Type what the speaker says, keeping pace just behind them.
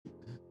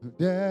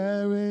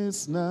there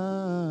is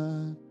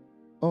none.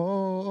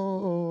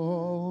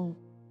 Oh,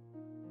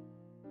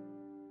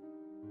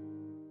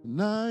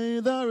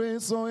 neither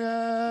is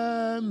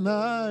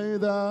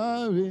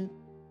neither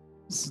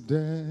is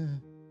there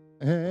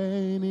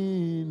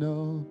any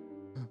no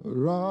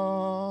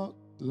rock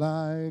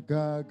like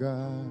our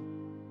God.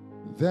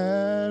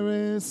 There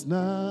is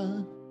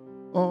none.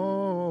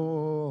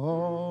 Oh,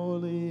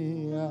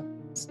 holy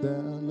is the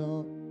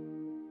Lord.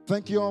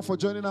 Thank you all for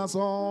joining us,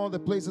 all the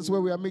places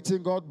where we are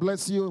meeting. God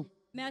bless you.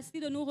 Merci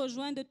de nous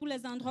rejoindre de tous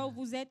les endroits où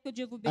vous êtes. Que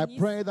Dieu vous I bénisse.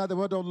 pray that the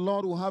word of the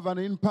Lord will have an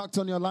impact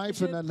on your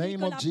life in the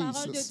name of Je prie que la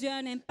parole de Jesus. Dieu ait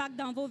un impact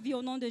dans vos vies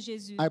au nom de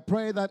Jésus. I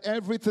pray that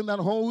everything that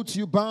holds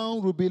you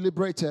bound will be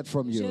liberated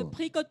from Je you.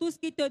 prie que tout ce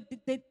qui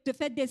te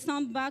fait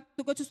descendre bas,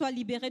 que tu sois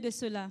libéré de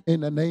cela. In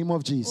the name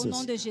of Au nom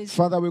Jesus. de Jésus.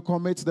 Father, we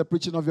commit the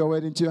preaching of your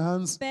word into your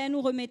hands. Père,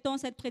 nous remettons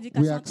cette We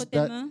prédication entre ask tes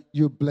that mains.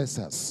 you bless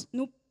us.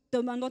 Nous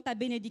demandons ta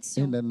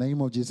bénédiction. In the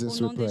name of Au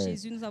Jesus, nom we de pray.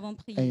 Jésus, nous avons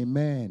prié.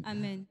 Amen.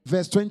 Amen.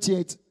 Verse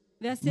 28.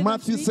 Verset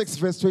Matthew 28. 6,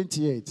 verse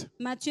 28.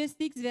 Matthieu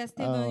 6, verset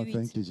Oh, 28.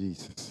 thank you,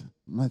 Jesus.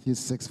 Matthew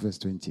 6, verse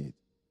 28.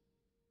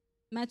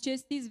 Matthieu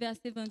 6,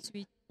 verset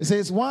 28. It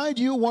says, why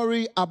do you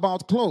worry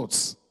about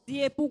clothes?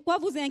 Et pourquoi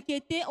vous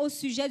inquiétez au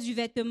sujet du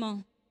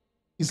vêtement?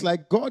 It's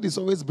like God is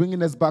always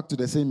bringing us back to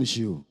the same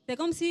issue. C'est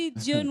comme si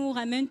Dieu nous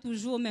ramène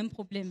toujours au même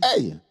problème.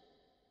 Hey,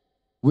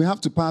 we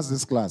have to pass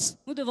this class.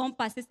 Nous devons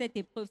passer cette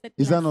épreuve, cette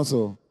Is that classe, not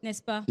so?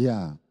 n'est-ce pas?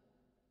 Yeah.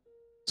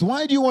 So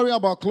why do you worry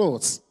about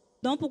clothes?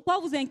 Donc pourquoi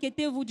vous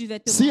inquiétez-vous du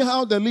vêtement? See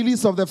how the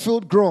lilies of the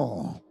field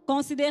grow.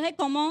 Considérez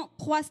comment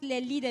croissent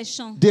les lits des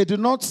champs. They do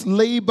not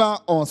labor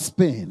or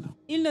spin.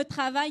 Ils ne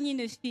travaillent ni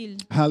ne filent.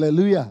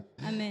 Hallelujah.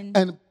 Amen.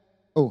 And,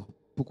 oh,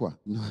 pourquoi?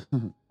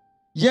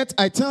 Yet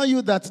I tell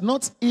you that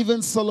not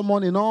even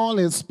Solomon in all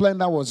his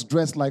splendor was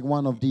dressed like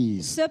one of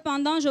these.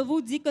 Cependant, je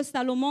vous dis que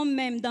Salomon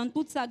même, dans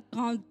toute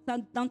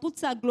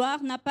sa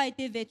gloire, n'a pas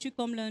été vêtu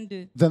comme l'un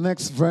d'eux. The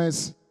next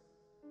verse.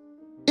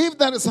 If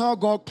that is how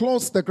God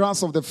clothes the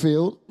grass of the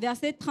field,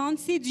 Verset 30.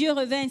 Si Dieu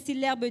revêt ainsi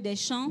l'herbe des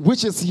champs,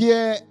 which is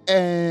here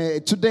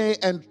today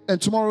and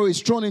tomorrow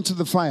is thrown into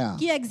the fire,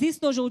 qui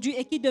existe aujourd'hui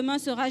et qui demain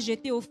sera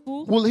jeté au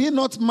four, will he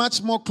not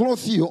much more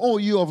clothe you, O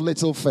you of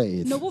little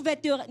faith? ne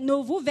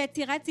vous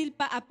vêtira-t-il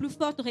pas à plus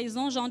forte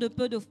raison, gens de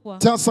peu de foi?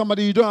 Tell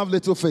somebody you don't have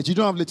little faith. You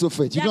don't have little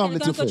faith. You Dis à don't have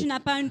quelqu'un little que tu faith. n'as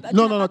pas une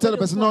No. Tell the peu de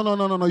person, foi.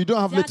 no. You don't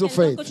have Dis à little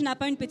quelqu'un faith. que tu n'as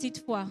pas une petite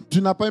foi. Tu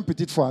n'as pas une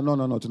petite foi.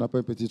 No, tu n'as pas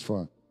une petite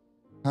foi.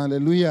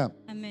 Hallelujah.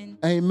 Amen.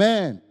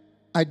 Amen.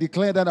 I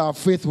declare that our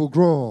faith will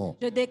grow.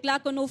 Je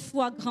déclare que nos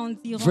foi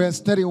grandiront.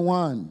 Verse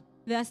 31.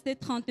 Verset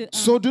 31.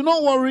 So do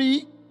not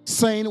worry,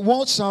 saying,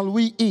 what shall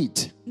we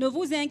eat? Ne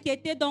vous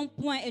inquiétez donc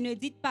point et ne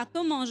dites pas que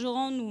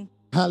mangerons-nous.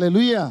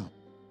 Hallelujah.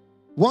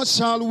 What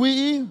shall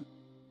we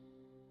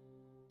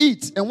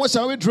eat? And what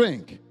shall we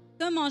drink?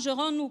 Que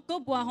mangerons-nous? Que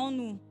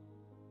boirons-nous?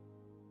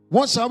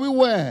 What shall we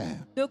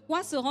wear? De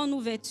quoi serons-nous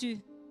vêtus?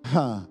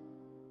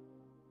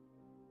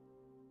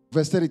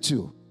 Verse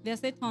 32.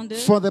 Verset 32.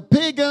 For the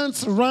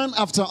pagans run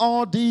after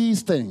all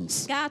these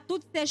things, Car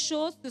toutes ces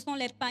choses, ce sont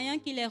les païens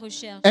qui les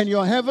recherchent. and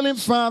your heavenly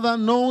Father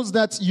knows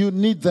that you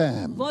need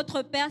them.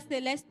 Votre Père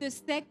céleste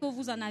sait que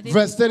vous en avez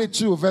Verse besoin.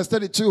 32. Verse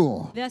 32.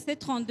 Verset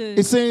 32.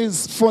 It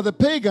says, for the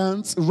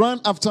pagans run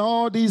after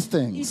all these Il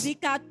things, dit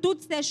car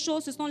toutes ces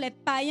choses, ce sont les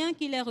païens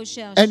qui les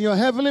recherchent. and your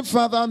heavenly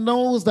Father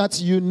knows that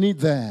you need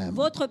them.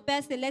 Votre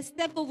Père céleste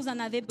sait que vous en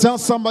avez Tell besoin.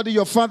 somebody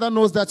your Father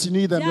knows that you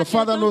need them. Dis à Your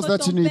Father quelqu'un knows que that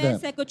ton you need Père them.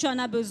 sait que tu en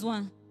as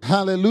besoin.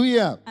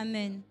 Hallelujah.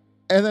 Amen.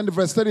 And then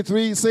verse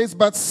 33 says,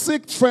 but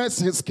seek first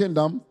his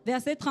kingdom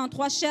Verset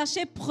 33.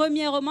 Cherchez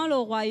premièrement le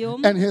royaume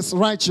and his et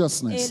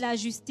righteousness, la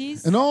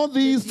justice. and all de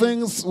these Dieu.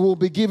 things will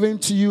be given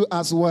to you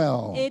as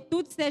well. Et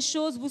toutes ces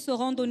choses vous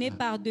seront données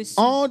par-dessus.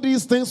 All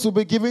these things will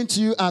be given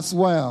to you as Toutes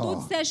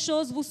well. ces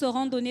choses vous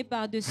seront données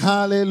par-dessus.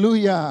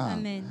 Hallelujah.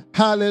 Amen.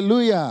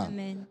 Hallelujah.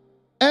 Amen.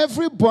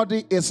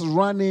 Everybody is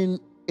running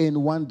in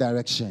one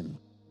direction.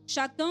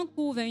 Chacun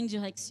court vers une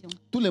direction.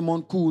 Tout le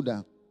monde court.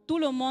 Tout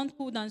le monde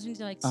court dans une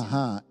direction.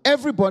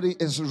 Everybody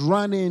is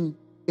running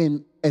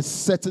in a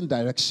certain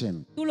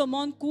direction. Tout le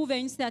monde court vers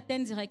une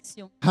certaine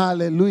direction.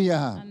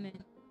 Hallelujah. Amen.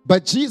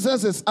 But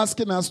Jesus is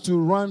asking us to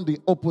run the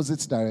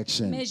opposite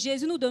direction. Mais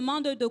Jésus nous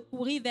demande de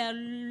courir vers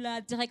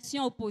la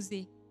direction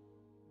opposée.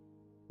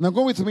 Now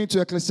go with me to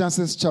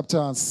Ecclesiastes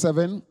chapter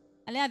 7.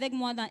 Allez avec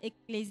moi dans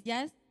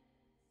Ecclésiaste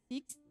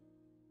 6,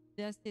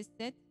 verset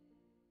 7.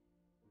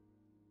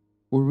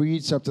 We'll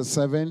read chapter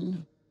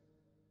 5,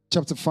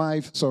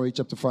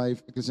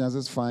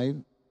 Ecclesiastes 5.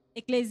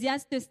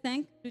 Ecclésiaste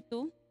 5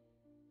 plutôt.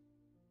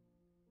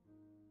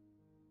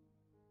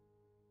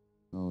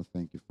 Oh,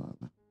 thank you,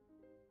 Father.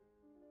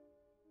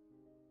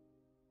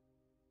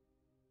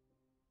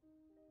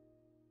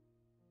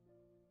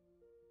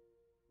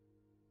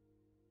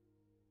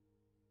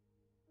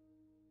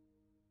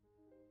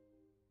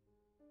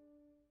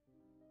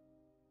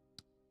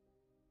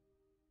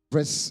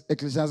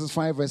 Ecclesiastes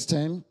 5, verse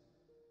 10.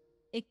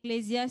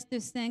 Ecclésiaste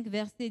 5,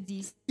 verset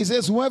 10. It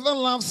says, whoever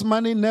loves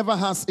money never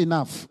has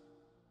enough.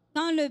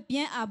 Quand le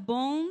bien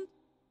abonde,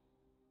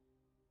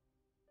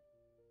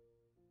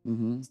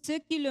 Ceux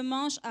qui le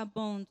mangent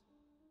abondent.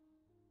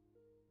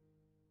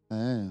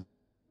 Eh.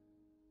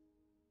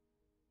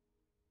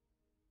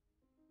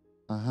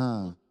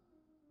 Uh-huh.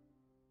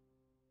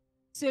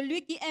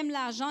 Celui qui aime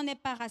l'argent n'est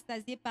pas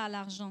rassasié par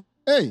l'argent.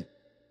 Hey.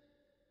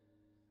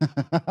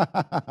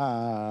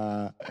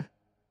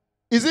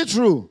 Is it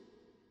true?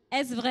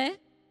 Est-ce vrai?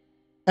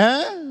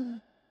 Eh?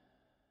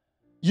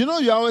 You know,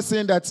 you're always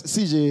saying that,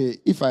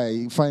 CJ, if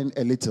I find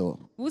a little.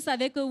 Vous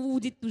savez que vous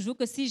dites toujours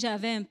que si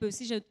j'avais un peu,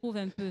 si je trouve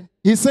un peu.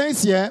 He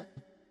says here,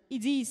 Il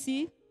dit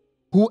ici,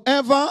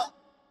 whoever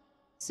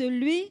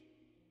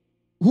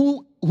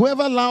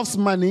loves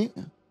money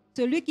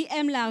celui qui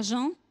aime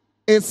l'argent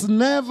is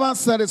never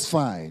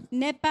satisfied.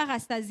 n'est pas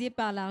rassasié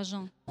par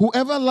l'argent.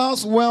 Whoever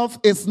loves wealth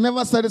is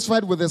never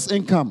satisfied with his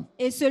income.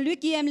 Et celui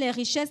qui aime les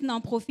richesses n'en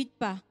profite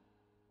pas.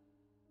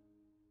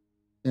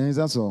 And is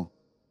that so?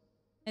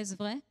 Est-ce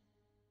vrai?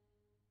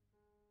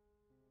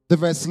 The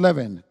verse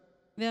 11.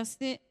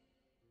 Verset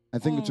I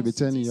think it should be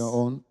 10 in 10. your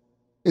own.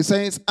 It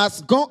says,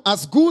 as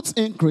goods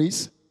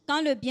increase,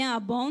 Quand le bien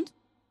abonde,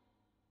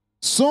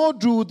 so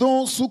do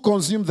those who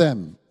consume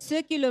them.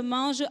 ceux qui le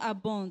mangent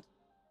abondent.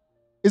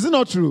 Is it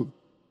not true?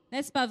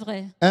 N'est-ce pas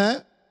vrai? Eh?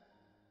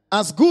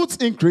 As goods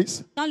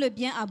increase, Quand le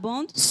bien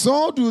abonde,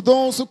 so do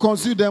those who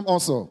consume them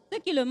also. ceux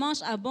qui le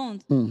mangent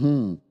abondent.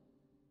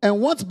 And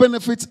what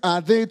benefits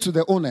are they to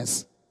the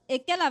owners, Et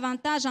quel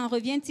avantage en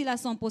revient-il à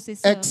son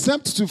possesseur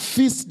except to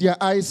feast their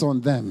eyes on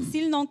them?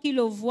 s'ils n'ont qu'il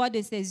le voit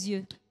de ses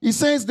yeux? He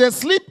says, the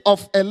sleep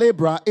of a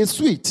laborer is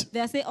sweet,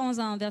 Verset 11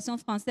 en version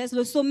française.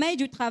 Le sommeil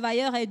du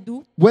travailleur est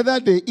doux, whether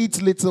they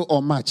eat little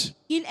or much.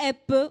 qu'il ait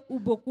peu ou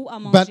beaucoup à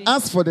But manger.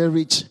 as for the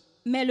rich,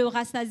 Mais le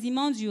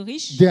rassasiement du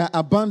riche their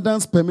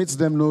abundance permits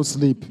them no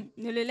sleep.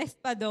 ne le laisse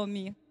pas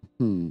dormir.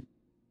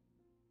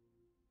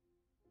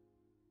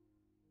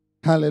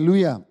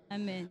 Hallelujah.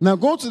 Amen. Now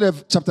go to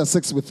the chapter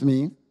 6 with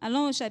me.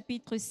 Allons au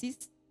chapitre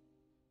 6,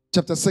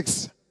 Chapter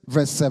 6,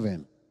 verse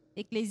 7.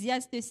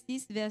 Ecclésiaste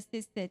 6,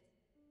 verset 7.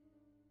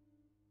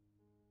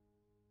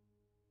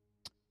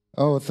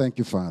 Oh, thank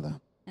you, Father.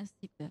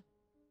 Merci, Père.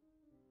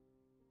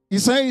 He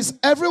says,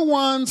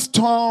 everyone's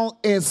toil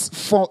is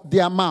for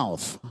their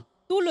mouth.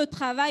 Tout le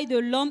travail de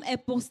l'homme est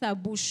pour sa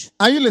bouche.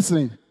 Are you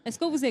listening? Est-ce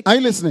que vous Are you écoutez?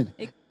 listening?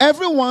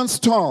 Everyone's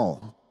toil.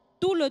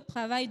 Tout le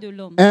travail de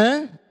l'homme.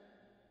 Eh?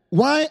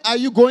 Why are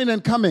you going and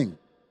coming?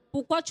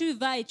 Pourquoi tu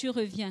vas et tu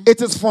reviens?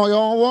 It is for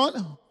your what?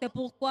 C'est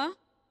pourquoi?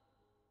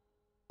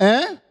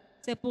 Eh?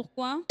 C'est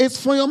pourquoi? It's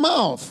for your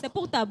mouth. C'est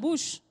pour ta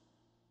bouche.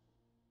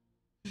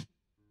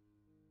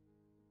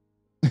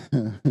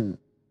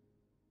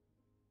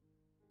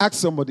 Ask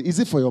somebody, is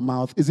it for your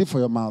mouth? Is it for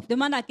your mouth?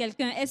 Demande à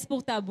quelqu'un, est-ce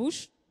pour ta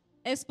bouche?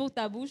 Est-ce pour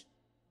ta bouche?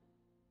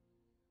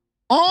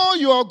 All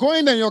your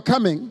going and your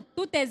coming,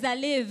 Toutes tes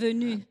allées et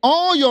venues,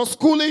 all your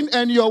schooling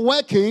and your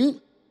working,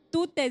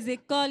 toutes tes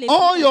écoles et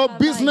all tout your ton travail,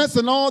 business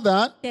and all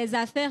that, tes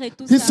affaires et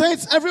tout he ça.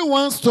 says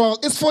everyone's toil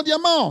is for their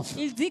mouth.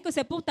 Il dit que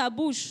c'est pour ta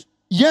bouche.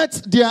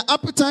 Yet their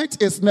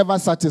appetite is never Et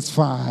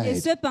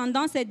satisfied.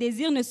 cependant, ses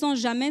désirs ne sont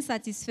jamais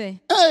satisfaits.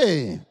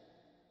 Hey!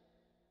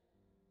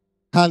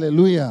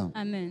 Hallelujah.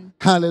 Amen.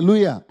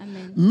 Hallelujah.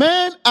 Amen.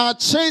 Men are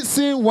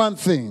chasing one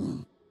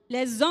thing,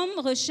 Les hommes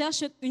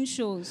recherchent une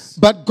chose,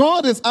 but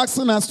God is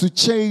asking us to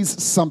chase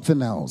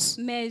something else.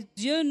 mais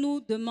Dieu nous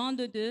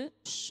demande de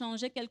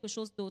changer quelque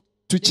chose d'autre,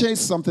 To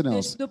chase something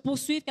else. de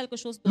poursuivre quelque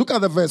chose Look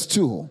d'autre. at the verse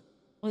 2.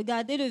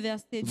 Regardez le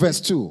verset 2.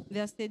 Verse 2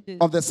 Verset 2.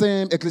 of the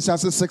same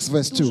Ecclesiastes 6,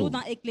 verse 2. Toujours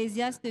dans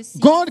Ecclésiaste 6.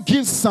 God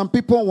gives some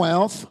people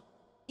wealth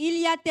Il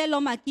y a tel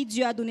homme à qui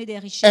Dieu a donné des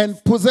richesses, and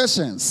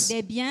possessions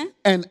des biens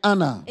and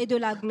honor. et de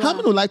la How gloire.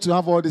 many would like to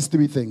have all these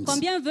three things?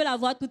 Combien veulent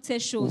avoir toutes ces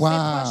choses, Wow. ces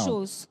trois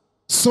choses,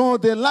 So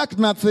they lack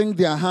nothing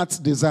their hearts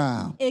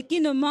desire. et qui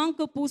ne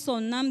manque pour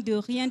son âme de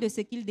rien de ce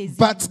qu'il désire.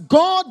 But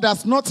God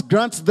does not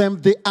grant them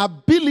the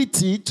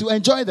ability to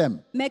enjoy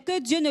them. Mais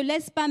que Dieu ne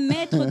laisse pas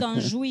maître d'en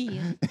jouir.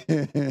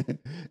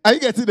 Are you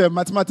getting the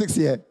mathematics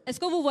here? Est-ce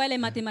que vous voyez les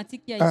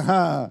mathématiques qu'il y a ici?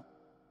 Uh-huh.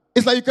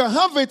 It's like you can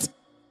have it,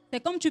 C'est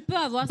comme tu peux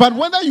avoir but ça,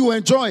 whether you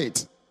enjoy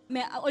it,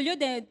 mais au lieu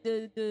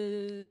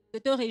de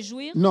te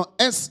réjouir, no,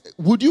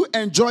 would you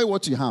enjoy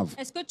what you have?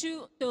 est-ce que tu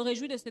te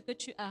réjouis de ce que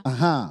tu as?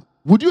 Uh-huh.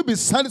 Would you be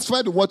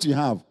satisfied with what you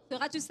have?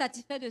 Seras-tu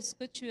satisfait de ce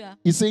que tu as?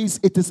 He says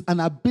it is an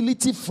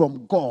ability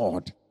from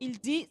God. Il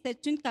dit,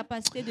 c'est une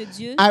capacité de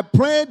Dieu. I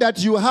pray that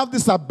you have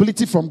this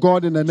ability from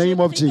God in the Je name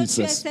of prie que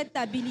tu aies Jesus. cette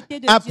habilité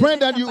de I Dieu, pray cette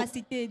that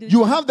capacité de you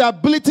Dieu. have the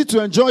ability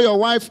to enjoy your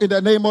wife in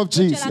the name of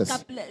Tu as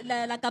Jesus.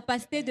 la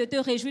capacité de te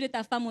réjouir de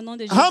ta femme au nom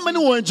de Jésus. How many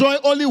will enjoy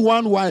only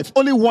one wife?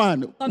 Only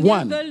one. Combien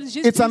One. veulent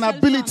juste It's une an seule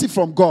ability femme?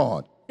 from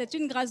God. C'est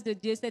une grâce de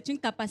Dieu, c'est une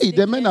capacité Hey,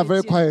 the men qui are est de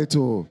very Dieu. quiet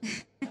too.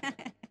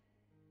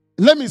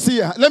 Let me see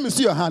your hand.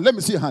 Let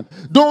me see your hand.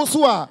 Those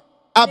who are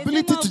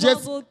ability to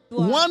just voir vos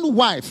doigts. one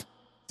wife.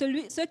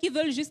 Ceux qui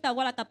veulent juste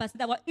avoir la capacité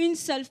d'avoir une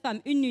seule femme,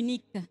 une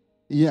unique.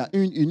 Yeah,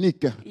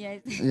 unique.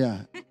 Yes. Yeah,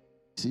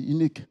 c'est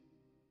unique.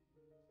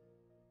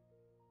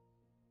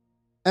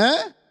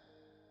 Hein?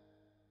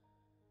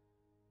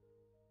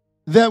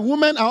 The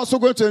women are also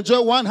going to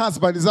enjoy one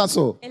husband. Is that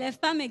so? Et les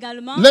femmes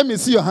également, Let me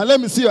see your hand. Let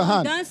me see your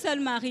hand. d'un seul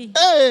mari.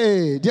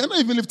 Hey, they are not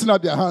even lifting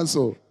up their hands.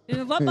 So Je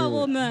ne vois pas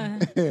vos mains.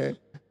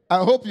 I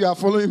hope you are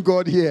following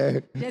God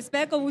here.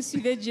 J'espère que vous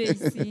suivez Dieu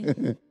ici.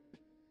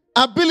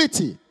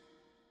 Ability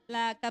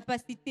La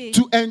capacité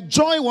to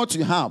enjoy what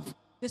you have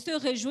de se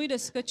réjouir de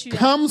ce que tu as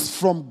comes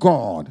from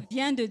God.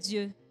 vient de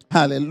Dieu.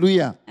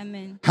 Hallelujah.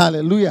 Amen.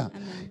 Hallelujah.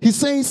 Amen. He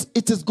says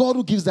it is God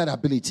who gives that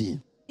ability.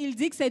 Il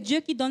dit que c'est Dieu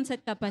qui donne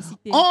cette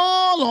capacité.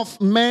 All of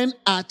men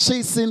are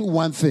chasing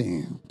one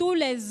thing. Tous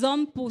les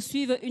hommes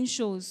poursuivent une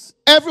chose.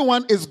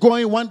 Everyone is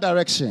going one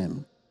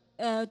direction.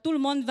 Tout le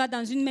monde va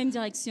dans une même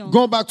direction.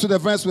 Go back to the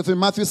verse with me,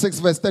 Matthew 6,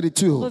 verse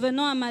 32.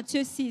 Revenons à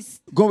Matthieu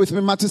 6, Go with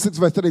me, Matthew 6,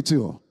 verse 32.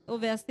 au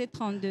verset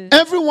 32.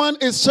 Everyone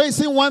is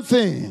chasing one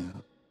thing.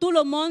 Tout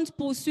le monde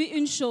poursuit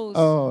une chose.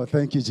 Oh,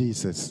 thank you,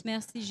 Jesus.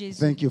 Merci Jésus.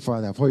 Thank you,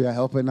 Father, for your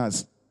helping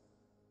us.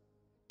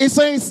 It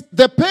says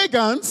the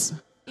pagans,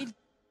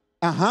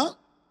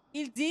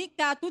 Il dit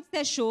qu'à toutes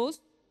ces choses,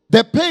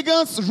 the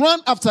pagans run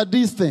after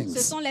these ce things.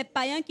 sont les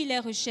païens qui les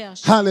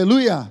recherchent.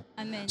 Hallelujah.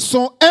 Amen.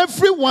 So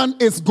everyone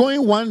is going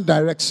one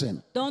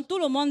direction. Donc tout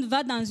le monde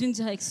va dans une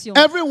direction.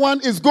 Everyone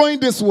is going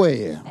this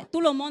way. Tout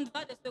le monde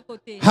va de ce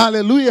côté.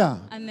 Hallelujah.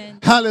 Amen.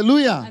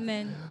 Hallelujah.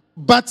 Amen.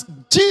 But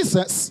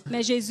Jesus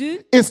Mais Jésus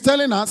is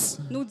telling us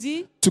nous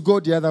dit to go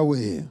the other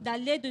way.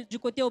 d'aller du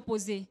côté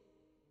opposé.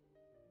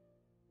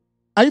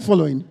 Are you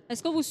following?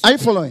 Est-ce que vous Are you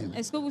suivez? following?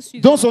 Est-ce que vous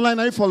suivez? Those online,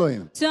 are you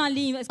following? Ceux en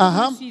ligne, est-ce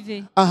que vous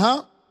suivez?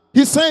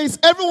 He says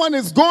everyone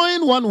is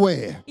going one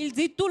way. Il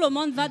dit tout le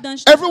monde va d'un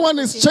Everyone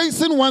is côté.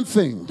 chasing one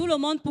thing. Tout le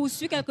monde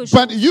poursuit quelque chose.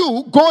 But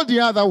you go the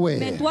other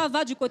Mais way. toi,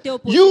 va du côté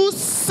opposé. You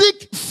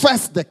seek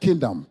first the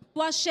kingdom.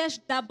 Toi, cherche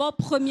d'abord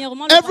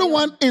premièrement le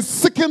Everyone royaume. is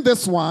seeking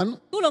this one.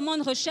 Tout le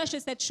monde recherche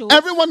cette chose.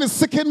 Everyone is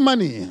seeking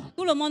money.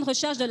 Tout le monde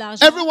recherche de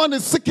l'argent. Everyone is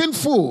seeking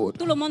food.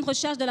 Tout le monde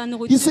recherche de la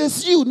nourriture. He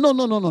says, you, no.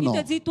 Il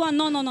te dit, toi,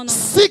 non.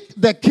 Seek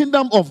the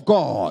kingdom of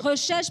God.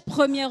 Recherche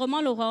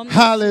premièrement le royaume.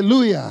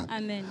 Hallelujah.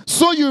 Amen.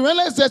 So you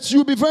realize that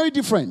you'll be very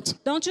different.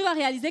 Donc tu vas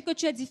réaliser que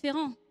tu es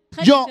différent.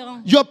 Très différent.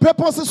 Your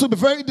purposes will be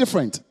very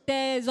different.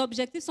 Tes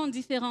objectifs sont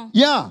différents.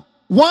 Yeah.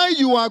 Why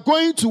you are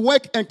going to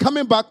work and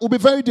coming back will be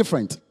very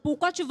different.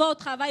 Pourquoi tu vas au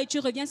travail et tu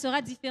reviens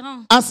sera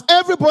différent. As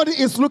everybody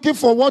is looking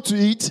for what to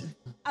eat,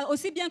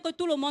 Aussi bien que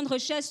tout le monde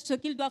recherche ce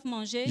qu'ils doivent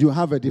manger, you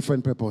have a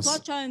different toi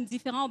purpose. tu as un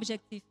différent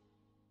objectif.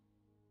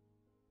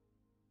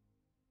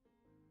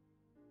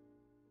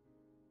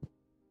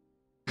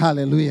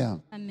 Hallelujah.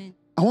 Amen.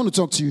 I want to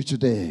talk to you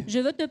today Je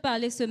veux te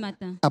parler ce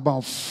matin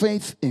about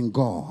faith in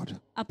God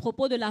à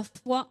propos de la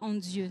foi en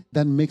Dieu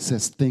that makes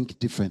us think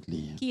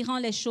differently. qui rend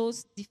les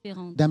choses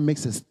différentes, That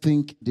makes us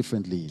think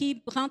differently.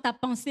 qui rend ta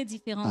pensée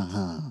différente.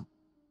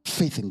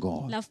 Faith in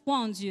God. La foi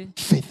en Dieu,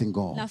 Faith in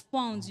God la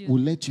foi en Dieu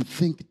will let you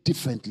think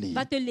differently.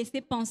 va te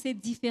laisser penser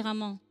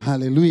différemment.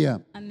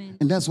 Hallelujah. Amen.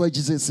 And that's why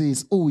Jesus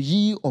says, oh,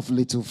 ye of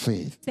little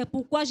faith. C'est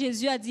pourquoi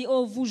Jésus a dit,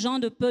 oh vous gens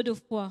de peu de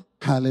foi.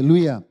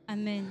 Hallelujah.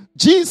 Amen.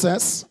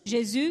 Jesus,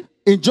 Jésus,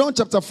 in John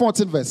chapter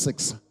 14, verse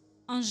 6,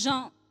 en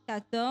Jean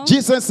 14,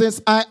 Jesus says,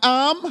 I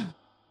am,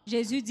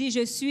 Jésus dit,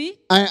 je suis.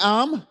 I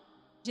am,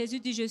 Jésus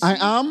dit, je suis. I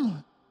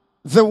am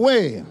the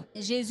way.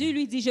 Jésus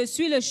lui dit, je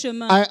suis le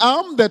chemin. I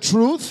am the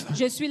truth,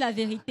 Je suis la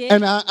vérité.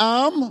 and I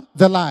am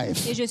the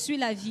life. Et je suis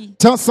la vie.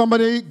 Tell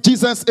somebody,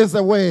 Jesus is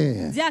the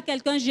way. Dis à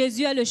quelqu'un,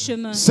 Jésus est le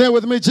chemin. Say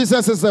with me,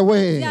 Jesus is the Dis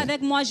way.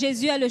 avec moi,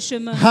 Jésus est le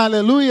chemin.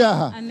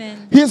 Hallelujah. Amen.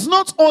 He's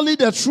not only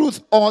the truth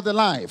or the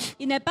life.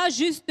 Il n'est pas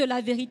juste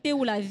la vérité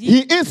ou la vie.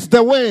 He is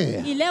the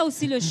way. Il est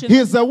aussi le He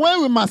chemin. is the way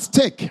we must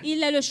take.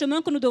 Il est le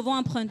chemin que nous devons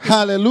emprunter.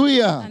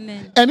 Hallelujah.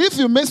 Amen. And if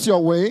you miss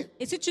your way,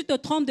 Et si tu te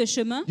trompes de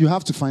chemin, you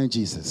have to find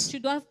Jesus. tu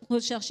dois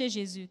rechercher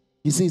Jésus.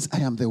 He says,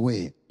 I am the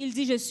way. Il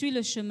dit, je suis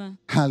le chemin.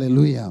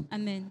 Hallelujah.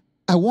 Amen.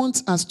 I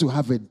want us to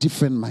have a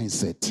different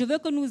mindset. Je veux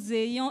que nous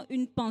ayons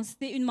une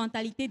pensée, une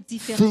mentalité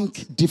différente.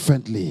 Think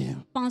differently.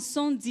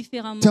 Pensons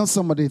différemment. Tell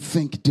somebody,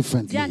 think Dis à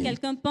differently.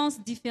 quelqu'un,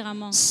 pense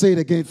différemment. Say it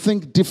again,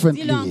 think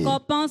differently. Dis-le encore,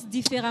 pense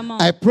différemment.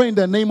 I pray in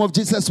the name of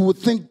Jesus we'll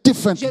think Je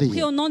differently.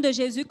 prie au nom de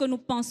Jésus que nous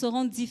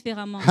penserons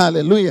différemment.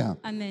 Hallelujah.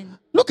 Amen.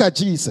 Look at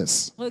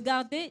Jesus.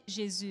 Regardez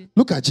Jésus.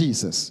 Look at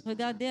Jesus.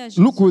 Regardez à Jésus.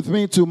 Look with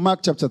me to Mark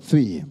chapter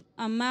 3.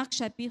 En Marc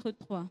chapitre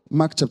 3.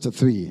 Mark chapter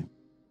 3.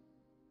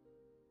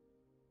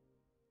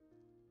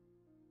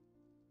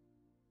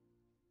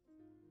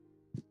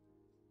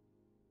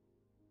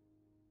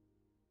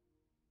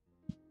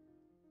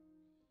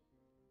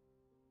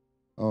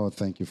 Oh,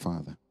 thank you,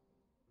 Father.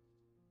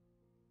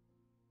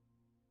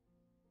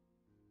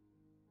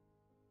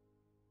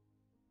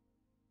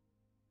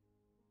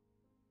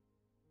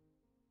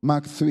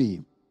 Mark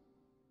 3.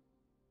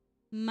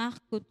 Marc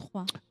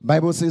 3.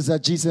 Bible says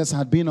that Jesus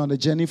had been on a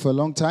journey for a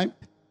long time.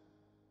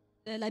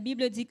 La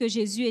Bible dit que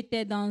Jésus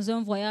était dans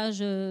un voyage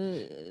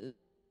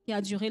qui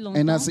a duré And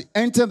longtemps. as he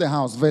entered the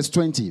house, verse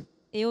 20.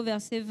 Et au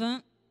verset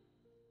 20,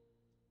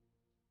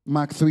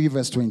 Mark 3,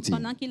 verse 20.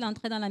 pendant qu'il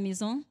entrait dans la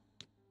maison,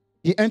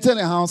 He entered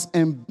the house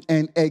and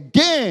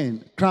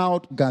again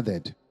crowd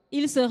gathered.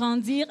 Ils se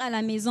rendirent à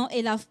la maison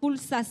et la foule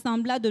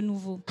s'assembla de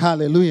nouveau.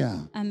 Hallelujah.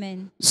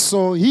 Amen.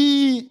 So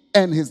he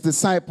and his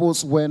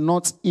disciples were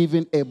not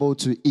even able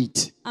to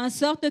eat. En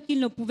sorte qu'ils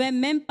ne pouvaient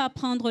même pas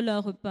prendre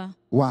leur repas.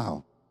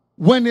 Wow.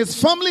 When his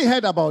family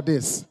heard about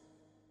this,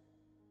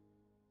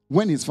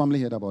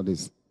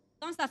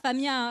 Quand sa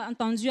famille a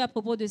entendu à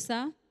propos de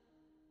ça,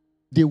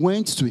 they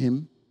went to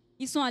him.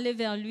 ils sont allés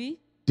vers lui,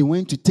 They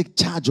went to take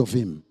charge of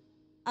him.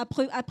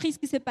 appris ce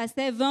qui se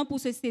passait, vinrent pour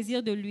se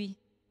saisir de lui.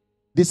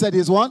 They said,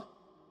 "He's what?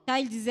 Car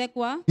il disait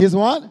quoi? He's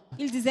what?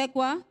 Il disait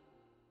quoi?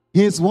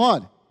 He's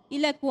what?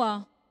 Il est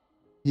quoi?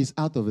 He's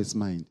out of his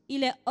mind."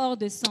 Il est hors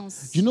de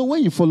sens. You know,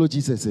 when you follow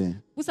Jesus,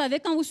 Vous savez,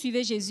 quand vous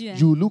suivez Jésus,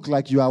 you look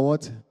like you are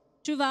what?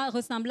 tu vas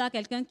ressembler à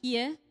quelqu'un qui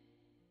est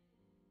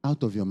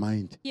Out of your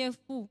mind.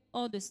 fou,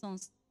 hors de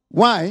sens.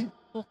 Why?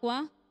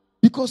 Pourquoi?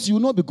 Because you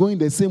will not be going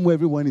the same way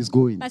everyone is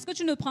going. Parce que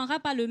tu ne prendras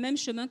pas le même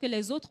chemin que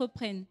les autres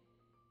prennent.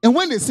 And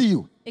when they see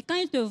you, Et quand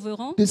ils te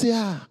verront, they say,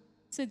 ils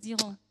se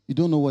diront, you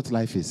don't know what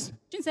life is.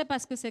 tu ne sais pas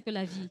ce que c'est que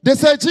la vie. They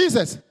say,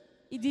 Jesus,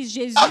 Ils disent,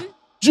 Jésus,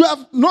 you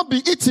have not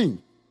been eating.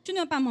 tu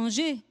n'as pas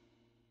mangé.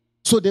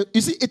 So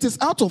you see, it is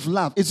out of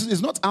love.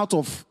 It's not out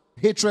of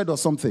hatred or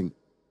something.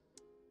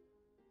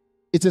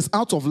 It is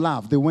out of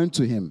love. They went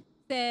to him.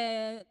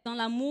 C'est dans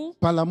l'amour,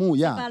 Par l'amour,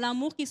 yeah. par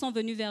l'amour qu'ils sont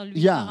venus vers lui.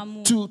 Par Yeah,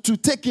 amour. to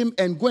take him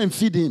and go and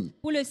feed him.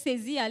 Pour le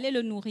saisir, aller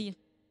le nourrir.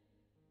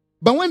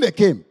 But when they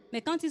came,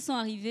 Mais quand ils sont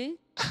arrivés,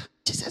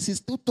 Jesus is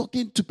still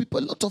talking to people,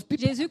 a lot of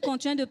people. Jésus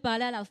continue de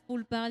parler à la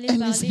foule, parler, And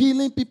he's parler.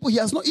 healing people. He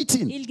has not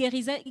eaten. Il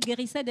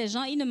guérissait des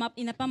gens, il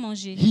n'a pas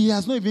mangé. He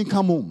has not even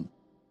come home.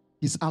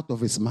 He's out of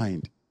his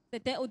mind.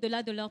 C'était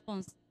au-delà de leur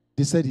pensée.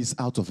 They said he's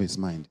out of his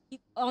mind.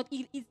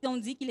 Ils ont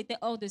dit qu'il était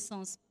hors de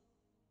sens.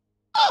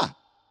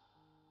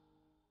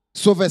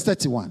 So verse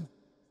 31.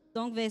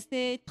 Donc,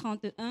 verset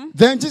 31.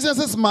 Then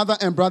Jesus' mother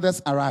and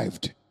brothers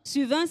arrived,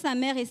 Suivant sa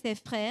mère et ses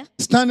frères,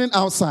 standing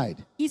outside.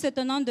 qui se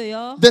tenant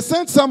dehors, They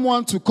sent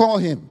someone to call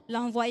him.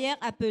 l'envoyèrent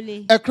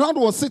appeler. A crowd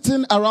was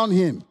sitting around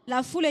him.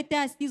 La foule était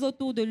assise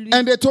autour de lui.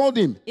 And they told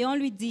him, Et on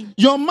lui dit,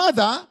 your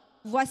mother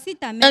voici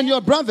ta mère and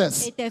your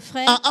brothers et tes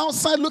frères are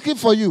outside looking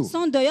for you.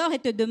 sont dehors et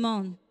te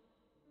demandent.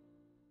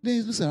 Then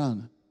he looks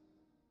around.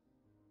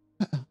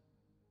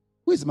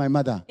 Who is my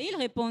mother? Et il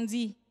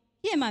répondit,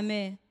 qui est ma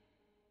mère?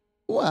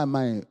 Who are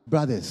my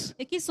brothers?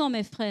 Et qui sont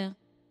mes frères?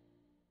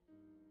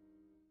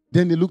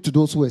 Then he looked to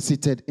those who were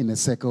seated in a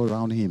circle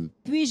around him.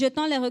 Puis,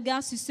 jetant les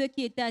regards sur ceux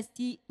qui étaient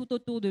assis tout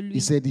autour de He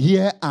lui. said,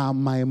 here are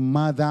my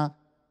mother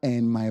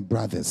and my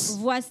brothers.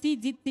 Voici,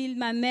 dit-il,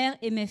 ma mère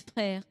et mes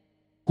frères.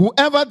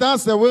 Whoever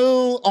does the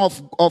will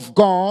of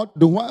God,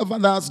 whoever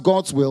does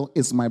God's will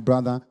is my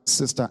brother,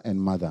 sister, and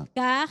mother.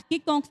 Car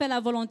quiconque fait la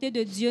volonté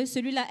de Dieu,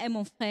 celui-là est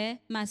mon frère,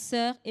 ma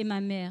sœur et ma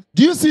mère.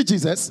 Do you see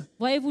Jesus?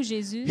 Voyez-vous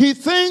Jésus? He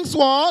thinks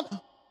what?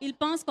 Il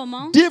pense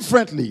comment?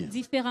 Differently.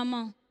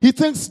 Différemment. He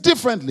thinks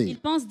differently. Il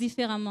pense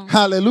différemment.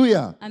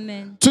 Hallelujah.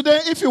 Amen. Today,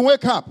 if you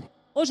wake up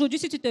Aujourd'hui,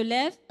 si tu te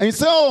lèves and you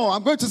say, oh,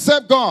 I'm going to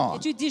serve et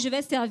God, tu dis, je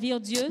vais servir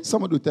Dieu,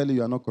 somebody will tell you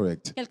you are not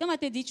correct. quelqu'un va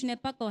te dire, tu n'es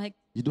pas correct.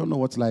 You don't know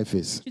what life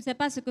is. Tu ne sais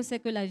pas ce que c'est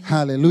que la vie.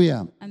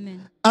 Hallelujah. Amen.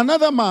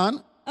 Another man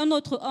Un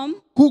autre homme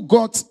who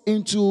got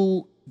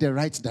into the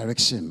right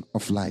direction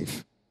of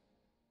life.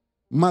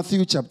 Mark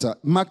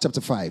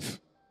chapter 5.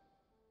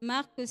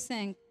 Marc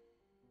 5.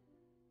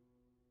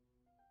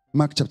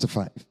 Mark chapter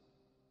 5.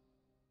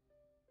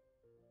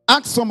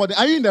 Ask somebody,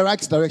 are you in the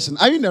right direction?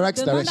 Are you in the right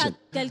Demande à direction?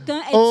 quelqu'un,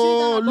 es-tu Oh,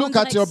 dans la bonne look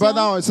at your brother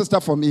direction? or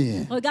sister for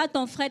me. Regarde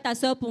ton frère, ta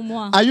soeur pour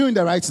moi. Are you in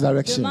the right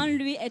direction?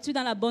 Demande-lui, es-tu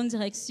dans la bonne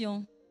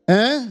direction?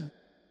 Eh?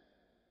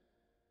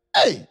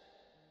 Hey!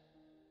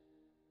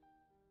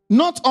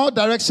 Not all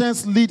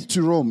directions lead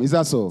to Rome. Is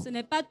that so? Ce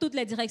n'est pas toutes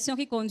les directions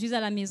qui conduisent à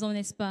la maison,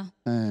 n'est-ce pas?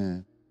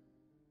 Eh.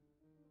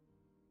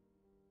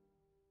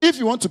 If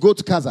you want to go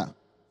to Kaza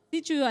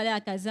Si tu veux aller à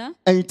Casa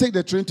and you take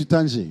the train to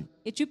Tangier,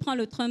 et tu prends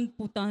le train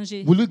pour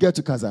Tanger, will you get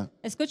to Kaza?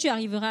 est-ce que tu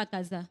arriveras à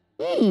Casa?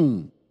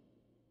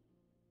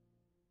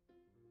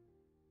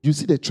 You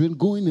see the train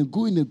going and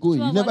going and going. Tu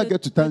vas You voir never get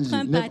to le Tangier.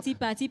 train Never.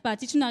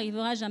 parti, tu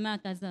n'arriveras jamais à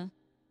Casa.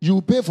 You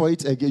will pay for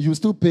it again. You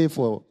still pay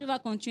for. Tu vas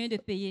continuer de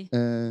payer.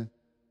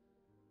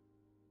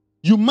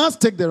 You must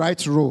take the right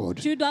road.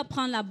 Tu dois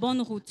prendre la bonne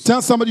route.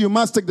 Tell somebody you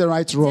must take the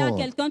right Dis à road.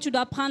 quelqu'un, tu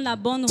dois prendre la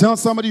bonne route. Tell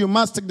somebody you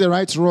must take the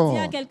right Dis à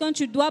road. quelqu'un,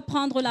 tu dois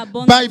prendre la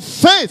bonne By route.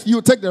 faith,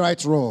 you take the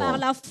right Par road.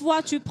 la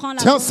foi, tu prends la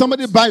Tell bonne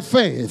somebody route. by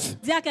faith.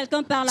 Dis à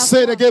quelqu'un par la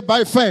Say it foi. again,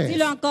 by faith.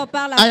 Dis-le encore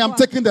par la I am foi.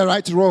 taking the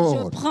right Je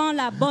road. prends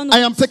la bonne I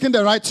route. am taking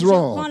the right Je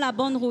prends road. la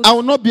bonne route. I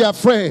will not be Je ne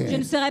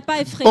afraid. serai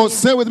pas effrayé. Oh,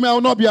 say with me, I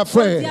will not be Dis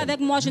afraid. avec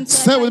moi, je ne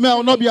Say serai with pas me, I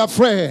will not be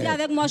effrayé. Dis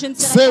afraid. avec moi, je ne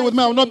serai Say pas with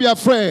me, I will not be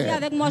effrayé. afraid.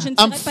 Dis avec moi, je ne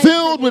I'm serai pas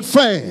filled with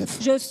effrayé. faith.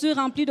 Je suis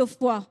rempli de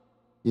foi.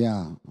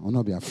 Yeah, I will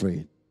not be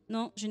afraid.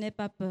 Non, je n'ai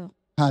pas peur.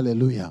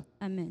 Hallelujah.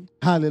 Amen.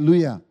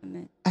 Hallelujah.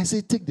 Amen. I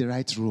say, take the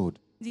right road.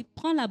 Dis,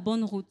 prends la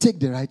bonne route. Take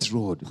the right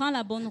road. Prends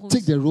la bonne route.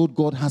 Take the road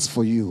God has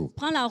for you.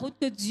 Prends la route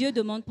que Dieu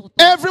demande pour toi.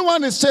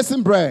 Everyone is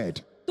chasing bread.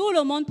 Tout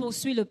le monde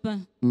poursuit le pain.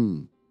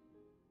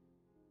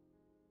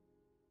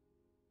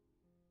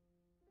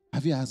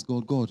 Have you asked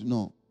God, God,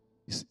 no,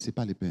 c'est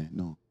pas le pain.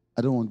 No,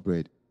 I don't want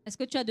bread. Est-ce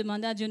que tu as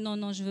demandé à Dieu, non,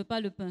 non, je ne veux pas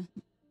le pain.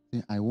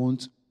 Say, I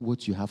want what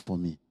you have for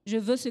me. Je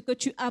veux ce que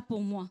tu as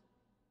pour moi.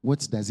 What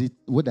does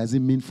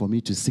it mean for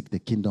me to seek the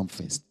kingdom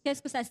first?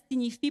 Qu'est-ce que ça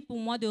signifie pour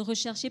moi de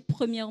rechercher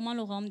premièrement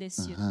le royaume des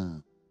cieux?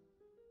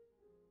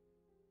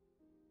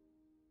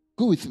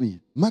 Go with me.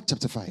 Mark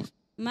chapter 5.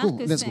 Marc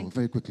Go. Let's 5. go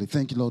very quickly.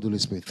 Thank you, Lord Holy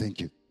Spirit. Thank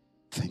you.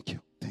 Thank you.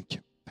 Thank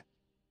you.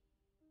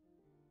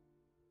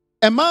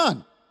 A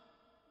man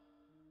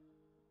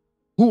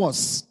who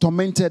was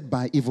tormented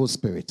by evil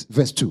spirit.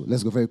 Verse 2.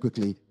 Let's go very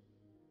quickly.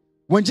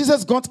 When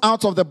Jesus got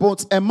out of the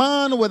boat, a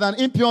man with an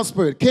impure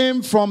spirit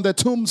came from the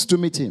tombs to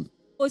meet him.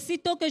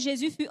 Aussitôt que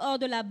Jésus fut hors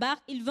de la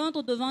barque, il vint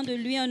au-devant de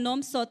lui un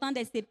homme sortant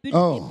des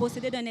sépulcres et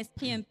possédé d'un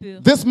esprit impur.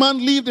 This man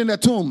lived in the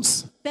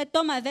tombs. Cet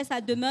homme avait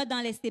sa demeure dans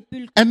les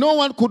sépulcres. And no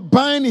one could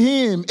bind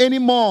him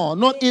anymore,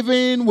 not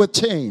even with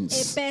Et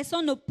chains.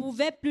 personne ne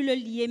pouvait plus le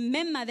lier,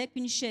 même avec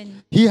une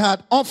chaîne. He had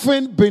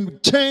often been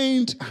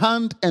chained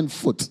hand and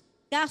foot.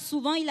 Car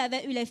souvent, il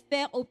avait eu les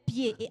fers aux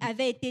pieds et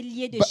avait été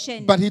lié de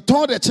chaînes. But he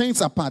tore the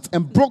chains apart and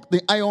broke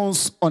the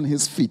irons on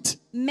his feet.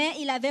 Mais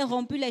il avait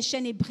rompu les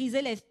chaînes et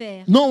brisé les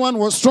fers. No one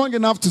was strong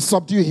enough to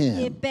subdue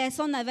Et him.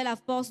 personne n'avait la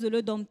force de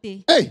le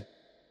dompter. Hey,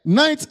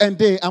 night and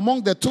day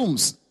among the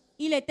tombs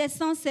Il était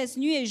sans cesse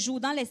nuit et jour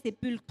dans les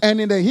sépulcres and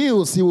in the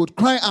hills, he would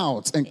cry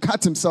out and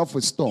cut himself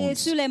with et stones.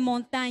 sur les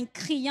montagnes,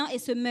 criant et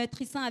se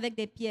meurtrissant avec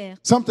des pierres.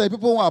 Sometimes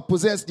people who are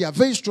possessed, they are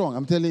very strong,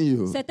 I'm telling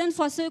you. Certaines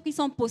fois, ceux qui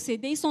sont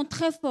possédés, ils sont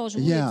très forts, je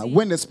vous Yeah, le dis.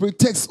 when the spirit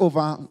takes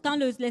over. Quand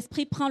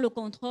l'esprit prend le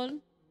contrôle,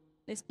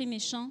 l'esprit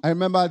méchant. I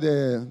remember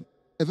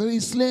a very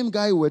slim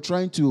guy we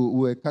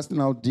were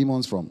casting out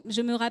demons from.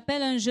 Je me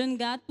rappelle un jeune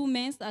gars tout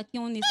mince à qui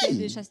on essaie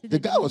de chasser The des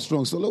guy démons. was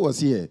strong. Solo was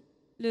here.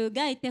 Le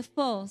gars était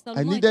fort. I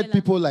Salomon needed était là.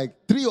 people like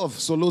 3 of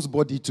Solo's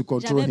body to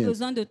control J'avais him.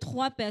 besoin de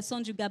 3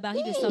 personnes du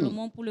gabarit de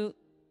Salomon pour le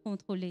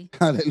contrôler.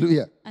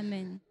 Hallelujah.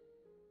 Amen.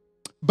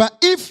 But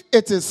if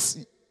it is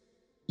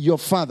your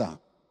father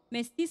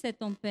Mais si c'est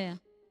ton père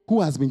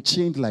who has been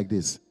chained like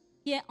this,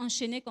 qui est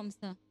enchaîné comme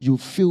ça, you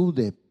feel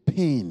the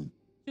pain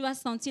tu vas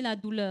sentir la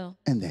douleur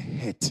and the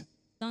hurt.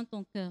 dans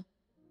ton cœur.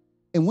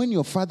 And when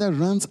your father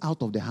runs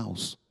out of the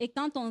house Et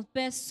quand ton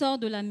père sort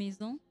de la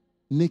maison,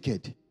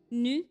 naked,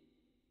 nu,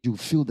 you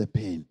feel the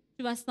pain.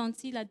 tu vas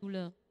sentir la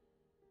douleur.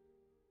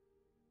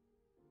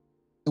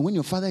 And when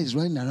your father is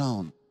running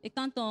around, Et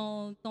quand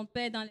ton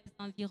père est dans les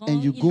environs,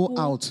 and you il go court,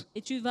 out,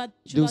 et tu vas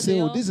they'll say,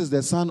 oh, dehors, this is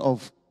the son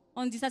of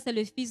on dit ça, c'est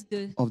le fils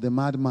the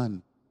madman.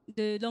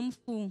 de l'homme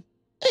fou.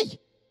 Hey!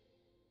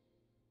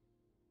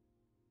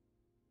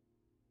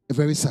 A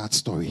very sad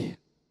story.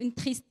 Une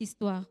triste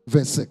histoire.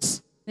 Verse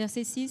 6.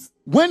 Verset 6.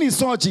 When he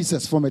saw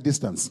Jesus from a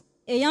distance,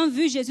 Ayant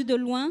vu Jésus de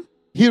loin,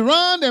 he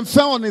ran and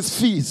fell on his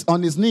feet,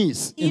 on his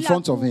knees in il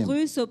front of him.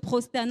 accourut, se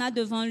prosterna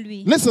devant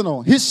lui. Listen,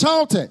 he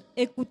shouted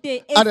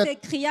Écoutez, et At the-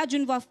 s'écria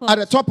d'une voix at forte.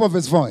 the top of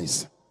his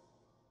voice,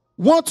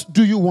 what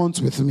do you want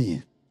with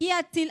me? Qu'y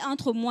a-t-il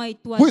entre moi et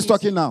toi, Who is Jésus?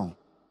 talking now?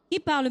 Qui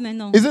parle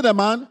maintenant? Is it a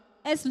man?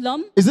 Est-ce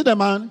l'homme? Is it a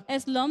man?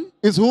 Est-ce l'homme?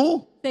 Is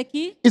who? C'est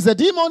qui? Is a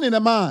demon in a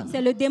man.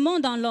 C'est le démon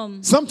dans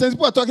l'homme. Sometimes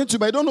people are talking to you,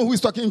 but you don't know who is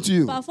talking to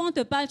you. Parfois, on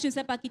te parle, tu ne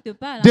sais pas qui te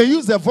parle. They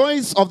use the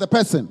voice of the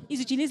person. Ils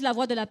utilisent la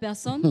voix de la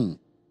personne.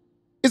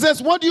 He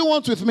says, what do you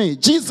want with me?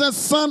 Jesus,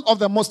 son of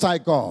the Most High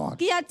God.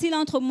 Qu'y a-t-il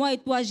entre moi et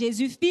toi,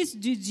 Jésus, fils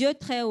du Dieu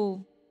très haut?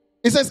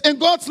 He says, in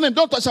God's name,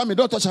 don't touch me,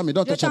 don't touch me,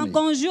 don't Je touch t'en me.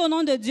 conjure au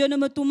nom de Dieu, ne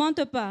me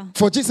tourmente pas.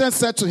 For Jesus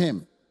said to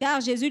him, Car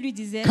Jésus lui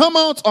disait, come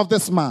out of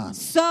this man,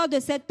 sors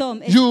de cet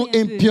homme, you esprit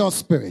impur. impure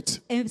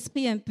spirit.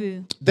 Esprit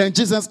impur. Then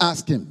Jesus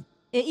asked him,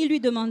 Et il lui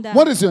demanda,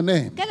 what is your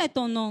name? quel est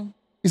ton nom?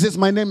 He says,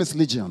 my name is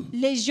Legion.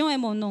 Légion est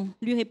mon nom,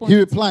 lui He répondit.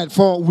 replied,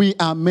 for we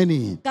are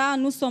many. Car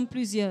nous sommes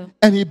plusieurs.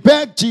 And he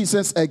begged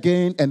Jesus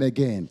again and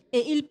again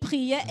Et il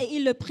priait, et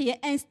il le priait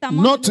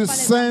instamment not de to ne pas les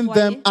send envoyer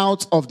them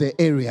out of the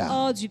area.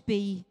 hors du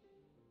pays.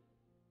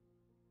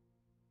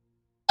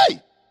 Hey!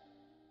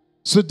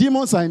 So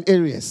demons are in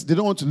areas. They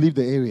don't want to leave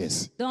the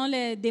areas. Donc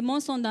les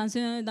démons sont dans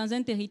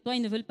un territoire,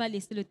 ils ne veulent pas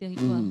laisser le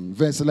territoire.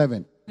 Verse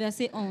 11.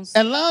 Verset 11.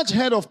 A large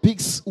herd of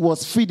pigs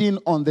was feeding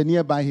on the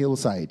nearby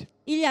hillside.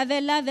 Il y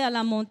avait là vers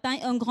la montagne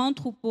un grand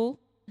troupeau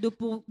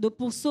de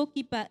pourceaux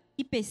qui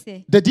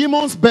paissaient. The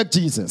demons begged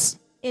Jesus,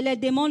 Et les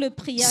démons le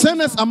priaient, send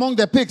us disant, among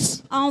the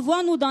pigs.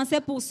 envoie-nous dans ces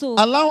pourceaux,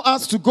 Allow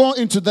us to go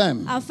into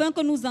them. afin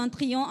que nous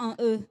entrions en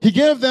eux. He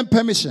gave them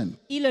permission.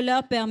 Il le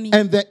leur permit.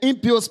 And the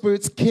impure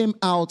spirits came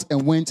out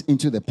and went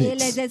into the Et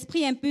les pigs.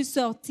 esprits impurs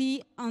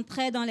sortis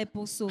entraient dans les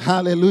pourceaux.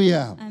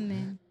 Hallelujah.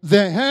 Amen.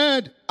 The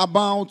herd,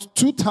 about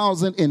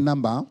 2,000 in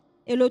number,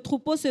 Et le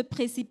troupeau se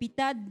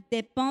précipita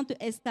des pentes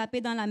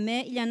escarpées dans la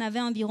mer. Il y en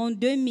avait environ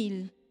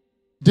 2000.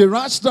 they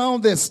rushed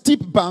down the steep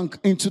bank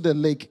into the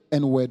lake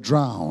and were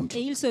drowned.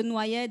 Et ils se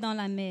noyaient dans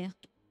la mer.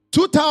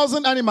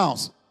 2,000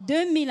 animals,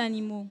 2000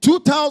 animaux.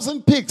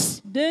 2,000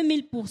 pigs.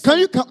 2000 pourceaux. Can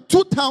you count?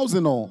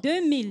 2,000 or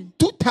 2000.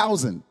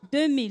 2,000?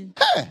 2000.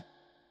 Hey!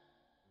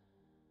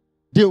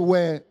 They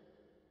were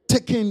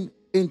taken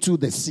into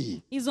the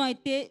sea. Ils ont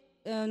été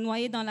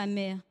noyés dans la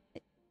mer.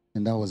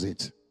 And that was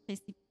it.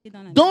 Et dans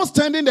la ville. Those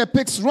tending the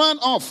pigs ran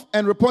off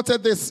and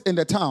reported this in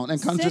the town and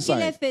Ceux qui les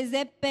countryside.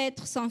 faisaient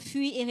paître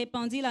s'enfuient et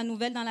répandirent la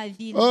nouvelle dans la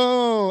ville.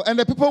 Oh, and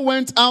the people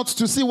went out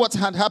to see what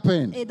had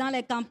happened. Et dans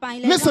les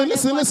campagnes, les Listen, gens allaient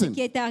listen, voir ce listen.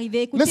 qui était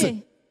arrivé. Écoutez,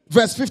 Listen,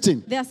 verse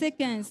 15. verset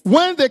 15.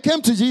 When they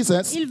came to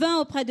Jesus, Ils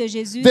vinrent auprès de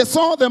Jésus they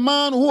saw the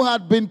man who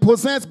had been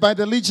possessed by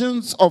the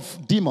legions of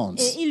demons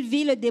et il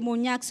vit le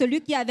démoniaque,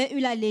 celui qui avait eu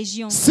la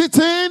légion,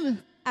 sitting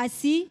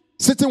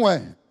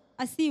where?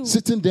 assis où?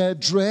 Sitting there,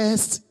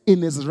 dressed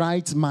in his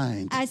right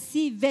mind.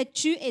 Assis,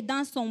 vêtu et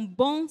dans son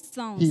bon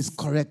sens. He's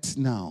correct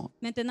now.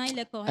 Maintenant, il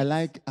est correct.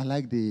 I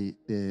like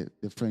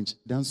the French.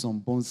 Dans son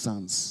bon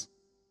sens.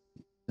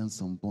 Dans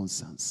son bon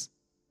sens.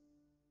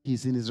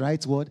 He's in his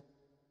right word.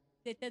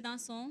 C'était dans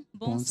son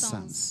bon sens.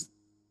 Sens.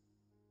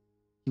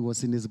 He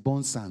was in his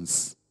bon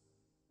sens.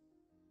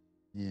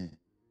 Yeah.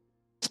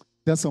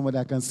 Tell somebody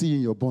I can see you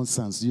in your bon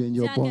sens. You're in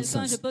your Dis à bon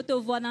quelqu'un, je sens. peux te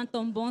voir dans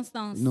ton bon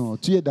sens. No,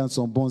 tu es dans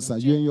son bon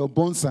sens. You're in your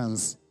bon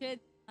sens. Tu es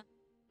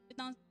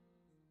dans-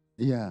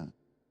 Yeah.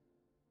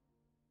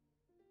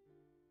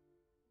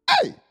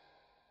 Hey!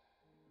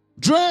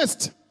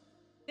 Dressed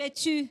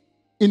Vêtu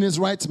in his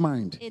right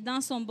mind. et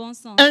dans son bon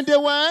sens. And they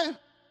were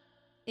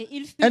Et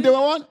il fut,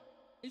 what?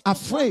 il fut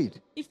Afraid.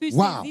 quoi? Il fut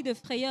Wow. saisi de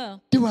frayeur.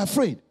 They were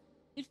afraid.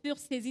 Ils furent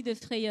saisis de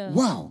frayeur.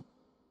 Wow.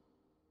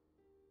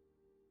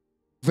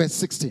 Verse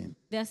 16.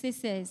 Verset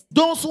 16.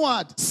 Those who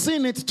had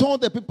seen it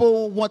told the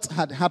people what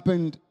had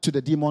happened to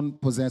the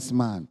demon-possessed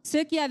man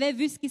Ceux qui avaient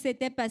vu ce qui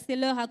s'était passé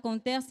leur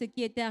racontèrent ce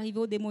qui était arrivé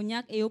au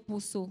démoniaque et au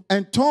pourceau.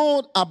 and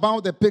told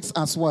about the pigs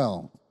as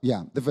well.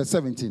 Yeah, the verse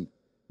 17.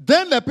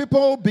 Then the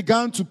people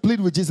began to plead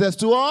with Jesus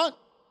to what?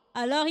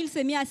 Alors il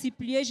s'est mis à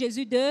supplier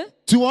Jésus de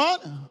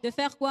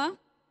faire quoi?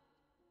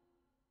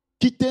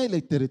 Quitter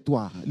le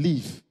territoire.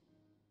 Leave.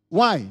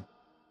 Why?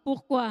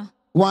 Pourquoi?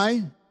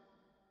 Why?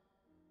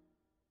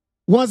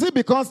 Was it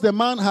because the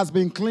man has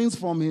been cleansed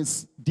from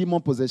his demon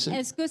possession?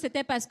 Est-ce que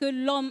c'était parce que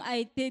l'homme a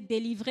été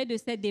délivré de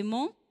ses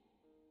démons?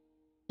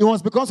 It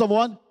was because of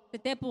what?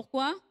 C'était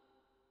pourquoi?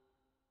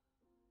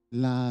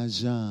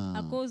 L'argent.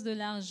 À cause de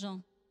l'argent.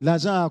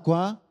 L'argent a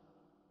quoi?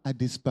 A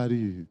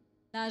disparu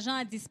L'argent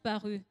a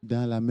disparu.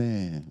 dans la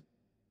mer.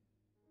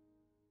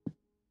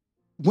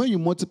 When you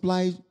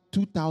multiply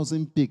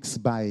 2,000 pigs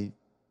by,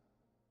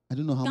 I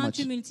don't know how Quand much,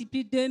 tu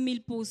multiplies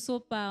 2000 pourceaux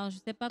par je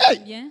ne sais pas Hey!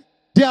 combien,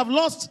 they have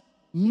lost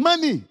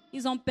money.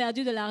 ils ont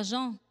perdu de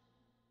l'argent.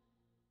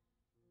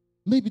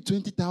 Maybe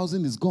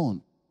 20,000 is gone.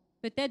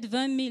 Peut-être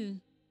 20 000.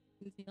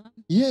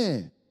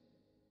 Yeah,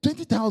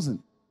 20,000.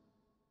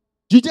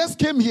 You just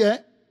came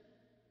here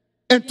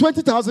and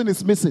 20,000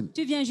 is missing.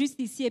 Tu viens juste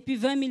ici et puis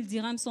 20 000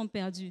 dirhams sont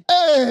perdus.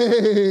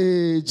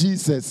 Hey,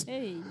 Jesus.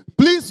 Hey,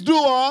 Please do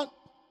what?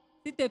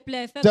 s'il te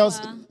plaît, fais Tell,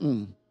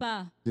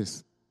 pas.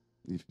 this.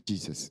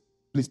 Jesus.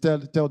 Please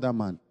tell that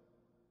man.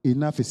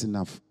 Enough is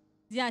enough.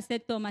 Dis à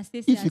cet homme,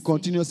 assez, c'est If he assez.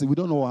 continues, we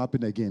don't know what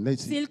happened again.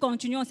 Let's see. S'il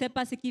continue, on ne sait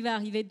pas ce qui va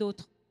arriver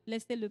d'autre.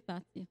 Laissez-le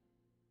partir.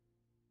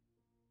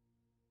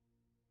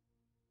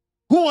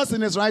 Who was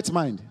in his right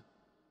mind?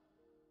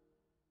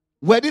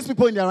 Were these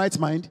people in their right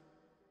mind?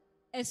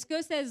 Est-ce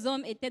que ces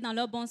hommes étaient dans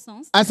leur bon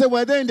sens? I said,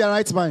 were they in their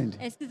right mind?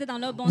 Est-ce qu'ils étaient dans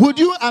leur bon Would sens?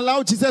 you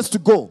allow Jesus to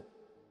go?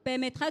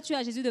 Permettras-tu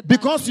à Jésus de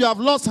Because partir? you have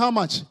lost how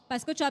much?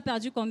 Parce que tu as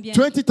perdu combien?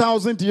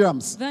 20,000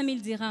 dirhams. 20 000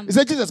 dirhams. He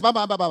said, Jesus, bye,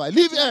 bye, bye, bye.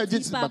 Leave here. Dis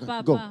Jesus, pas, bye,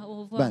 pas, go. pas,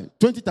 au revoir. Bye.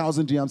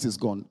 20,000 dirhams is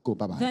gone. Go,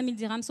 bye, bye. 20 000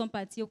 dirhams sont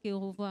partis. Ok, au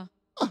revoir.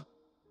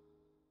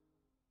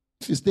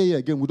 If you stay here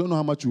again, we don't know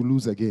how much you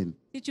lose again.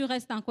 Si tu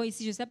restes encore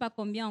ici, je ne sais pas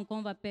combien encore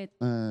on va perdre.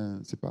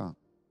 C'est pas.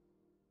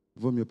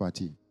 Vaut mieux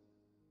partir.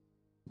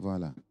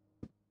 Voilà.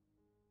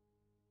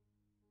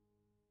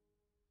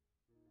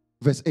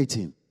 Verse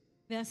 18.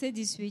 Verset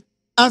 18.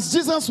 As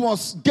Jesus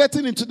was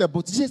getting into the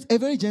boat, Jesus, a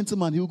very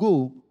gentleman, he'll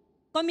go.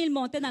 Comme il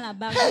montait dans la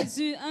barque,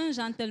 Jésus, un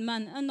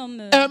gentleman, un homme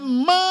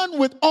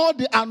with all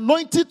the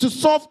anointing to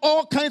solve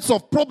all kinds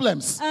of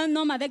problems.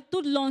 avec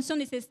toute l'onction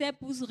nécessaire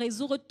pour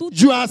résoudre toutes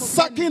You les are problèmes.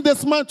 sucking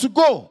this man to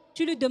go.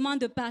 Tu lui demandes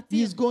de partir.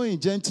 He's going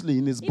gently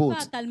in his Il boat.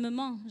 part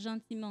calmement,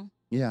 gentiment.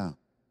 Yeah.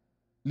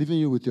 Leaving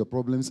you with your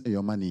problems and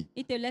your money.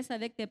 Il te laisse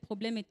avec tes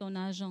problèmes et ton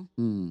argent.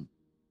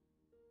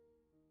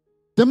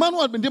 The man who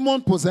had been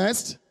demon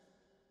possessed,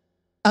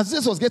 as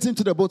Jesus was getting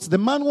to the boat, the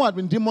man who had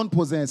been demon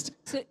possessed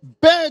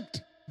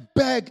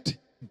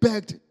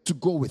begged to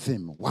go with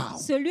him. Wow.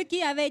 Celui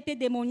qui avait été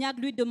démoniaque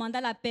lui demanda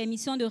la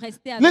permission de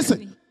rester avec Listen.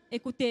 lui.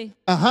 Écoutez,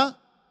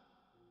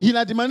 Il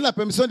a demandé la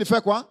permission de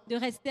faire quoi? de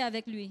rester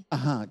avec lui.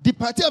 De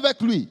partir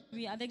avec lui.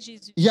 Oui, avec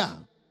Jésus. Yeah.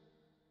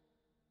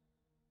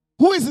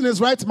 Who is in his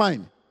right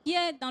mind? Qui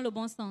est dans le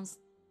bon sens?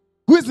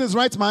 Who is in his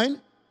right mind?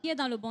 Qui est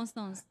dans le bon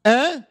sens?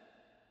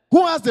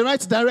 Who has the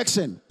right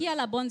direction? Qui a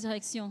la bonne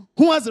direction?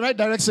 Who has the right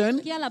direction?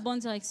 Qui a la bonne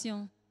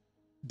direction?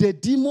 The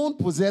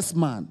demon-possessed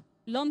man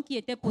L'homme qui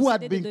était who had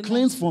possédé de been démons.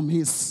 cleansed from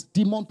his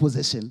demon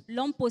possession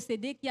L'homme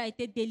possédé qui a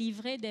été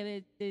délivré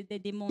des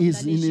démons. de is la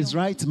in his légion.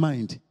 right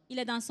mind. Il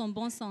est dans son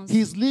bon sens.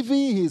 He's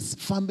leaving his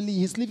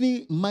family, he's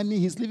leaving money,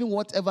 he's leaving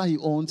whatever he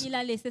owns. Il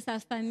a laissé sa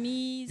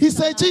famille, He son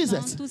said, argent,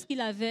 Jesus. tout ce qu'il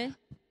avait.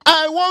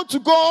 I want to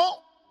go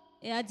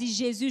Et a dit,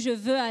 Jésus, je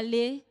veux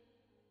aller.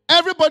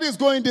 Everybody is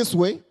going this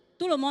way.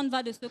 Tout le monde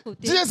va de ce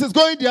côté. Jesus is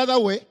going the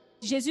other way.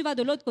 Jésus va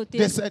de l'autre côté.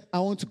 They said, I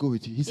want to go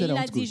with you. He Et said, I il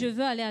want a to go dit, with je you.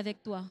 veux aller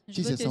avec toi.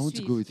 Je veux Jesus, te I want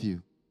to go suivre. with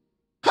you.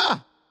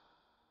 Ha!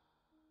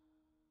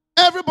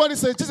 Everybody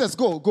said, Jesus,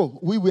 go, go.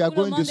 We are Tout le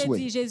going monde this a dit,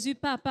 way. Jésus,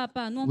 pas.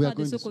 Nous, on We are part de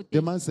going ce this way. côté.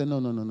 The man said, no.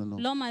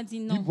 L'homme a dit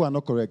You non. people are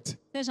not correct.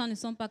 Ces gens ne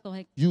sont pas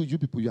corrects. You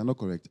people, you are not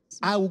correct.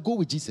 I will go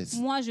with Jesus.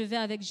 Moi, je vais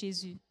avec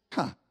Jésus.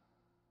 Ha.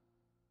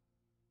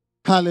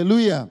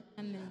 Hallelujah.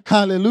 Amen.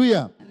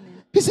 Hallelujah.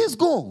 Amen. He says,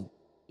 go.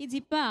 Il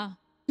dit, pars.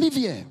 Live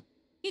here.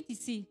 Quitte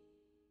ici.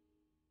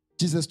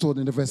 Jesus told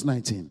in the verse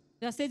 19.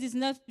 Verset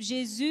 19,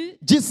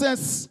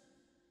 Jesus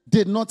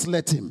did not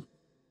let him,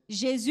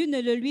 Jésus ne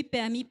le lui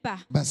permit pas.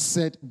 but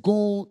said,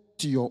 go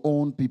to your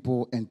own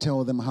people and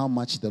tell them how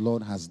much the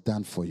Lord has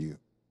done for you.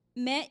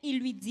 Mais il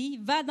lui dit,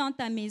 va dans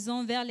ta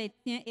maison vers les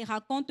tiens et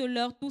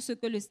raconte-leur tout ce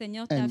que le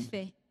Seigneur t'a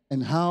fait.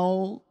 And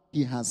how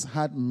he has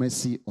had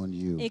mercy on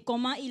you. Et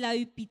comment il a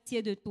eu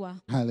pitié de toi.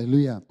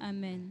 Hallelujah.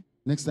 Amen.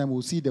 Next time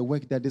we'll see the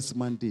work that this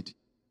man did.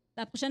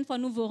 La prochaine fois,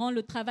 nous verrons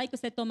le travail que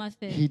cet homme a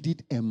fait. He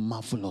did a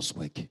marvelous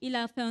work. Il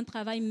a fait un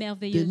travail The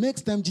merveilleux.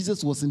 next time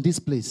Jesus was in this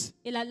place,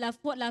 Et la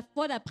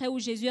fois d'après où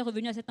Jésus est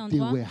revenu à cet they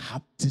endroit, were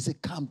happy. They said,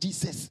 come,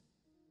 Jesus.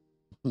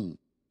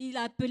 il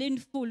a appelé une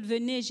foule.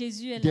 Venez,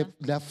 Jésus est là.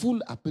 La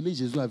foule appelait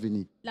Jésus à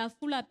venir. La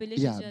foule a appelé Yeah,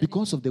 Jésus à venir.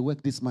 because of the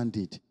work this man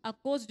did. À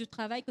cause du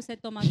travail que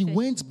cet homme a He fait.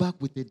 went back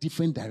with a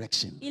different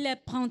direction. Il est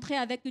rentré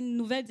avec une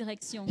nouvelle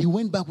direction. He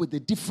went back with a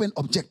different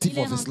objective Il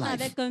est of his rentré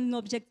life. avec un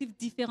objectif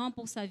différent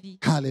pour sa vie.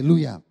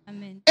 Hallelujah.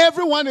 Amen.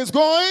 Everyone is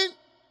going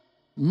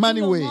money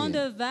Tout le way.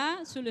 monde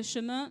va sur le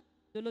chemin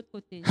de l'autre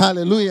côté.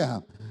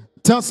 Hallelujah.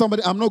 Tell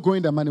somebody, I'm not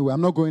going the money way.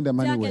 I'm not going the Dis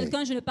money à way.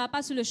 quelqu'un, je ne pars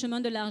pas sur le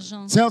chemin de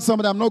l'argent. Tell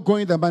somebody, I'm not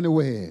going the money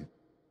way.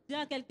 Dis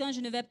à quelqu'un, je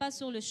ne vais pas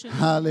sur le chemin.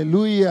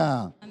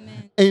 Hallelujah.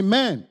 Amen.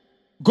 Amen.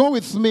 Go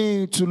with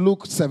me to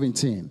Luke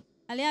 17.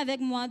 Allez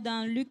avec moi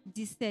dans Luc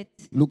 17.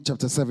 Luke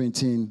chapter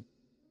 17.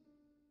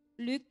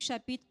 Luc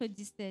chapitre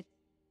 17.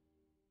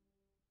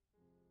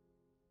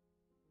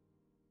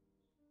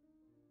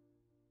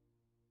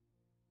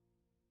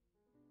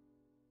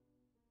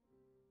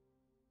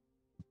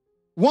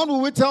 What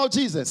will we tell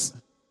Jesus?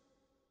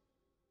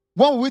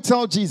 What will we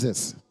tell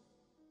Jesus?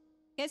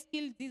 Qu'est-ce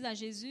qu'ils disent à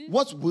Jésus?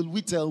 What will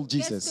we tell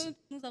Qu'est-ce Jesus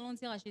que nous allons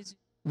dire à Jésus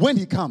when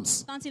he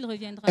comes quand il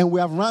reviendra? and we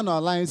have run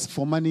our lives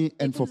for money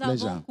Et and que for nous avons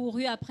pleasure?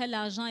 couru après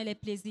l'argent et les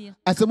plaisirs.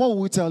 I said, what will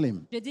we tell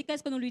him? Je dis,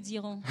 qu'est-ce que nous lui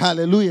dirons?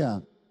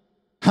 Hallelujah.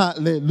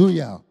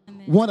 Hallelujah.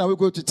 Amen. What are we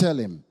going to tell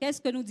him?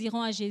 Qu'est-ce que nous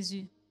dirons à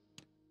Jésus?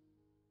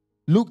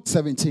 Luke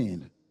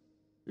 17,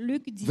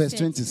 Luc verse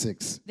 17,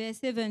 26.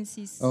 verset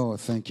 26. Oh,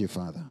 thank you,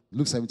 Father.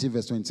 Luke 17,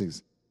 verse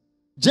 26.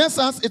 Just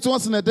as it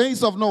was in the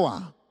days of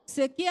Noah,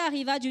 Ce qui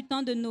arriva du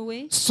temps de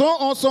Noé so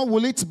also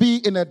will it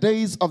be in the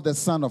days of the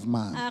Son of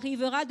Man.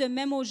 arrivera de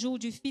même au jour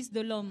du Fils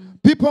de l'homme.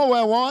 People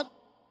were what?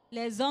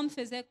 Les hommes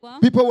faisaient quoi?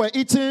 People were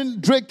eating,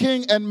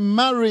 drinking, and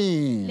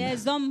marrying,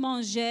 Les hommes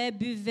mangeaient,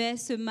 buvaient,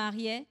 se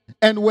mariaient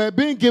and were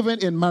being given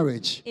in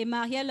marriage. et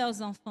mariaient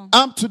leurs enfants.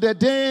 Up to the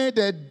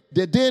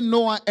day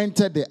Noah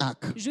entered the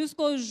ark.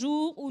 Jusqu'au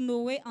jour où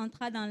Noé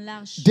entra dans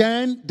l'arche.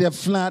 Then the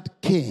flood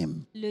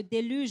came Le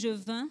déluge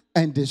vint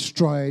and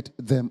destroyed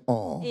them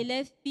all. et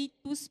les fit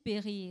tous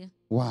périr.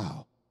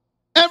 Wow.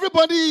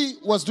 Everybody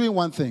was doing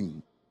one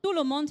thing, Tout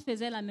le monde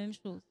faisait la même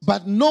chose.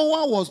 but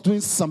Noah was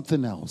doing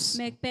something else.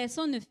 Mais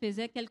personne ne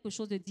faisait quelque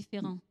chose de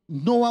différent.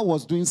 Noah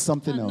was doing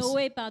something else.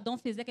 Noé,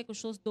 faisait quelque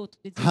chose d'autre.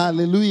 De différent.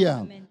 Hallelujah.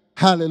 Amen.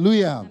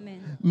 Hallelujah. Amen.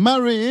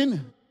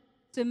 Marrying,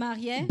 Se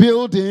mariait,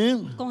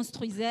 building,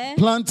 construisait,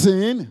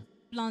 planting.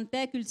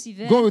 plantait,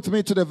 cultivait. Go with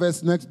me to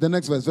the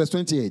next verse, verse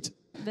 28.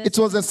 It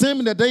was the same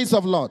in the days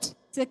of Lot.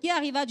 Ce qui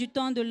arriva du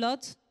temps de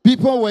Lot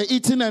People were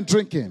eating and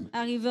drinking,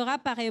 arrivera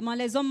pareillement.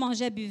 Les hommes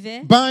mangeaient,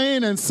 buvaient,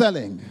 buying and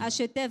selling,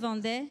 achetaient,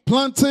 vendaient,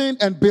 planting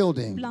and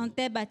building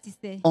plantaient,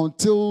 bâtissaient,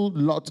 until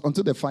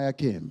the fire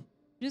came.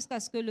 jusqu'à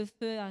ce que le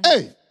feu arrive.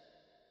 Hey!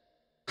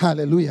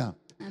 Hallelujah.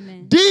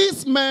 Amen.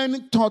 These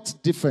men thought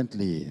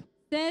differently.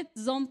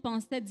 Ces hommes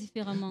pensaient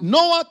différemment.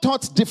 Noah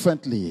thought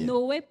differently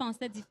Noé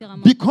pensait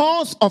différemment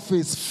because of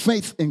his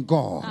faith in à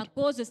God.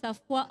 cause de sa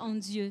foi en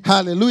Dieu.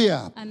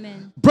 Hallelujah.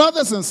 Amen.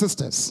 Brothers and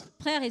sisters,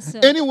 Frères et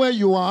sœurs, anywhere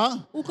you are,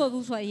 où que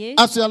vous soyez,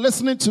 as you are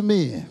listening to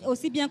me,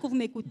 aussi bien que vous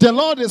m'écoutez, the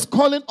Lord is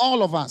calling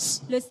all of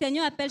us le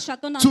Seigneur appelle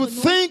chacun d'entre to nous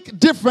think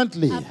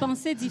differently, à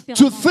penser to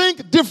différemment.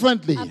 think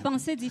differently À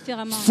penser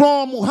différemment.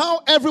 from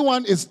how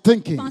everyone is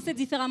thinking. Penser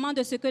différemment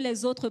de ce que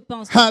les autres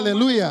pensent.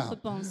 Hallelujah. Comment les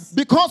autres pensent.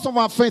 Because of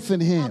our faith in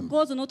À Him.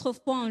 cause de notre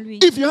foi en lui.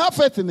 If you have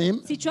faith in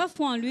Him, Si tu as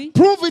foi en lui,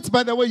 prove it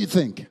by the way you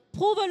think.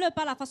 prouve-le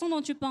par la façon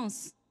dont tu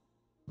penses.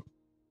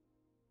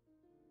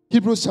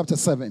 Hebrews chapter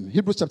 7,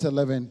 Hebrews chapter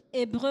 11,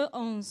 Hébreux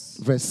 11,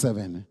 verse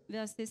 7.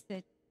 verset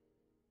 7.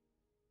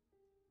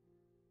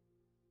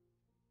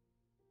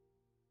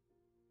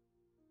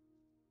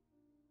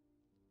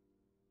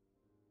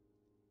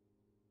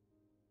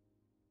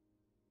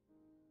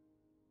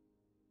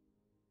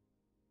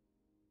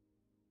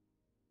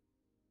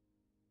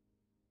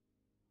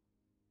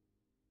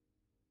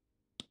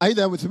 Are you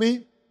there with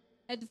me?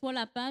 Êtes-vous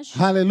la page?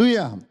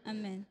 Hallelujah.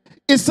 Amen.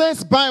 It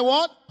says by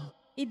what?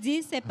 Il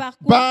dit, c'est par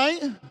quoi?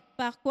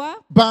 Par quoi?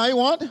 By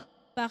what?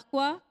 Par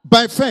quoi?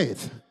 By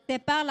faith. C'est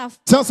par la foi.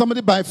 Tell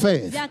somebody by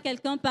faith. Dis à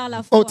quelqu'un par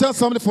la foi. Oh, tell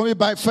somebody for me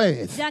by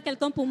faith. Dis à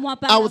quelqu'un pour moi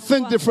par I la will foi.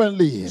 think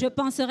differently. Je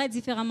penserai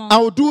différemment. I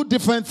will do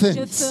different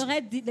Je things.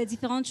 ferai les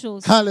différentes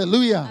choses.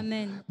 Hallelujah.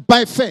 Amen.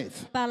 By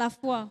faith. Par la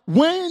foi.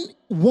 When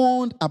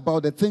warned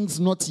about the things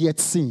not yet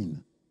seen.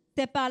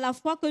 C'est par la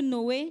foi que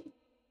Noé,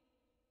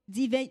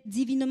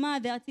 divinement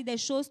averti des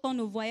choses qu'on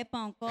ne voyait pas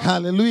encore.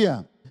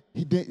 Hallelujah.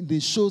 Des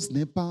choses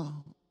n'est pas,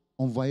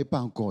 on ne voyait pas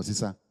encore, c'est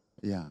ça?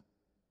 Yeah.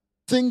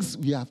 Things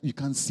you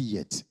can't see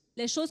yet.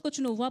 Les choses que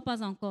tu ne vois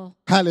pas encore.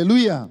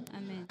 Hallelujah.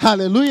 Amen.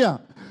 Hallelujah.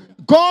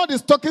 God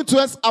is talking to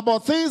us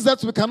about things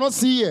that we cannot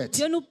see yet.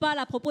 Dieu nous parle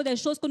à propos des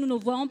choses que nous ne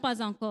voyons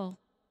pas encore.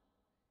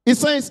 It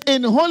says,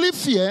 in holy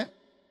fear,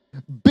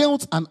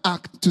 built an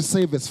ark to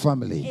save his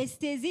family. Et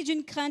saisi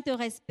d'une crainte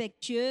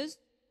respectueuse,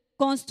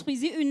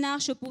 construisit une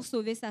arche pour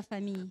sauver sa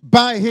famille.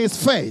 By his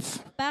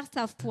faith. Par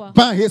sa foi.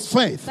 By his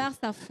faith. Par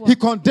sa foi. He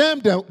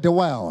condemned the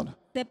world.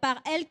 C'est par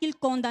elle qu'il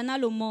condamna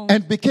le monde.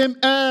 And became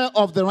heir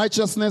of the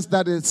righteousness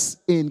that is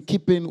in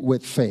keeping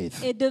with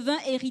faith. Et devint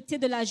héritier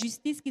de la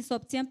justice qui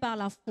s'obtient par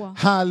la foi.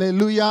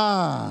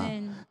 Hallelujah.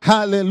 Amen.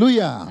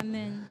 Hallelujah.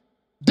 Amen.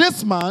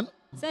 This man,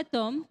 Cet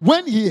homme,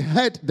 when he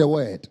heard the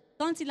word,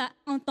 quand il a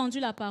entendu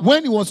la parole,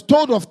 when he was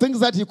told of things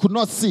that he could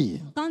not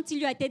see, quand il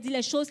lui a été dit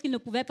les choses qu'il ne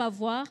pouvait pas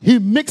voir, he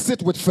mixed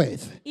it with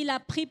faith. il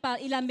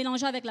a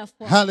mélangé avec la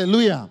foi.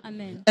 Hallelujah.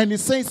 Amen. And he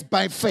says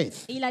by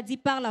faith. Et il a dit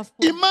par la foi.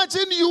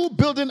 Imagine you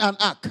building an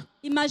ark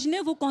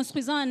Imaginez-vous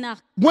construisant un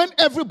arc. when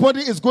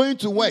everybody is going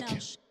to Une work.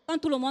 arche. Quand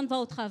tout le monde va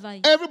au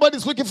travail, Everybody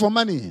is looking for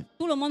money.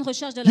 tout le monde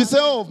recherche de You say,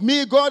 l'argent. oh,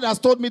 me, God has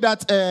told me that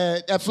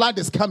a flood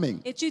is coming.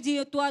 Et tu dis,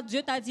 toi,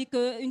 Dieu t'a dit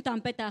qu'une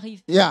tempête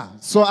arrive. Yeah,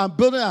 so I'm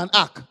building an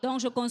ark.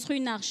 Donc je construis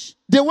une arche.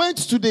 They went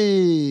to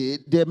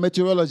the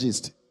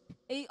meteorologist.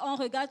 Et on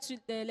regarde sur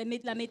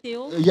la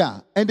météo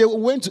Yeah, and they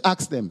went to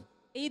ask them.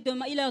 et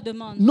il leur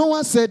demande.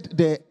 Noah said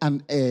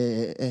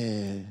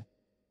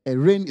a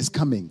rain is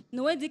coming.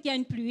 Noé dit qu'il y a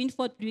une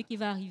forte pluie qui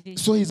va arriver.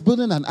 So he's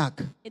building an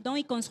ark. Et donc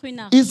il construit une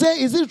arche. Is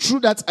it true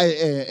that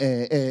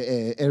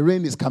a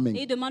rain is Et coming?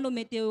 il demande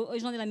aux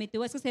gens de la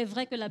météo, est-ce que c'est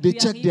vrai que la They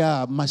pluie check arrive?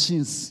 their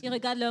machines. Ils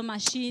regardent leurs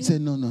machines. They say,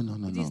 no.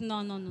 Ils disent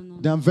non.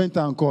 Dans 20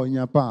 ans encore, il n'y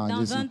a pas.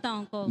 Dans 20 ans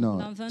encore. No.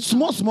 Dans 20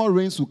 ans. Small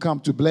rains will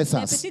come to bless Les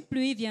us. petites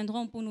pluies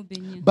viendront pour nous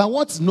bénir. But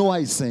what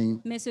Noah is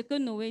saying, Mais ce que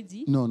Noé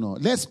dit, no.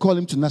 Let's call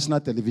him to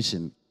national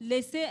television.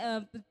 laissez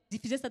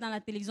diffuser ça dans la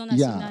télévision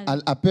Yeah,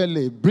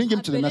 nationale. bring him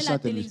to the Appelez national la television.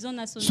 télévision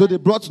nationale. So they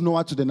brought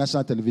Noah to the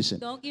national television.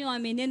 Donc ils ont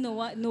amené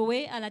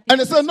Noé à la And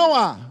they télévision. said,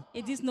 Noah,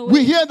 Ils disent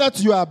we Noé, hear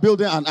that you are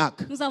building an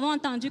ark nous avons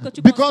entendu que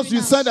tu because construis you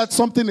une said arche. that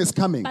something is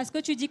coming. Parce que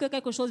tu dis que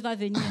quelque chose va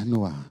venir.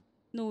 Noah,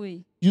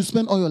 Noé. you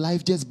spend all your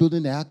life just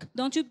building the ark.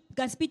 Donc tu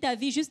gaspilles ta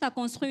vie juste à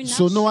construire une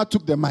So arche. Noah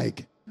took the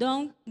mic.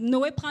 Donc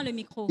Noé prend le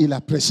micro. Il a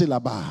prêché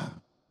là-bas.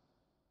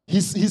 He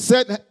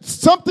said,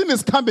 something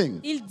is coming.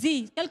 Il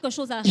dit, quelque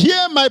chose arrive.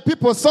 Hear my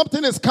people,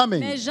 something is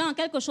coming. Les gens,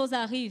 quelque chose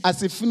arrive. As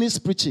he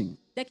finished preaching,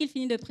 Dès qu'il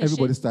finit de prêcher,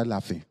 everybody started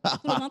laughing. tout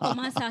le monde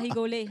commence à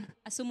rigoler,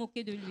 à se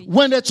moquer de lui.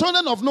 When the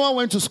children of Noah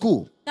went to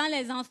school, Quand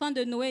les enfants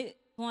de Noé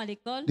vont à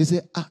l'école, they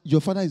say,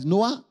 your father is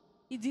Noah?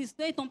 ils disent,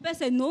 hey, ton père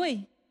c'est Noé.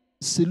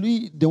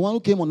 Celui, the one who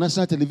came on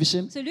national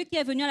television, Celui qui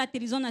est venu à la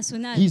télévision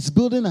nationale. he's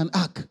building an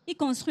ark. Il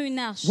construit une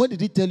arche. What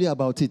did he tell you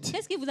about it?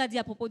 Qu'est-ce qu'il vous a dit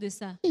à propos de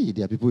ça? Hey,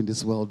 there are people in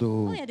this world,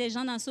 Oh, oh. il y a des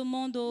gens dans ce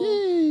monde. Oh.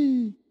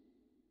 Hey.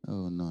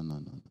 Oh, no.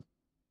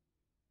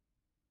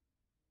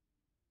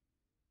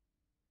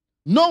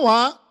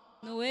 Noah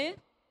Noé,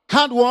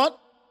 had what?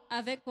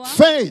 avec quoi?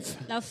 Faith.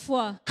 La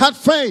foi. Had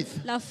faith.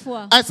 La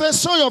foi. I said,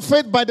 show your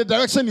faith by the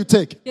direction you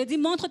take. Je dis,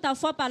 montre ta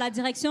foi par la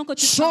direction que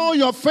tu Show prends.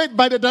 your faith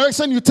by the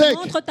direction you take.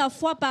 Montre ta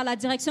foi par la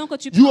direction que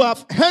tu You prends.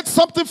 have heard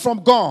something from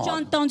Tu as God.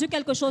 entendu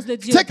quelque chose de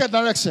Dieu. Take a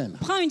direction.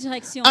 Prends une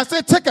direction. I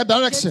said, take a Je dis,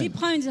 direction.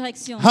 prends une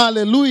direction.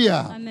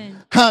 Hallelujah. Amen.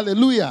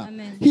 Hallelujah.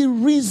 Amen. He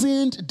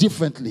reasoned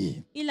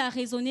differently. Il a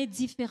raisonné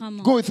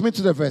différemment. Go with me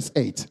to the verse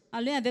 8.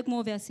 Allez avec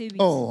moi au verset 8.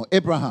 Oh,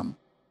 Abraham.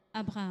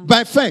 Abraham.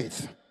 By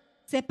faith.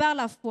 C'est par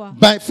la foi.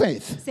 By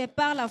faith. C'est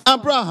par la foi.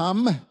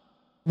 Abraham,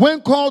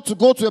 when called to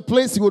go to a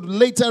place he would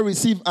later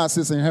receive as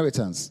his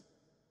inheritance.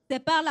 C'est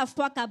par la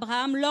foi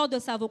qu'Abraham, lors de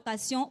sa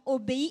vocation,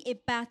 obéit et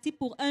partit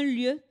pour un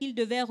lieu qu'il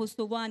devait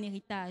recevoir en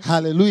héritage.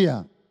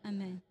 Hallelujah.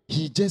 Amen.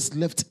 He just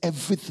left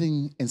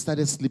everything and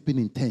started sleeping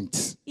in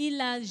tents. Il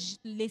a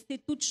laissé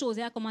toutes choses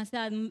et a commencé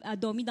à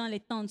dormir dans les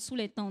tentes, sous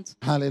les tentes.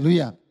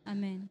 Hallelujah.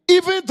 Amen.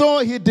 Even though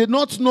he did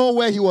not know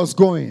where he was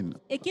going.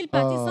 Et qu'il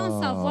partit sans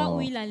savoir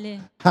où il allait.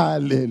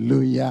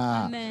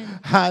 Hallelujah. Amen.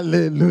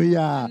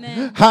 Hallelujah.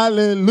 Amen.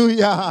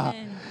 Hallelujah.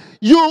 Amen.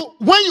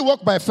 When you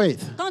walk by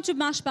faith, Quand tu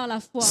marches par la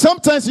foi,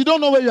 sometimes you don't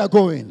know where you are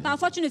going.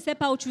 parfois tu ne sais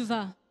pas où tu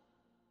vas.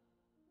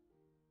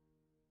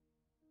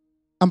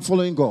 I'm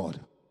following God.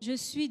 Je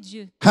suis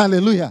Dieu.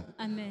 Hallelujah.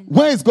 Amen.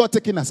 Where is God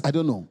taking us? I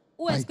don't know.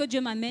 Où est-ce que Dieu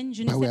m'amène?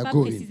 Je ne But we sais are pas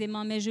going.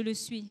 précisément, mais je le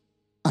suis.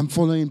 I'm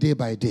following day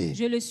by day.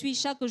 Je le suis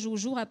chaque jour,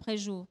 jour après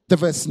jour. The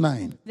verse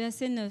 9.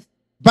 Verset 9.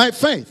 By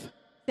faith,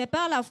 C'est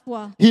par la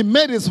foi he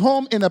made his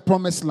home in a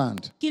promised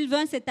land, qu'il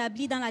vint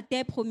s'établir dans la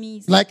terre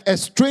promise, like a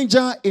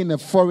stranger in a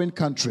foreign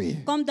country.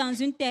 comme dans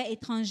une terre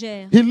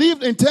étrangère, He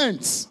lived in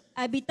tents,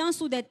 habitant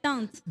sous des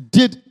tentes,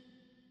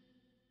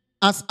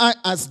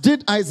 as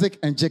did Isaac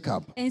and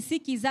Jacob, ainsi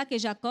qu'Isaac et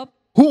Jacob,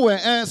 who were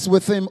heirs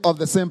with him of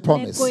the same les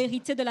promise.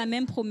 co-héritiers de la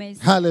même promesse.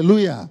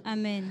 Hallelujah.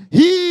 Amen.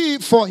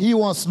 For he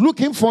was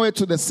looking forward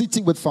to the city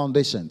with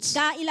foundations,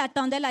 Car il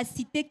attendait la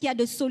cité qui a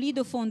de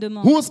solides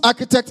fondements, whose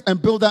architect and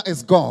builder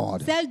is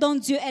God. celle dont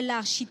Dieu est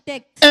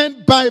l'architecte.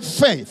 And by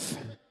faith,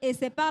 Et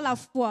c'est par la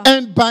foi,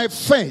 and by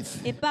faith,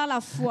 et par la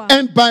foi,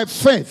 and by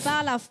faith,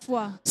 par la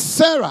foi,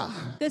 Sarah,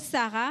 que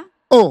Sarah,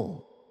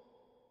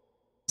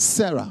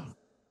 Sarah,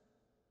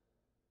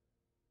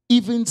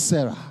 even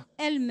Sarah,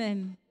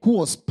 elle-même, who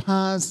was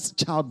past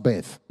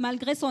childbirth,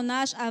 malgré son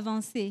âge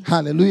avancé,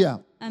 hallelujah,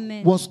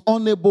 Amen, was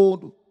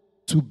unable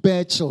to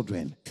bear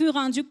children fut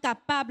rendue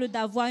capable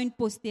d'avoir une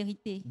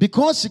postérité.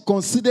 because she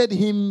considered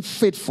him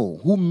faithful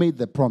who made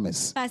the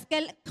promise. Parce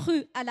qu'elle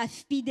crut à la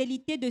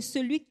fidélité de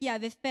celui qui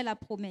avait fait la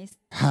promesse.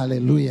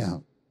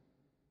 Hallelujah.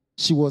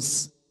 She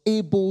was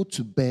able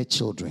to bear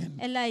children,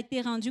 Elle a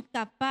été rendue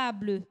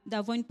capable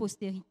d'avoir une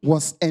postérité.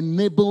 was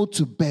enabled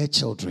to bear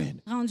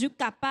children. Rendue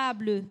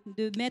capable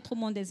de mettre au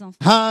monde des enfants.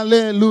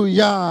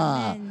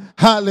 Hallelujah. Amen.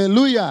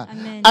 Hallelujah.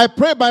 Amen. I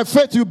pray by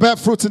faith you bear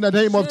fruit in the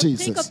name of Je prie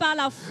que Jesus. par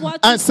la foi,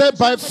 I tu said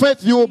by engendres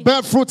faith des you will fruits.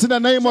 bear fruit in the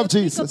name of Je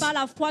prie que Jesus. par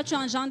la foi, tu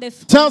engendres des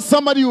fruits. Tell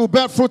somebody you will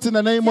bear fruit in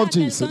the name Dis à of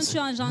quelqu'un, Jesus. tu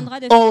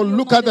engendras des Oh, fruits au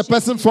look nom at de the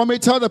person Jésus. for me.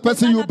 Tell the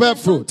person Regarde you la bear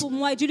personne fruit. pour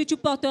moi et dis-lui, tu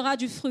porteras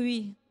du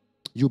fruit.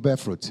 You bear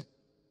fruit.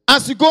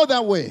 As you go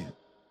that way,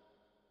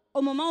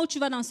 Au moment où tu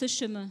vas dans ce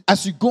chemin,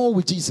 as you go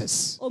with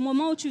Jesus, au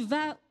moment où tu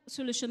vas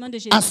sur le chemin de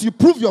Jésus, as you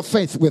prove your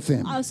faith with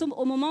him,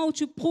 au moment où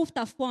tu prouves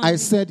ta foi en I lui,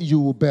 said you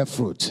will bear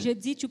fruit. je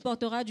dis, tu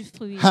porteras du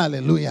fruit.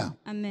 Hallelujah.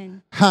 Amen.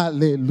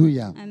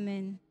 Hallelujah.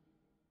 Amen.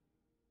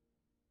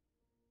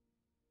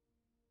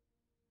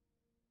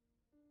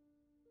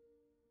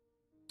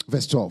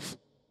 Verse 12.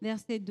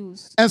 Verset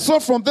 12. And so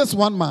from this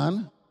one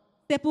man,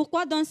 C'est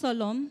pourquoi d'un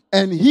seul homme,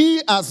 and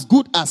he as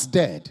good as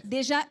dead,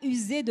 déjà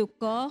usé de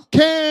corps,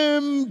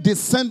 came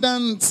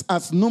descendants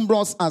as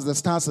numerous as the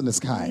stars in the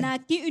sky,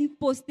 naquit une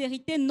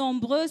postérité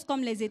nombreuse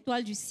comme les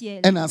étoiles du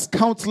ciel, and as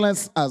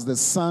countless as the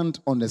sand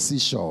on the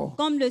seashore.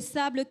 comme le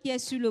sable qui est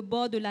sur le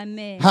bord de la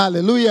mer.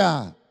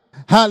 Hallelujah.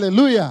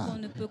 Hallelujah.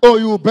 Oh,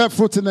 you will bear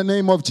fruit in the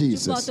name of Tu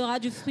Jesus. porteras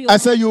du fruit au I nom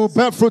say de you will Jésus.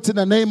 bear fruit in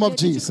the name of Je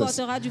dis, tu Jesus.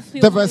 porteras du fruit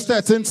The au nom de verse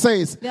 13 Jésus.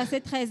 says,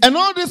 Verset 13. and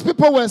all these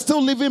people were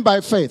still living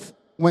by faith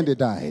when they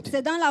died.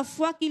 C'est dans la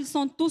foi qu'ils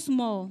sont tous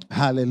morts.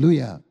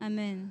 Hallelujah.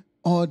 Amen.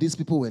 All these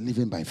people were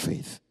living by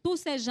faith. Tous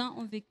ces gens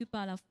ont vécu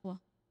par la foi,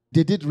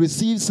 They did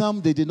receive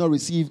some, they did not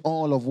receive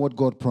all of what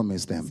God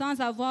promised them. sans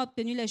avoir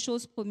obtenu les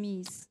choses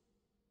promises.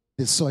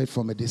 They saw it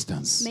from a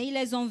distance. Mais ils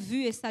les ont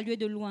vus et salués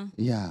de loin.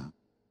 Yeah.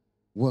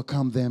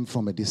 Welcome them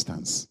from a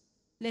distance,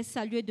 Les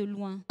salués de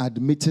loin.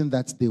 admitting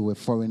that they were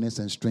foreigners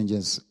and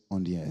strangers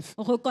on the earth.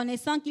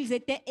 Reconnaissant qu'ils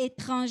étaient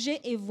étrangers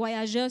et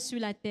voyageurs sur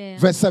la terre.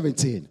 Verse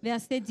 17.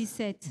 Verset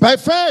 17. By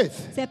faith,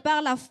 C'est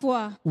par la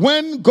foi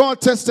when God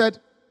tested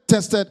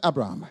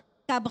Abraham,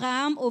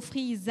 qu'Abraham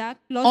offrit Isaac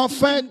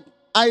offered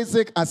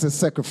Isaac as a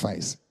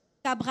sacrifice.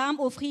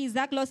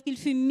 lorsqu'il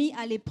fut mis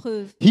à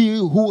l'épreuve He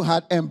who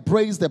had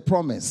embraced the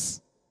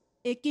promise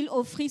et qu'il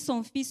offrit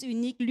son fils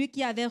unique, lui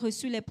qui avait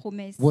reçu les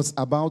promesses. was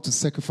about to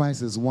sacrifice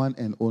his one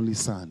and only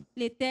son.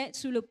 Il était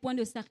sur le point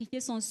de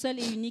sacrifier son seul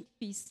et unique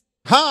fils.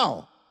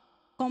 How?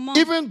 Comment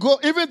Even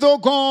though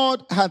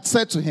God had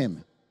said to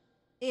him,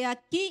 et à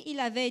qui il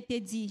avait été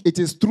dit, it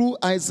is through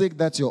Isaac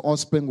that your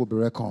offspring will be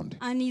reckoned.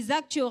 en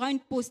Isaac tu auras une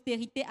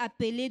postérité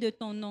appelée de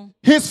ton nom.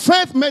 His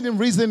faith made him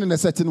reason in a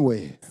certain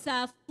way.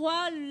 Sa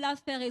foi l'a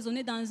fait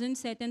raisonner dans une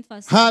certaine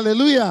façon.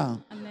 Hallelujah.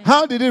 Amen.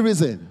 How did he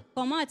reason?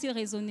 Comment a-t-il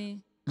raisonné?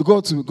 Go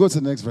to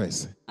the next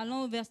verse.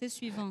 Allons au verset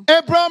suivant.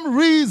 Abraham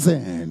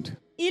reasoned.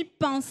 Il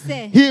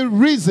pensait. He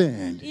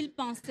reasoned. Il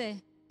pensait.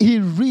 He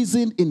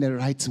reasoned in the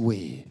right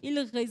way. Il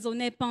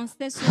raisonnait,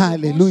 pensait sur le bon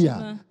Hallelujah.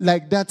 chemin.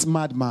 Like that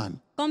madman.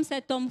 Comme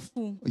cet homme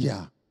fou.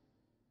 Yeah.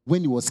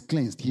 When he was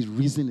cleansed, he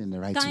reasoned in the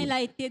right Quand il way.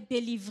 a été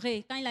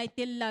délivré, quand il a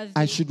été lavé,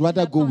 I should il a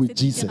rather go pensé with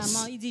Jesus.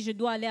 différemment. Il dit, je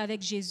dois aller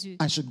avec Jésus.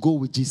 I should go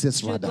with Jesus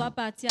Je dois rather.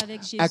 partir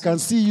avec Jésus. I can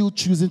see you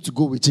choosing to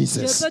go with Je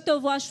Jesus. peux te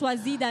voir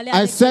choisir d'aller I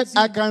avec said, Jésus.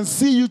 I can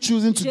see you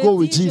choosing to Je go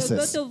with dis, je peux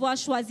Jesus. te voir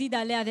choisir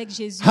d'aller avec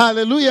Jésus.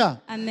 Hallelujah.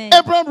 Amen.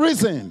 Abraham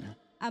reasoned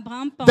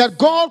Abraham pensait, that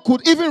God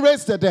could even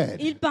raise the dead.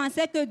 il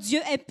pensait que Dieu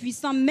est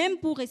puissant même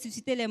pour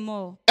ressusciter les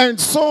morts. And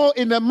so,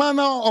 in a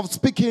manner of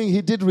speaking,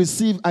 he did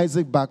receive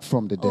Isaac back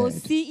from the dead.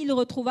 Aussi, il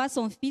retrouva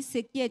son fils, ce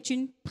qui est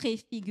une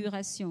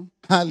préfiguration.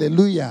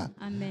 Hallelujah.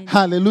 Amen.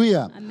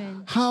 Hallelujah.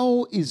 Amen.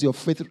 How is your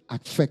faith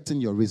affecting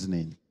your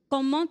reasoning?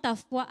 Comment ta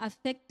foi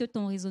affecte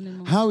ton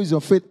raisonnement? How is your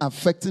faith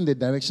affecting the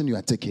direction you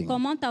are taking?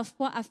 Comment ta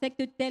foi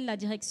affecte-t-elle la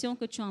direction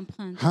que tu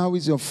empruntes? How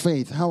is your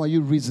faith? How are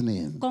you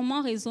reasoning?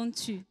 Comment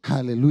raisonnes-tu?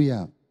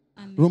 Hallelujah.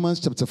 Amen. Romans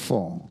chapter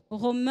 4.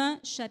 Romains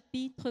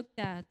chapitre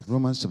 4.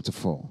 Romans chapter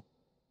 4.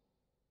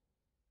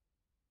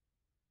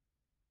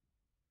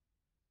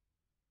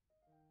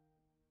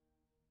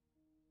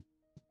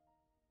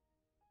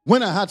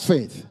 When I had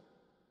faith,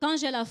 Quand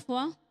j'ai la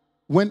foi,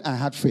 when I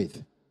had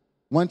faith,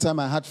 one time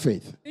I had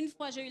faith. une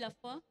fois j'ai eu la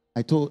foi,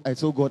 I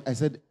told God, I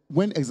said,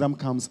 when exam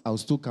comes, I'll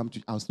still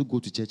go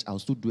to church, I'll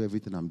still do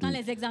everything I'm quand doing.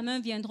 les examens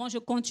viendront, je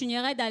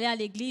continuerai d'aller à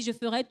l'église, je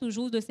ferai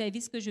toujours le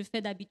service que je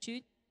fais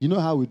d'habitude. You know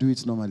how we do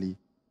it normally?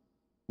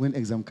 When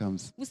exam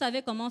comes, Vous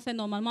savez comment on fait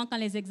normalement quand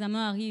les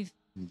examens arrivent?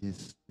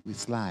 yes, we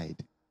slide.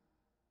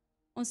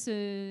 On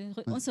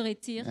se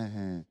retire.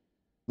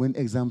 When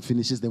exam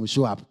finishes, then we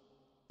show up.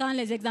 Quand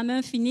les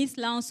examens finissent,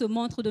 là, on se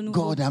montre de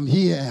nouveau. God, I'm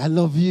here. I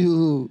love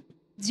you.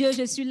 Dieu,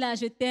 je suis là,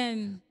 je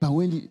t'aime. But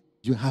when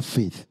you have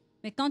faith,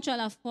 Mais quand tu as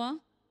la foi,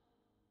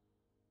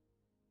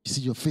 you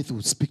see, your faith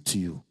will speak to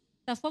you.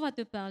 ta foi va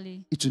te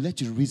parler. It will let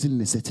you reason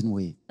in a certain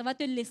way. Ça va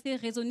te laisser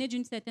raisonner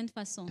d'une certaine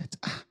façon.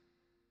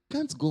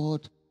 Can't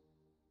God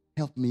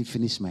help me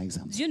finish my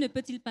exams? Dieu ne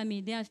peut-il pas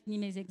m'aider à finir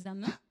mes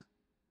examens?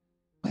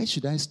 Why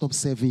should I stop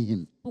serving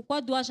him? Pourquoi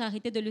dois-je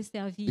arrêter de le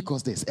servir?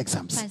 Because there's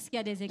exams. Parce qu'il y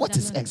a des What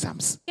is examens.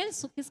 exams?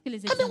 Qu'est-ce que les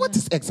I examens? mean, what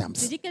is Je exams?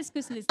 dis qu'est-ce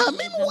que c'est les I mean,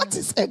 examens? what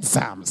is Je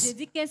exams?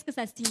 dis qu'est-ce que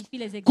ça signifie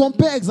les examens?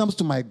 Compare exams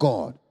to my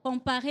God.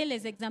 Comparer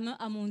les examens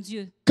à mon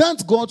Dieu.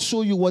 Can't God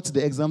show you what the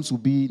exams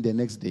will be the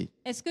next day?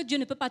 Est-ce que Dieu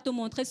ne peut pas te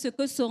montrer ce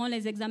que seront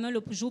les examens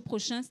le jour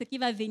prochain, ce qui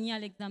va venir à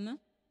l'examen?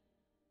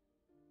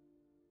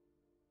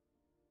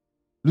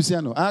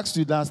 Luciano, I asked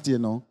you last year,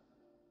 no?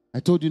 I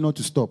told you not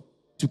to stop,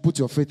 to put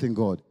your faith in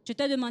God. Je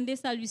t'ai demandé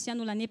ça,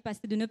 Luciano, l'année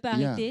passée, de ne pas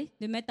Yeah. arrêter,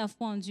 de mettre ta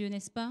foi en Dieu,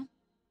 n'est-ce pas?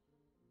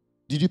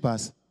 Did you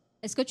pass?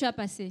 Est-ce que tu as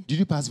passé? Did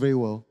you pass very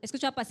well? Est-ce que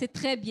tu as passé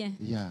très bien?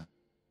 Yeah.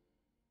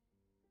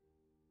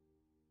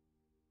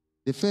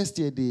 The first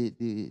year,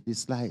 they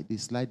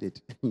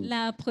slided.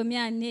 La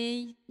première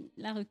année,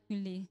 il a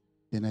reculé.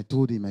 Then I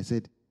told him, I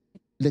said,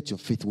 let your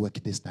faith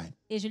work this time.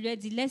 Et je lui ai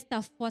dit, laisse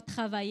ta foi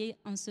travailler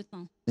en ce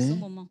temps, Eh? ce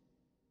moment.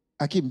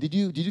 Akim, did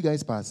you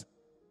guys pass?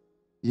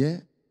 Yeah?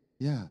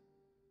 Yeah.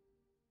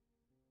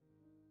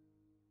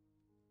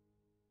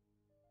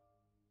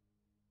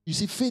 You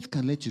see, faith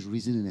can let you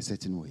reason in a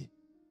certain way.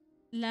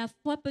 La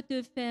foi peut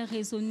te faire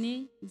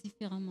raisonner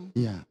différemment.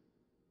 Yeah.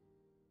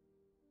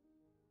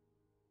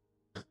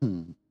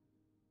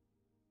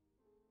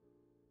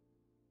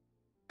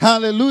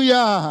 Hallelujah.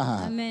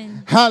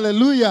 Amen.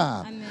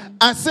 Hallelujah. Amen.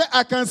 I say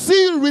I can see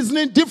you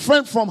reasoning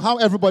different from how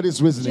everybody's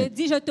Je reasoning.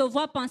 dis, je te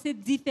vois penser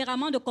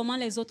différemment de comment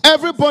les autres pensent.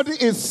 Everybody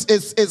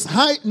is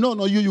hide. No,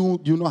 you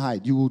not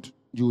hide. You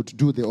would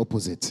do the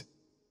opposite.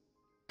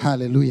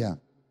 Hallelujah.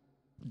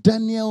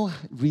 Daniel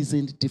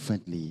reasoned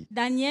differently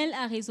Daniel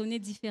a raisonné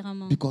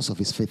différemment because of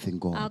his faith in à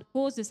God.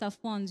 cause de sa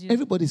foi en Dieu.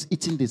 Everybody's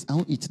eating this. I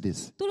won't eat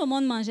this. Tout le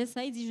monde mangeait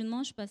ça, il dit, je ne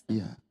mange pas ça.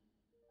 Yeah.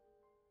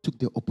 Took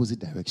the opposite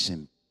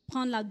direction.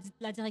 Prendre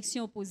la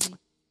direction opposée.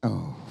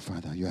 Oh,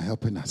 Father, you are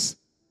helping us.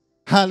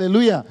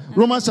 Hallelujah.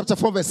 Romans chapter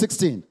 4, verse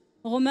 16.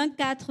 Romains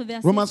 4,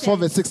 verset Romans 4, 16.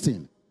 verse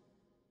 16.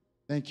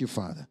 Thank you,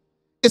 Father.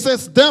 It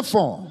says,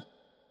 therefore,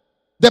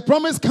 the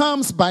promise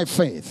comes by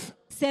faith.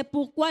 C'est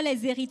pourquoi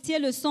les héritiers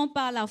le sont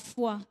par la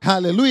foi.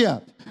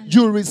 Hallelujah.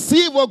 You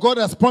receive what God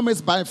has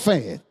promised by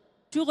faith,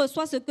 Tu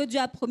reçois ce que Dieu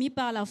a promis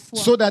par la foi.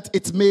 so that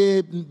it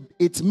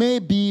may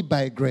be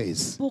by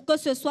grace Pour que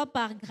ce soit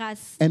par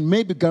grâce. and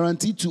may be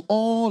guaranteed to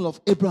all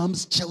of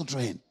Abraham's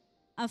children.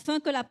 Afin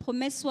que la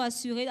promesse soit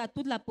assurée à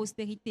toute la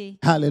postérité.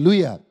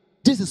 Hallelujah.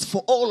 This is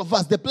for all of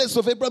us. The blessing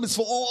of Abraham is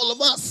for all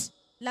of us.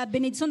 La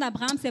bénédiction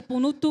d'Abraham, c'est pour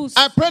nous tous.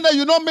 I pray that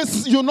you not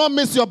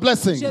miss your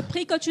blessing. Je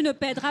prie que tu ne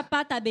perdras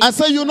pas ta I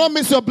bénédiction. say you not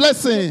miss your Je prie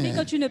blessing.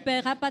 que tu ne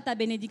perdras pas ta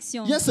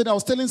bénédiction. Yesterday I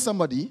was telling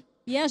somebody,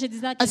 Hier, je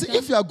disais à I said, quelqu'un,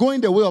 if you are going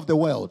the way of the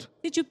world,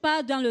 si tu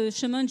pars dans le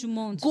chemin du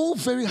monde, go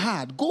very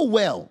hard, go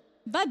well.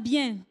 va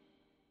bien.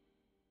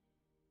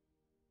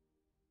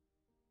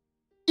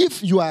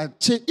 If you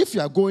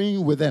are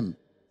going with them,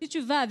 Si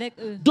tu vas avec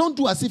eux, don't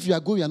do as if you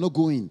are not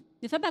going.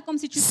 ne fais pas comme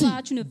si tu See,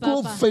 pars, tu ne pars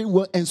go pas. very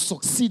well and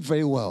succeed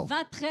very well.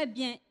 Va très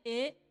bien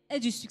et aie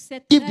du succès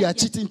très If they bien. are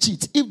cheating,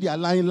 cheat. If they are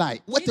lying,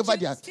 lie. Whatever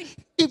they are,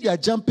 if they are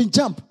jumping,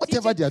 jump. Si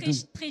Whatever tu they are doing,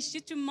 triches, triche.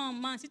 Si tu mens,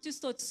 mens. Si tu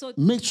sautes, saute.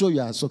 make sure you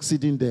are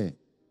succeeding there.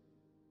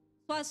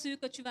 Sois sûr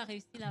que tu vas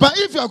réussir là-bas. But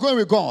if you are going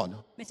with God,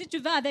 Mais si tu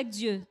vas avec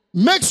Dieu,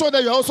 make sure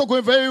that you are also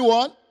going very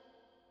well.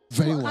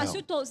 Very well.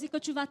 rassure-toi aussi que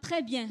tu vas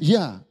très bien.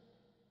 Yeah.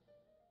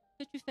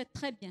 Que tu fais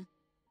très bien.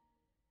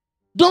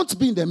 Don't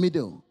be in the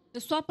middle. Ne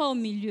sois pas au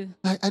milieu.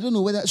 I don't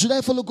know whether should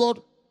I follow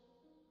God?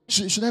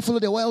 Should I follow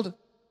the world?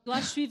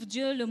 Dois suivre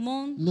Dieu, le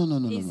monde,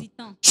 No.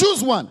 hésitant.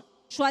 Choose one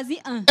Choisis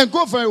un and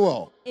go very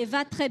well. et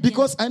va très bien.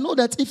 Because I know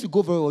that if you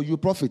go very well, you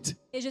profit.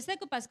 Et je sais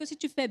que parce que si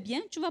tu fais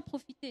bien, tu vas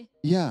profiter.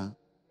 Yeah.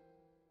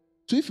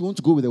 So if you want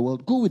to go with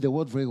the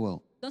world very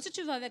well. Donc si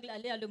tu veux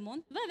aller à le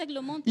monde, va avec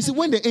le monde. You see, très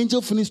when bien. the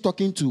angel finished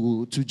talking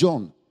to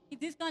John, Ils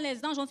disent quand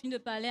les anges ont fini de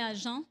parler à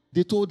Jean,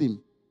 they told him,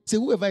 say,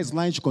 whoever is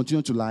lying should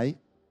continue to lie.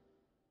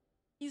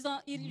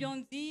 ils lui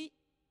ont dit,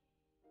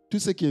 Tous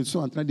ceux qui sont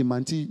en train de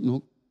mentir,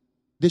 no,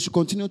 they should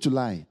continue to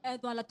lie.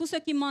 voilà, tous ceux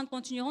qui mentent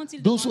continueront-ils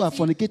de Those who are mentir.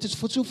 fornicators,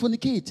 to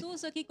fornicate. Tous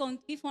ceux qui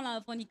font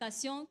la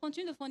fornication,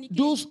 continuent de forniquer.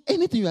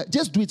 Anything,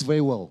 just do it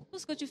very well. Tout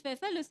ce que tu fais,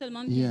 fais-le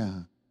seulement bien.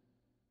 Yeah.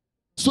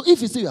 So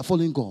if you say you are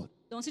following God,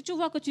 Donc si tu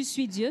vois que tu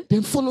suis Dieu,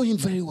 then follow him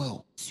very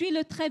well.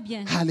 suis-le très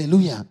bien.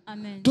 Hallelujah.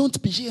 Amen.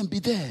 Don't be here and be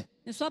there.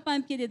 Ne sois pas un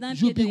pied dedans, un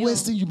You'll pied be dehors.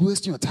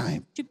 wasting your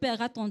time. Tu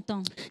perdras ton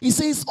temps. He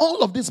says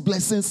all of these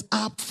blessings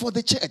are for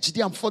the church.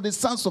 They are for the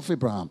sons of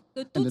Abraham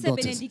Que and toutes the ces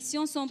daughters.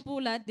 bénédictions sont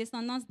pour la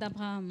descendance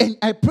d'Abraham. And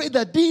I pray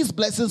that these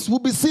blessings will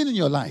be seen in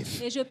your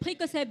life. Et je prie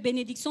que ces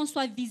bénédictions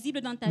soient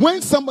visibles dans ta When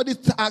vie. somebody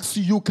asks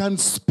you, you can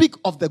speak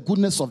of the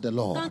goodness of the Quand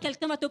Lord.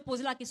 quelqu'un va te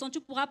poser la question, tu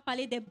pourras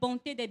parler des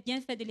bontés, des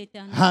bienfaits de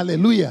l'Éternel.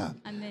 Hallelujah.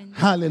 Amen.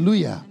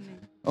 Hallelujah. Amen.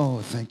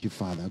 Oh, thank you,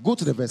 Father. Go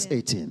to the verse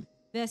 18.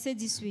 Verset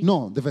 18.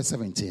 No, the verse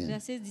 17.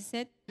 Verset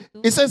 17. plutôt.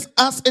 It says,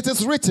 as it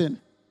is written,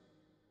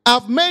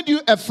 I've made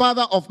you a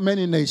father of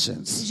many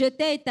nations. Je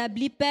t'ai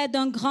établi père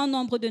d'un grand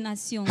nombre de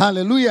nations.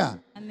 Hallelujah.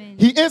 Amen.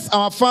 He is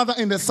our father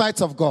in the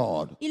sight of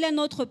God, Il est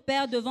notre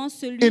père devant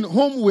celui in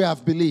whom we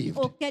have believed.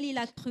 auquel il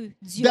a cru.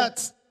 Dieu.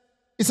 That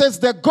it says,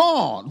 the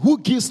God who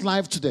gives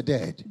life to the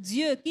dead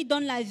Dieu qui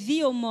donne la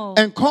vie aux morts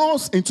and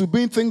calls into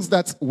being things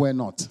that were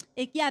not.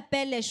 et qui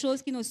appelle les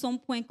choses qui ne sont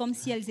point comme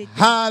si elles étaient.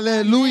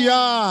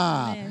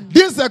 Hallelujah. Amen.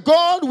 This is the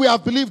God we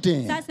have believed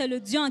in. Ça, c'est le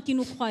Dieu en qui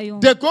nous croyons.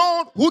 The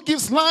God who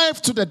gives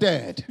life to the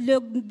dead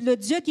Le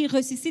Dieu qui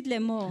ressuscite les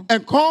morts and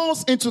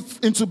calls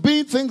into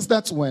being things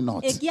that were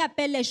not. et qui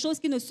appelle les choses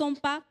qui ne sont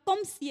pas comme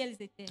si elles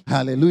étaient.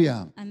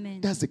 Hallelujah. Amen.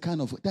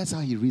 That's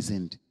how he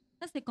reasoned.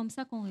 Ça, c'est comme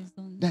ça qu'on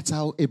raisonne. That's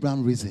how Abraham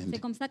C'est reasoned.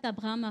 comme ça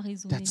qu'Abraham a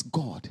raisonné. That's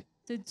God.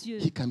 Ce Dieu,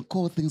 He can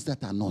call things that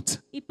are not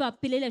il peut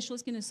appeler les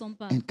choses qui ne sont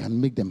pas and can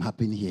make them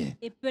happen here.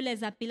 et peut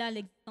les appeler à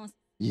l'existence.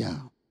 Yeah.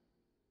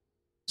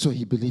 So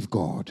he believed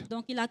God.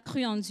 Donc, il a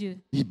cru en Dieu.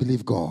 He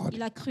believed God.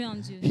 Il a cru en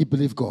Dieu. He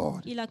believed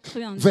God. Il a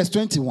cru en Dieu. Verse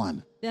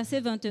 21.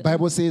 Verset 21.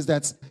 Bible says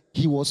that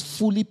he was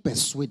fully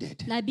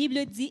persuaded. La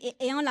Bible dit, et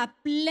ayant la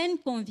pleine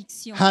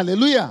conviction.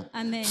 Hallelujah.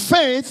 Amen.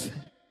 Faith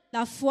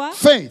La foi,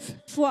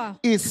 foi.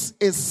 is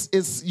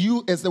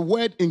the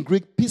word in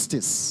Greek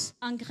pistis.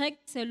 En grec,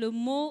 c'est le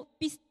mot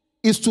pistis,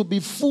 Is to be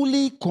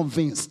fully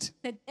convinced.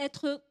 c'est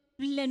être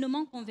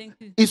pleinement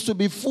convaincu. Is to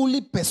be fully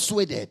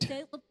persuaded. C'est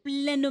être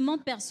pleinement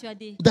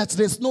persuadé. That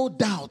there's no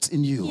doubt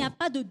in Il you. n'y a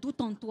pas de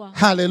doute en toi.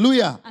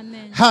 Hallelujah.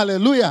 Amen.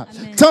 Hallelujah.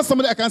 Amen. Tell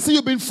somebody, I can see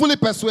you being fully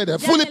persuaded.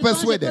 Dis à Fully quelqu'un, je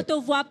peux persuaded. te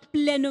voir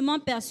pleinement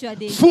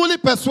persuadé. Fully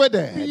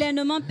persuaded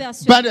Pleinement by the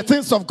persuadé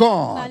things of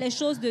par God. les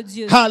choses de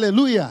Dieu.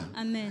 Hallelujah.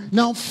 Amen.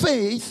 Now,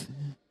 faith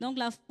Donc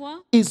la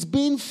foi, is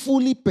being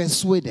fully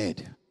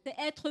persuaded c'est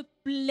être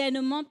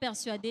pleinement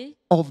persuadé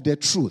of the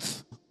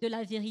truth de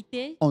la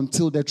vérité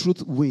until the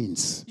truth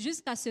wins.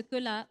 jusqu'à ce que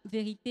la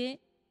vérité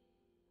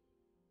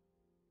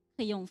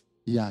triomphe.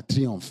 Yeah,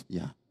 triumph.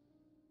 Yeah.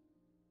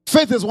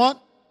 Faith is what?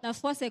 La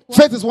foi, c'est quoi?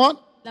 Faith is what?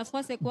 La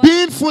foi, c'est quoi?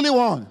 Being fully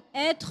one.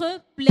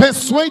 Être pleinement,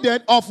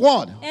 Persuaded of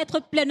what? être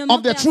pleinement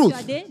Of the truth.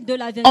 persuadé de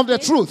la vérité. Of the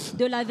truth.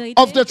 De la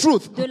vérité. Of the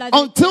truth. De la vérité.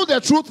 Until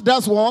the truth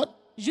does what?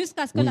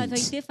 Jusqu'à ce que la Wins.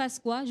 vérité fasse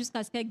quoi?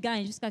 Jusqu'à ce qu'elle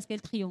gagne, jusqu'à ce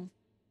qu'elle triomphe.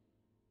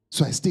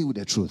 So I stay with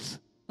the truth.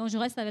 Donc je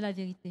reste avec la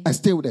vérité. I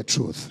stay with the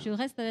truth. Je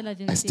reste avec la I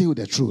vérité. stay with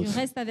the truth. Je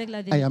reste avec la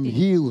I am vérité.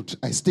 healed.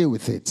 I stay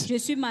with it. Je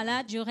suis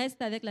malade, je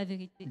reste avec la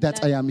vérité. That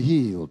I am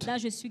healed. Là,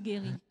 je suis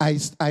guéri.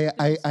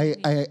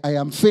 I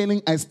am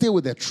failing. I stay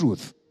with the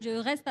truth. Je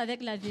reste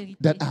avec la vérité.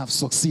 That I have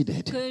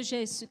succeeded. Que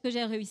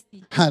j'ai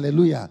réussi.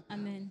 Hallelujah.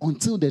 Amen.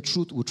 Until the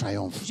truth will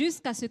triumph.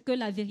 Jusqu'à ce que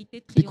la vérité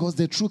triomphe. Because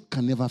the truth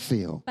can never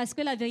fail. Parce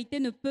que la vérité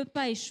ne peut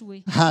pas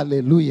échouer.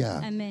 Hallelujah.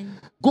 Amen.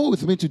 Go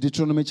with me to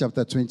Deuteronomy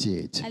chapter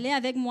 28. Allez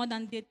avec moi dans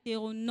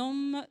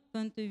Deutéronome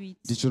 28.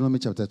 Deuteronomy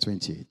chapter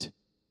 28.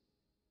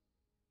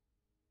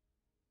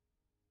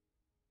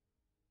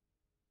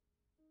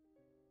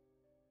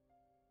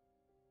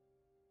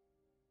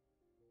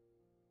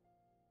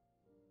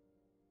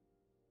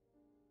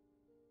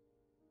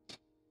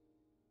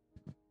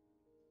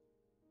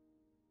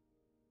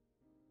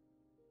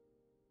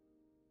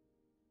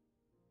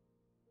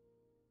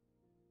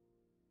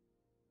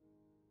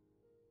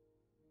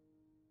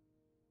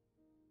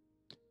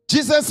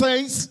 Jesus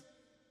says,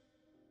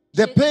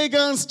 the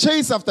pagans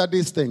chase after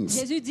these things.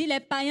 Jésus dit, les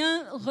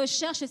païens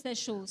recherchent ces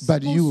choses,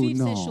 But you poursuivent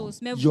ces know, choses.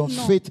 Mais vous, your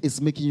non. faith is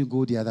making you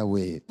go the other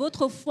way.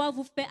 Votre foi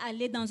vous fait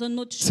aller dans un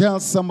autre chemin. Tell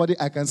somebody,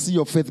 I can see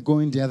your faith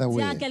going the other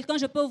Dis à way. quelqu'un,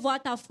 je peux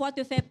voir ta foi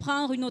te faire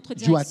prendre une autre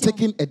You are direction.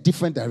 taking a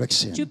different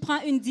direction. Tu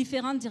prends une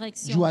différente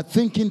direction. You are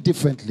thinking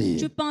differently.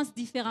 Tu penses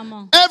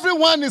différemment.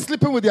 Everyone is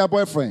sleeping with their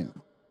boyfriend.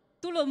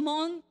 Tout le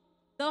monde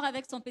dort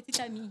avec son petit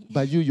ami.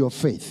 But you, your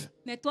faith.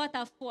 Mais toi,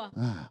 ta foi.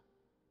 Ah.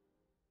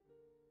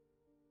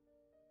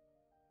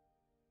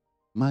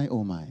 My,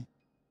 oh my.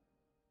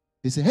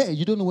 They say, hey,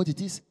 you don't know what it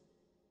is?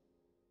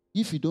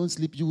 If you don't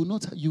sleep, you will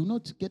not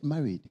get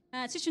married.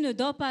 Ah, si tu ne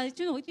dors pas,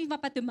 tu ne vas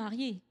pas te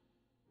marier.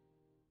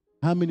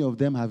 How many of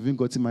them have been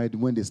gotten married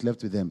when they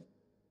slept with them?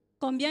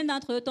 Combien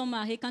d'entre eux t'ont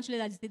marié quand tu les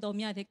as laissés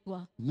dormir avec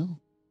toi? No.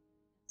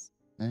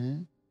 Eh?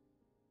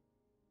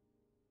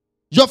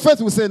 Your faith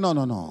will say, no,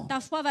 no, no. Ta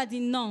foi va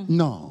dire non.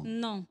 No.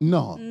 Non.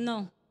 No.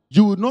 Non.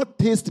 You will not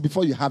taste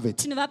before you have it.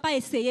 Tu ne vas pas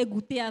essayer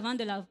goûter avant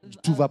de la...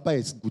 Tu vas pas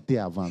goûter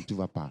avant, tu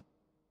vas pas.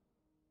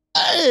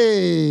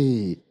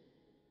 Hey!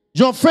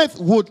 Your faith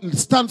would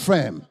stand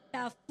firm.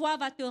 Ta foi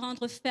va te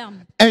rendre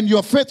ferme. And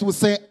your faith will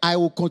say, I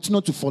will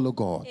continue to follow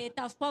God. Et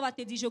ta foi va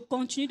te dire, je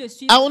continue de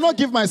suivre I will not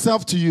Dieu. give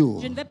myself to Je you.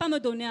 ne vais pas me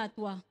donner à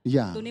toi.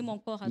 Yeah. Donner mon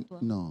corps à toi.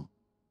 No.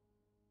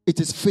 It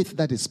is faith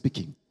that is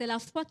speaking. C'est la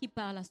foi qui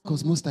parle à son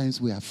Because nom. most times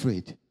we are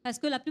afraid. Parce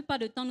que la plupart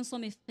du temps, nous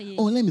sommes effrayés.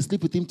 Oh, let me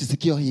sleep with him to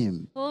secure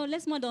him. Oh,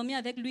 laisse-moi dormir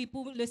avec lui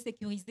pour le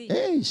sécuriser.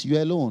 Hey, you're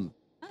alone.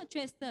 Ah, tu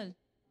es seul.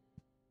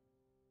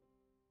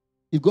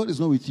 If God is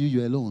not with you,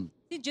 you're alone.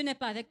 Si Dieu n'est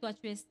pas avec toi,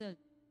 tu es seul.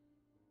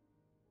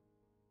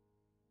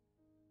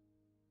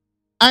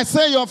 I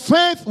say your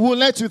faith will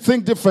let you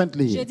think Je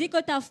differently. dis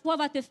que ta foi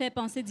va te faire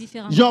penser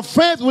différemment. Your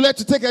faith will let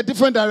you take a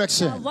different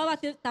direction.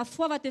 Ta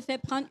foi va te faire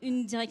prendre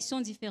une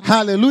direction différente.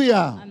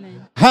 Hallelujah.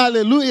 Amen.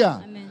 Hallelujah.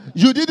 Amen.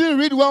 You didn't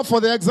read well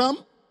for the exam?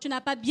 Tu n'as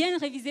pas bien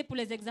révisé pour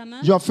les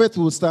examens. Your faith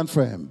will stand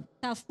firm.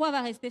 Ta foi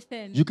va rester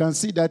ferme. You can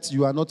see that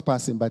you are not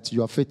passing, but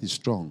your faith is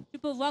strong. Tu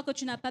peux voir que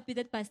tu n'as pas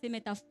peut-être passé,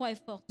 mais ta foi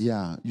est forte.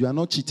 Yeah, you are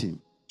not cheating.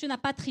 Tu n'as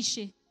pas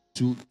triché.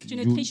 Tu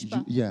ne triches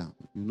pas. Yeah,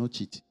 you not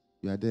cheat.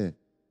 You are there.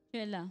 Tu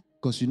es là.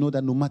 Because you know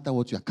that no matter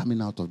what, you are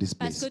coming out of this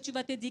Parce place. que tu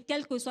vas te dire,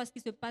 quel que soit ce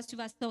qui se passe, tu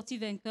vas sortir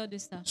vainqueur de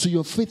ça. So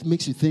your faith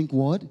makes you think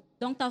what?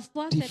 Donc ta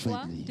foi fait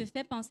quoi? Differently. Te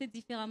fait penser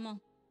différemment.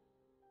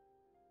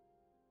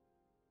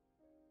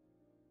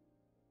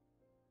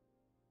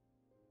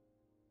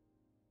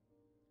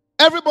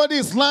 Everybody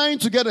is lying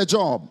to get a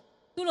job.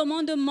 Tout le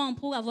monde ment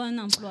pour avoir un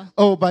emploi.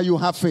 Oh, but you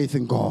have faith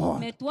in God.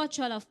 Mais toi,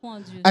 tu as la foi en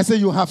Dieu. I say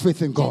you have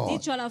faith in Je dis,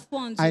 God. tu as la foi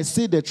en Dieu. I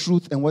say the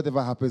truth, and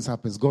whatever happens,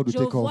 happens. God will Je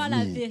take vois off la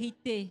me.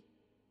 vérité.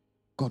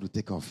 God will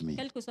take off me.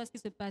 Quel que soit ce qui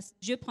se passe,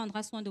 Dieu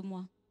prendra soin de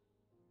moi.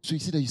 So you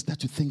see that you start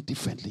to think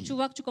differently, Tu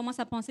vois que tu commences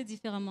à penser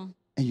différemment.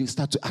 and you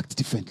start to act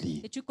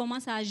differently, Et tu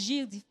commences à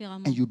agir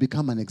différemment. and you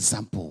become an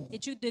example. Et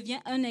tu deviens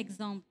un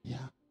exemple. Yeah.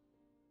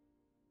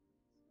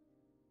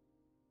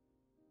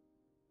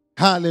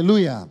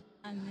 Hallelujah.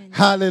 Amen.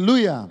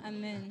 Hallelujah.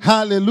 Amen.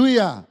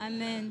 Hallelujah.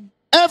 Amen.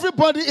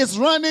 Everybody is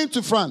running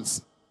to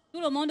France. Tout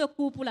le monde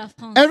court pour la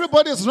France.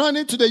 Everybody is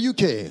running to the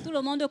UK. Tout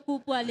le monde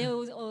court pour aller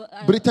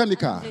à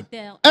Britannica.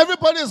 Angleterre.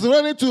 Everybody is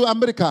running to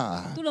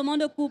America. Tout le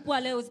monde court pour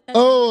aller aux États-Unis.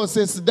 Oh,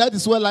 that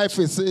is where life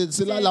is.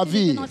 C'est là la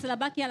vie. Non, c'est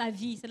là-bas qu'il y a la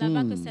vie. C'est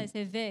là-bas que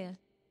c'est vert.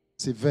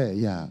 C'est vert,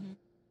 yeah.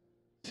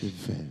 C'est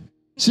vert.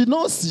 She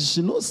knows.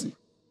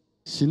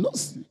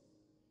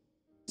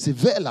 C'est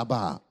vert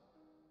là-bas.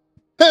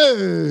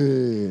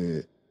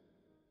 Hey!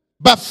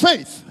 But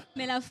faith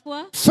Mais la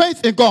foi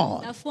in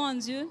God en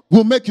Dieu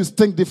will make you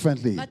think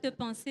differently. va te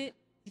faire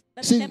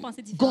Say,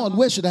 penser différemment. God,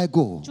 where should I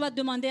go? Tu vas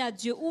demander à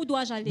Dieu, où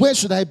dois-je aller? Where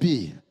should I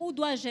be? Où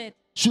dois-je être?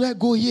 Should I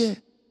go here?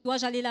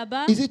 Dois-je aller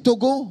là-bas? Is it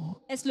Togo?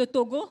 Est-ce le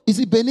Togo? Is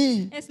it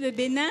Benin? Est-ce le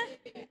Bénin?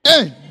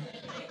 Hey!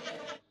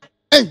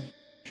 Hey!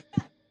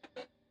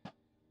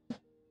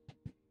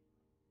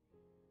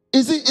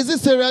 Is it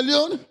Sierra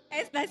Leone?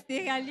 Est-ce la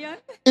Sierra Leone?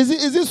 Is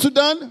it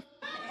Sudan?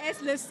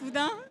 Est-ce le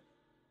Soudan?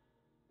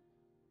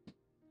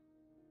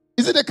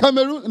 Is it the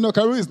Cameroon? No,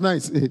 Cameroon is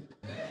nice.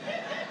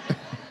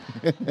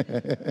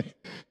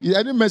 Yeah,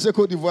 I didn't mention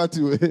Côte d'Ivoire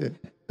too.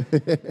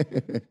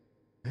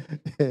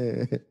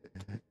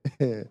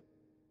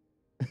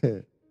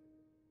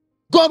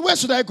 God, where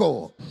should I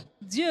go?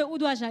 Dieu, où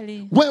dois-je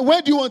aller?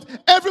 Where do you want?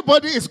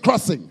 Everybody is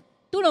crossing.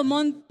 Tout le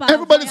monde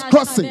Everybody's voyage,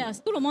 crossing.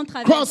 traverse. Tout le monde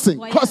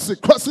traverse.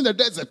 Crossing the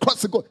desert,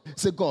 crossing.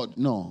 Say, God,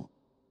 no.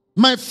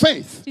 My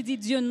faith, Tu dis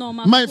Dieu, non,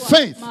 my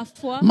faith, ma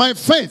foi my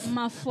faith,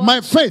 ma foi, my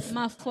faith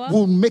ma foi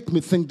will make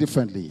me think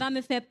differently. va me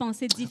faire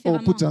penser Oh,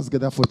 différemment. put your hands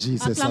together for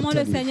Jesus. I'm Acclamons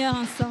le telling you. Seigneur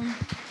ensemble.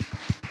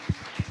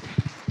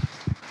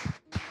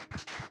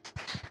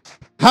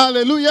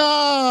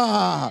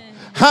 Hallelujah.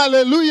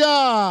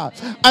 Hallelujah.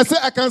 I say,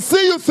 I can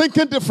see you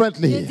thinking Je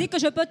differently. dis que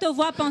je peux te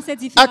voir penser I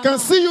différemment. can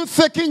see you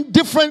taking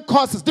different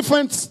courses,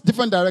 different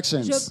Je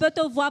directions. peux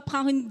te voir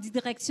prendre une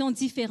direction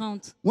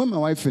différente. When my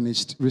wife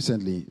finished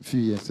recently, a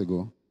few years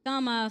ago, Quand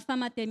ma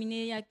femme a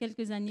terminé il y a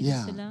quelques années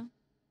Yeah. de cela,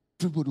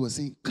 everybody was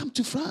saying, come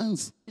to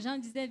France. les gens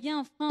disaient, viens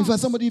en In fact,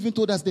 France. somebody even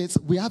told us that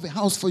we have a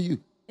house for you.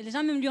 Et les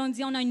gens même lui ont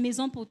dit, on a une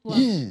maison pour toi.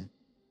 Yeah.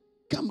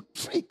 Come,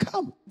 free,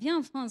 come. Viens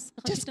en France,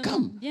 Just gratuitement.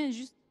 come. Viens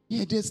juste.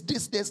 Yeah, there's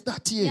this, there's that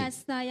Il y a here.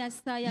 ça, il y a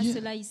ça, il y a Yeah.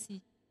 cela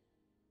ici.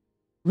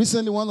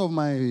 Recently, one of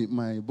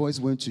my boys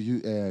went to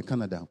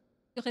Canada.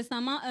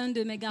 Récemment, un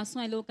de mes garçons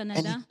est allé au And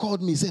Canada. he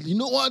called me. He said, you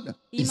know what?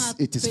 Il m'a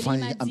It is appelé, fine. il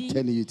m'a I'm dit,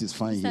 telling you, it is Vous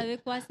fine here. savez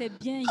quoi, c'est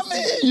bien I ici.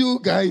 mean, you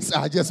guys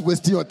are just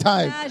wasting your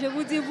time. Ah, je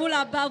vous dis, vous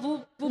là-bas, vous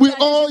With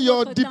perdez all juste your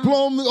votre temps.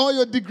 diploma, all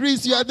your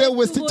degrees, you are there Avec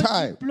wasting tous vos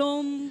time.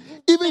 diplômes, vous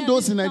Even perdez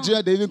those in du temps.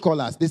 Nigeria, they even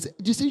call us. They say,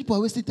 do you see people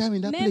are wasting time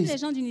in that Même les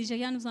place? gens du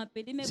Nigeria nous ont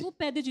appelés, mais vous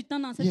perdez du temps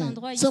dans cet Yeah.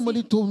 endroit ici.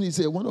 Somebody told me, he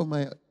said, one of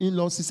my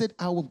in-laws, he said,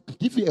 I will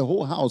give you a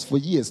whole house for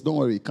years. Don't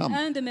worry, come.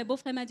 Un de mes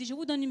beaux-frères m'a dit, je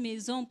vous donne une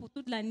maison pour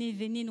toute l'année,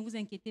 venez, ne vous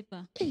inquiétez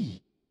pas.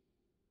 Hey.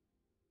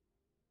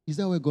 Is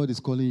that where God is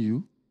calling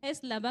you?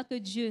 Est-ce là-bas que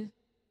Dieu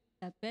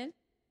t'appelle?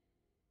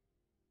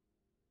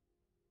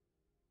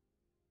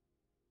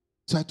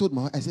 So I told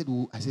my wife,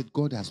 I said,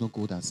 God has not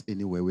called us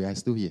anywhere. We are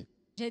still here.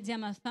 J'ai dit à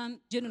ma femme,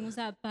 Dieu ne nous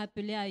a pas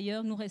appelés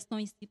ailleurs, nous restons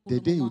ici pour The le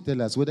day you moment.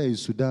 tell us whether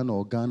it's Sudan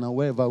or Ghana,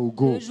 wherever we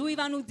go. Le jour où il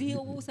va nous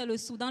dire où c'est le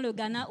Soudan, le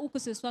Ghana, où que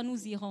ce soit,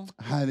 nous irons.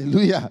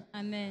 Hallelujah.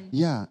 Amen.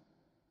 Yeah.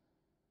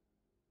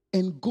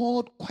 And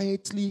God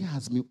quietly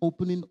has been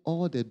opening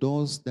all the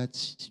doors that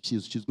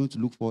she's going to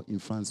look for in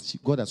France.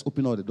 God has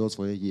opened all the doors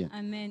for her here.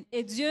 Amen.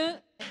 Et Dieu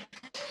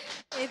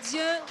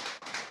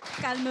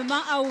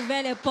calmement a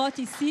ouvert les portes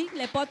ici,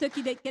 les portes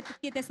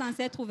qui étaient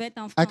censées être ouvertes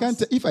en I can't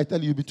France. if I tell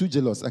you, you'll be too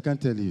jealous. I can't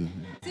tell you.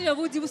 Si je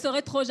vous dis, vous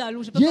serez trop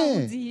jaloux. Je ne peux pas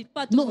vous dire.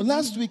 Pas tout No, vous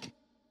last dire.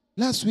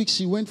 week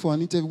she went for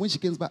an interview. When she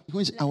came back,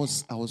 I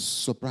was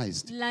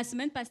surprised. La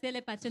semaine passée, elle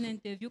est partie en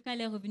interview. Quand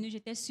elle est revenue,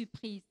 j'étais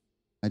surprise.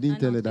 I didn't Un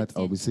tell her that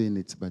entretien. I'll be saying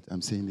it, but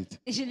I'm saying it.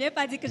 Et je ne lui ai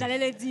pas dit que j'allais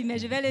le dire, mais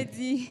je vais le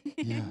dire.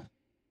 Yeah.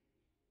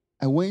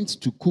 I went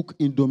to cook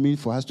Indomie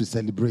for us to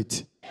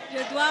celebrate.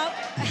 Je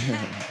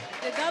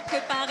dois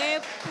préparer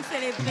pour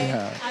célébrer.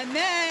 Yeah.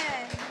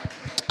 Amen.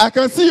 I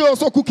can see you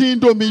also cooking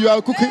Indomie. You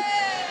are cooking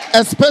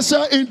a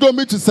special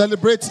Indomie to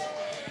celebrate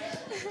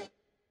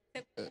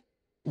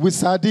with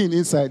sardine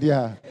inside.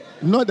 Yeah,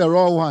 not the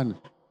raw one.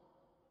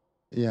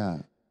 Yeah.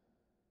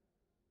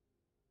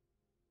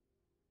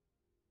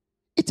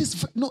 It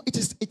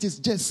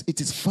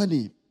is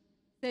funny.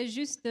 C'est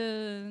juste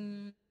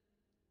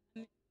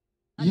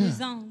Yeah,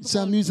 amusant. it's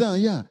amusing.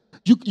 Yeah,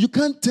 you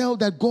can't tell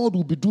that God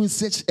will be doing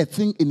such a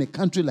thing in a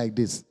country like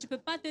this. Tu ne peux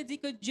pas te dire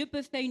que Dieu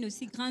peut faire une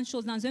aussi grande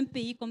chose dans un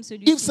pays comme If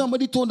celui-ci.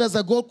 somebody told us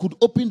that God could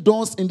open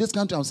doors in this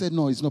country, I would say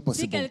no, it's not Si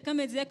possible. quelqu'un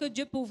me disait que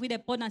Dieu peut ouvrir des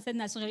portes dans cette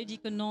nation, je lui dis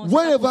que non. c'est pas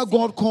Wherever possible.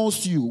 God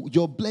calls you,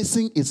 your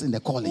blessing is in the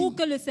Où calling.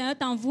 que le Seigneur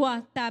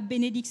t'envoie, ta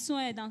bénédiction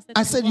est dans cette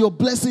I said your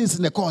blessing is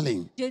in the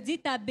calling. Je dis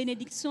ta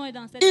bénédiction est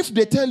dans cette If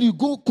they tell you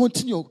go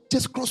continue,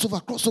 just cross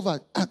over,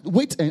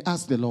 wait and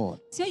ask the Lord,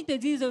 Si ils te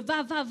disent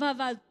va,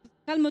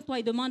 calme-toi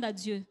et demande à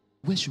Dieu,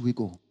 where should we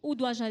go? où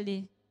dois-je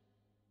aller?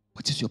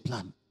 What is your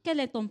plan? Quel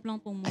est ton plan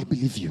pour moi? I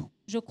believe you.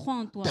 Je crois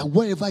en toi. That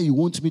wherever you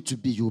want me to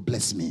be, you will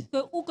bless me. Que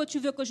où que tu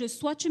veux que je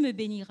sois, tu me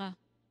béniras.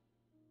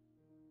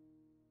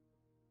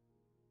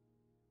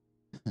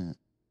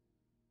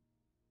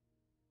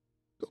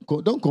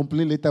 Don't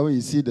complain later when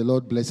you see the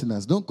Lord blessing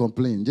us. Don't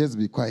complain. Just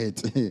be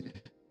quiet.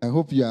 I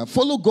hope you are.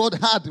 Follow God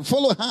hard.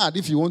 Follow hard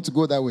if you want to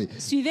go that way.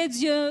 Suivez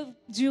Dieu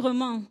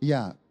durement.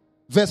 Yeah.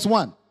 Verse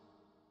 1.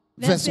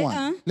 Verse Verset 1.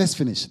 1. Let's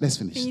finish.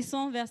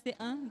 Finissons verset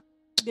 1,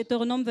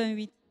 Deutéronome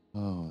 28.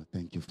 Oh,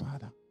 thank you,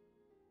 Father.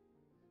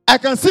 I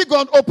can see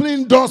God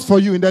opening doors for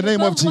you in the Je name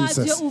peux of voir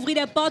Jesus. Dieu ouvrir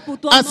des portes pour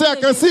toi. I au nom say I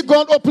de can see Jésus.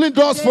 God opening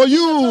doors for Je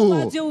peux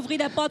voir you. Dieu ouvrir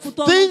des portes pour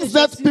toi. au nom de Things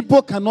that Jésus.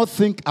 people cannot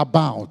think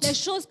about. Des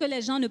choses que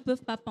les gens ne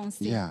peuvent pas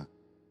penser. Yeah.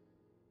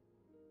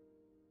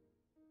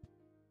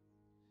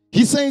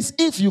 He says,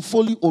 if you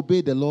fully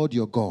obey the Lord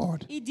your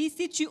God, Il dit,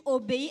 si tu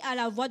obéis à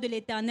la voix de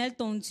l'Éternel,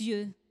 ton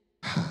Dieu,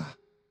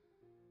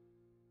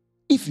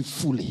 if you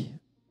fully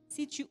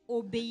si tu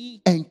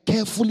obéis and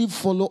carefully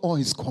follow all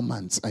his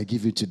commands I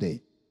give you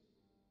today,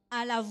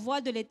 à la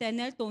voix de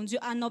l'Éternel, ton Dieu,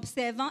 en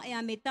observant et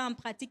en mettant en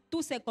pratique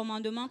tous ces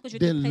commandements que je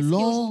te the prescris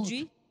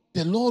aujourd'hui,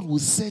 Lord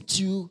will set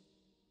you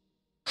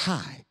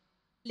high.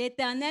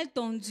 l'Éternel,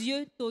 ton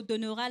Dieu, te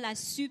donnera la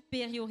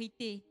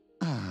supériorité.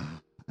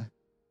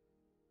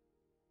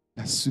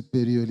 La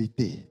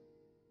superiorité.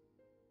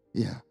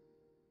 Yeah.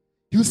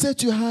 You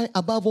set you high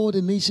above all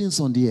the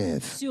nations on the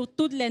earth. Sur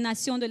toutes les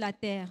nations de la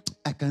terre.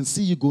 I can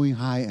see you going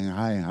high and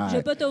high and Je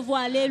high. peux te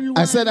voir aller loin.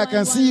 I said I loin, can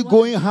loin, see you loin.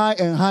 going high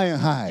and high and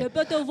high. Je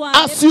peux te voir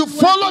As aller you plus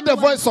loin, follow plus the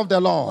loin. voice of the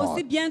Aussi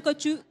Lord. bien que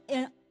tu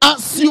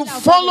As you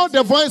follow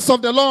the voice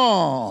of the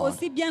Lord.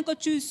 aussi bien que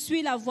tu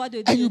suis la voix de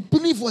And you Dieu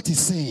believe what he's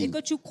et saying.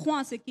 que tu crois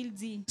en ce qu'il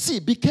dit. See,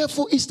 be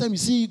careful each time you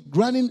see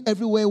running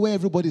everywhere where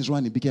everybody's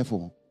running. Be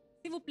careful.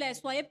 S'il vous plaît,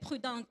 soyez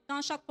prudents.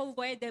 Quand chaque fois vous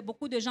voyez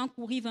beaucoup de gens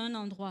courir vers un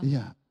endroit,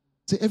 Yeah.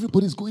 Say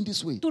everybody's going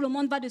this way. tout le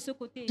monde va de ce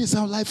côté. This is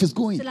how life is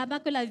going. C'est là-bas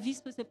que la vie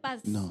se passe.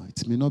 No,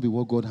 it may not be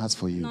what God has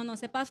for you. Non,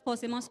 c'est pas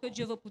forcément ce que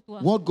Dieu veut pour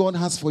toi. What God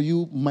has for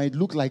you might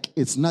look like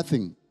it's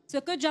nothing, Ce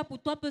que Dieu a pour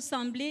toi peut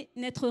sembler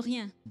n'être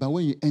rien. but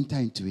when you enter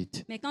into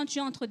it, Mais quand tu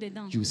entres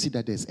dedans, you see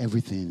that there's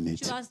everything in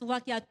tu it. vas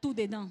voir qu'il y a tout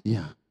dedans.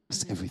 Yeah,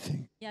 it's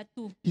everything. Il y a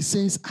tout. He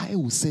says, I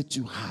will set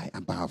you high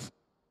above.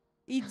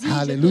 Il dit,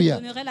 Hallelujah. je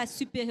te donnerai la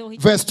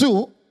supériorité. Verse 2,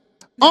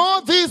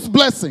 all these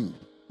blessings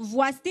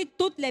Voici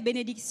toutes les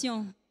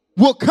bénédictions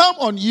will come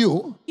on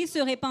you, qui se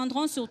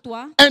répandront sur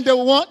toi and they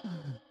what?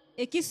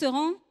 et qui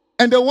seront,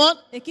 And they what?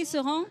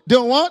 They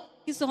what?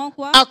 qui seront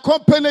quoi?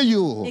 Accompany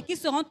you. Et qui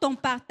seront ton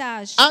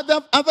partage.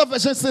 Other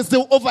versions says they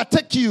will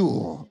overtake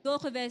you.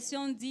 D'autres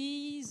versions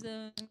disent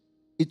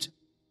It,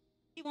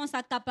 qu'ils vont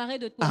s'accaparer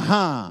de toi.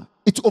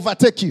 it will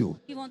overtake you.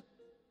 Qu'ils vont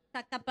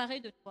s'accaparer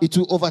de toi. It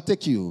will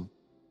overtake you.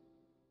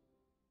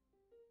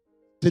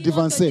 Te Ils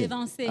vont te dévancer.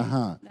 dévancer.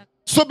 D'accord. D'accord.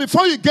 So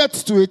before you get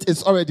to it,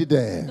 it's already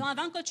there. Donc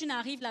avant que tu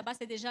n'arrives là-bas,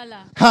 c'est déjà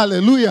là.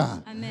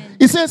 Hallelujah. Amen.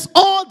 It says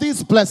all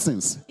these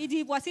blessings, Il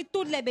dit, voici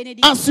toutes les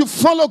bénédictions as you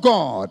follow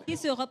God, qui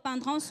se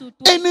répandront sur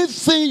toi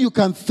anything you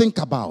can think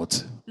about,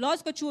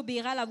 lorsque tu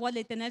obéiras à la voix de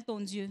l'Éternel, ton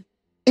Dieu.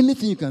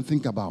 anything you can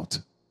think about.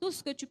 Tout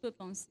ce que tu peux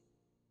penser.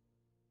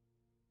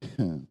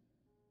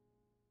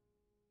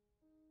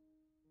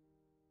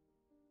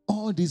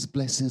 all these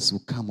blessings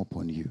will come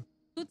upon you.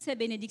 Toutes ces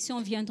bénédictions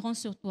viendront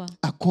sur toi.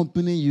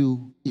 Accompany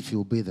you if you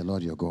obey the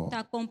Lord your God.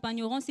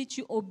 T'accompagneront si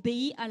tu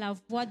obéis à la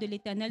voix de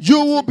l'Éternel. You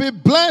will be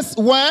blessed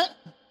where?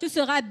 Tu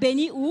seras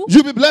béni où?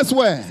 You'll be blessed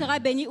where? Tu seras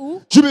béni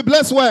où? You'll be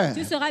blessed where?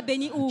 Tu seras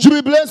béni où?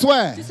 You'll be blessed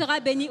where? Tu seras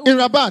béni où? In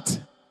Rabat.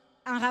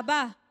 En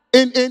Rabat.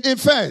 In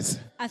Fez.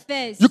 À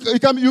Fès.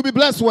 You'll be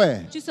blessed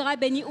where? Tu seras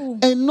béni où?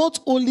 And not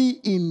only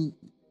in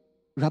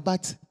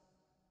Rabat.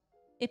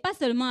 Et pas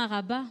seulement à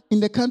Rabat. In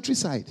the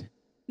countryside.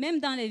 Même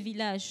dans les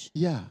villages.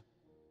 Yeah.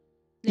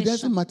 Les It doesn't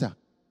champs. matter.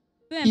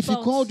 Peu If he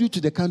importe. called you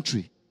to the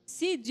country,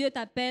 Si Dieu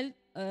t'appelle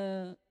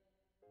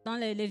dans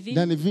les villes,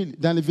 dans les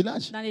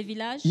villages, dans les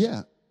villages,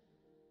 yeah,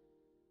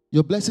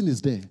 your blessing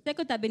is there. c'est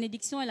que ta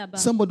bénédiction est là-bas.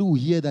 Somebody will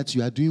hear that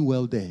you are doing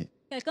well there.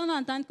 Quelqu'un va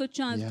entendre que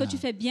Yeah. tu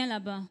fais bien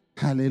là-bas.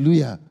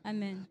 Hallelujah.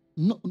 Amen.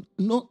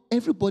 No,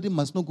 everybody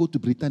must not go to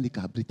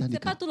Britannica. C'est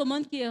pas tout le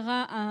monde qui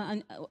ira à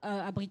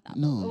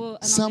No, en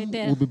some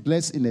Angleterre. will be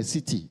blessed in a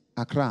city,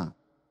 Accra.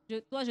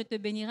 Toi, je te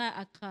bénirai à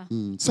Accra.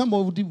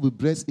 Somebody will be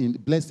blessed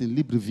in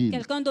Libreville.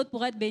 Quelqu'un d'autre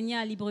pourrait être béni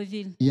à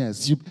Libreville.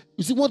 Yes, you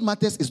see what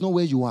matters is not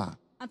where you are.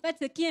 En fait,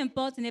 ce qui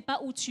importe, ce n'est pas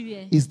où tu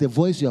es. It's the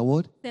voice you are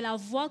what? C'est la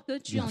voix que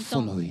tu You are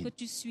entends, following. que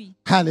tu suis.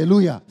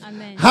 Hallelujah.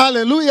 Amen.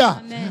 Hallelujah.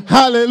 Amen.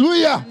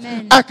 Hallelujah.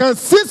 Amen. I can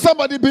see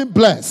somebody being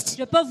blessed.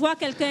 Je peux voir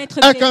quelqu'un être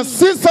I béni. can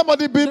see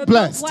somebody Je being peux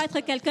blessed. voir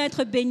quelqu'un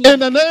être béni. In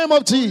the name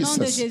of Au nom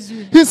de Jesus.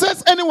 Jésus. He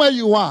says, anywhere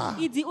you are,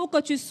 Il dit où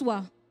que tu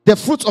sois, the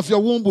fruits of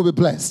your womb will be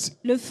blessed.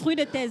 le fruit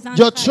de tes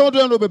Your entrailles,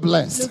 children will be le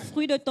blessed.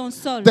 fruit de ton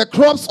sol, The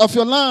crops of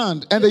your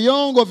land and the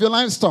young of your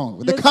livestock,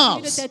 le the fruit de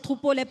calves, tes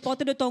troupeaux, les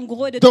portées de ton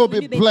gros et de they ton will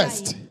menu be bétail.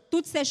 blessed.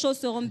 Toutes ces choses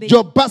seront bénies.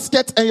 your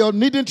basket and your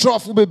kneading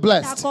trough will be Ta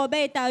blessed.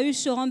 corbeille et ta huche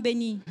seront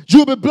bénies.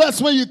 You'll be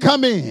blessed when you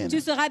come in. Tu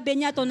seras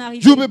béni à ton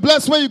arrivée. You'll be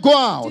blessed when you go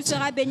Tu out.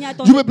 seras béni à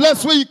ton You'll be départ.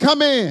 blessed when you come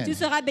Tu in.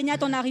 seras béni à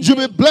ton arrivée.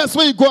 You'll be blessed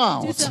when you go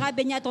Tu out. seras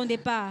béni à ton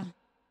départ.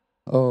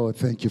 Oh,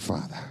 thank you,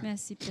 Father.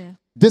 Merci, Père.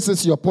 This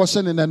is your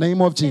portion in the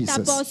name of C'est ta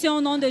Jesus. portion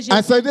au nom de Jésus.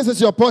 I say, this is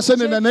your portion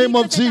Je in the dis name que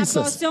of c'est ta Jesus.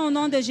 portion au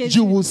nom de Jésus.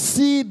 You will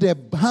see the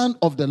hand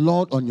of the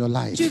Lord on your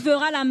life Tu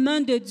verras la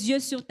main de Dieu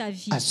sur ta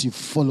vie. as you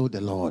follow the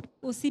Lord,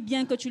 Aussi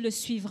bien que tu le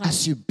suivras.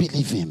 as you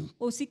believe Him.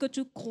 Aussi que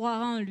tu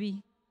croiras en lui.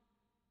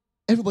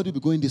 Everybody will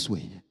be going this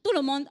way. Tout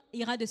le monde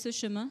ira de ce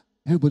chemin.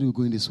 Everybody will be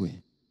going this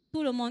way.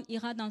 Tout le monde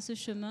ira dans ce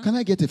chemin. Can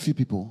I get a few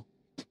people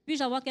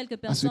Puis-je avoir quelques as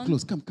we personnes?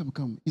 close? Come.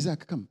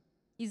 Isaac, come.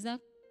 Isaac,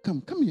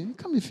 Come here.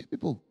 Come, a few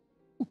people.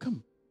 Oh,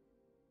 come.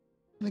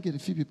 Can I get a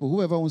few people?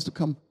 Whoever wants to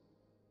come.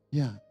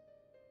 Yeah.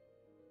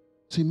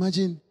 So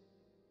imagine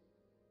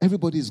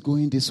everybody is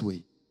going this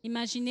way.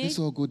 imaginez, Let's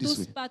all go this tous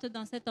way. partent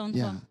dans cet endroit.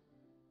 Yeah.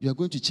 You are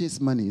going to chase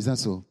money, is that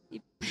so?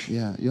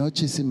 Yeah, you are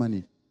chasing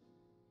money.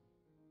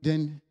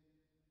 Then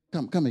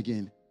come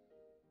again.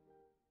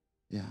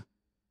 Yeah.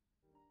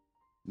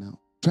 Now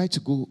try to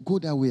go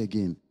that way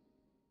again.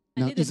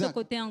 Now Allez de ce Isaac,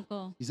 côté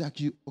encore.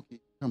 you okay,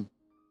 come.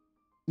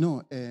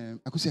 No,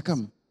 Akusia,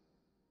 come.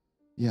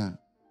 Yeah.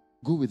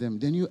 Go with them.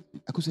 Then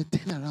Akusia,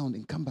 turn around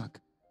and come back.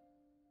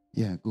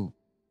 Yeah, go.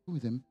 Go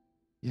with them.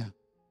 Yeah.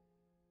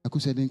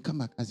 Akusia, then come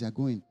back as they are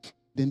going.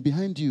 Then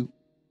behind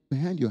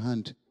your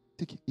hand,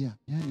 take it. Yeah,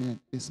 behind your hand.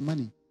 There's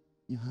money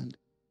in your hand.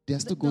 They are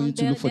still going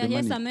to look for the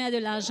Derrière sa money. main, il y a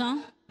de l'argent.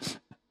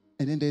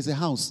 And then there's a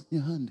house in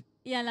your hand.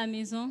 Il y a la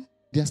maison.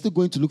 They are still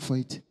going to look for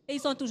it. Et ils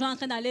sont toujours en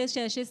train d'aller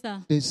chercher ça.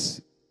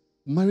 There's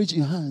marriage in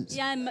your hands. Il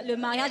y a le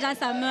mariage à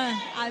sa main.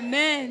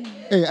 Amen.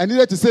 Hey, I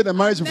needed to say the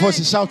marriage before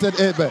she shouted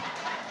amen.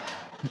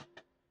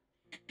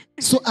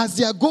 So as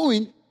they are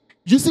going,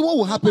 you see what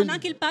will happen? Pendant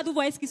qu'ils partent, vous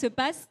voyez ce qui se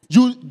passe?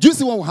 Do you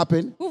see what will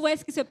happen? Vous voyez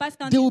ce qui se passe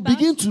quand They will ils partent?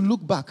 begin to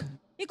look back.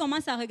 Ils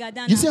commencent à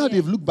regarder en You see how arrière.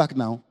 they've looked back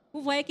now?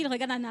 Vous voyez qu'ils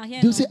regardent en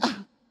arrière. They'll non? say,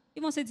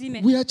 Ils vont se dire,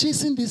 mais we are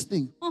chasing this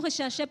thing. on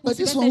recherchait pour But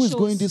this ces one who is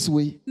going choses. this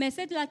way, Mais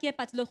celle-là qui est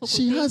partie de l'autre she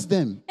côté, has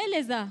them. elle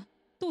les a.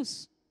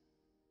 Tous.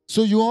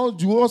 So you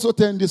also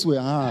turn this way.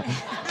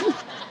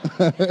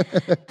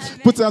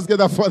 Put your hands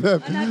together for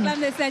them. On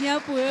acclame le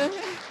Seigneur pour eux.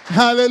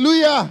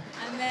 Hallelujah.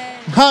 Amen.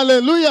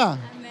 Hallelujah. Amen.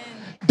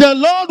 The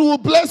Lord will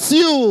bless Le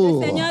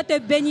you. Seigneur te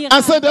bénira.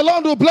 I said the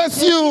Lord will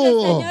bless Le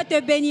you. Seigneur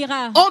te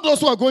bénira. All those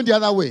who are going the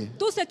other way.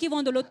 Tous ceux qui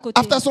vont de l'autre côté.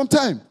 After some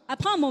time,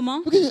 Après un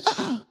moment, okay,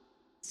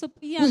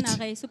 il y a un wait,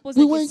 arrêt, il se pose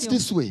we la went question.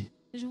 this way.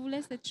 Je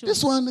voulais cette chose.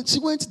 This one, she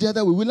went the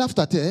other way. We laughed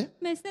at her.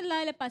 Mais celle-là,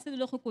 elle est passée de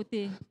l'autre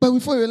côté. But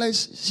before you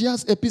realize, she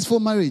has a peaceful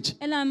marriage.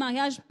 Elle a un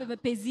mariage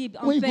paisible,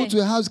 en When you paix. go to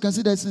a house, you can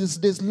see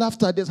there's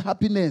laughter, there's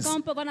happiness. Quand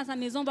on peut voir dans sa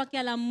maison, on voit qu'il y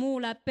a l'amour,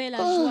 la paix, la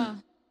Ah. joie.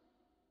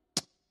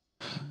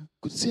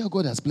 Could see how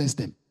God has blessed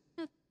them.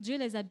 Dieu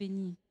les a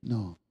bénis.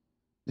 No,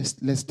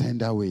 let's turn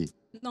that way.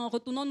 Non,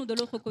 retournons-nous de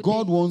l'autre côté.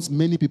 God wants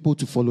many people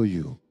to follow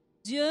you.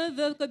 Dieu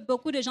veut que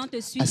beaucoup de gens te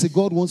I suivent. say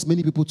God wants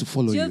many people to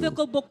follow Dieu veut you.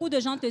 que beaucoup de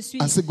gens te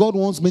suivent. I say God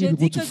wants many Je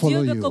people dis to que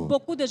follow Dieu veut que you.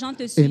 beaucoup de gens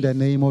te In suivent. the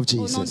name of Au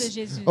nom de Jesus.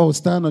 Jésus. Oh,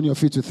 stand on your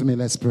feet with me.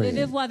 Let's pray.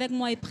 Levez-vous avec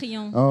moi et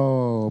prions.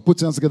 Oh, put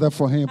your hands together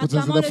for him. Put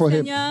your hands Acclamons together for le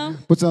him. Seigneur.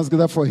 Put your hands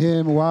together for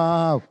him.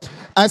 Wow.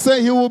 I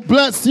say he will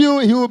bless you.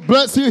 He will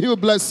bless you. He will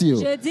bless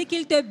you. Je dis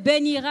qu'il te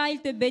bénira, il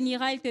te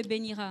bénira, il te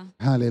bénira.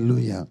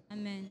 Hallelujah.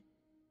 Amen.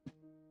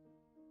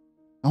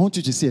 I want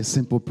you to say a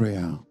simple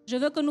prayer. Je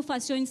veux que nous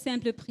fassions une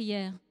simple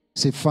prière.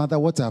 Say, Father,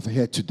 what I've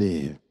heard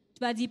today, Tu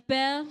vas dire,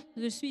 Père,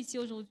 je suis ici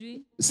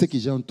aujourd'hui. ce que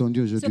j'ai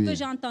entendu Ce que aujourd'hui,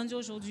 j'ai entendu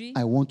aujourd'hui,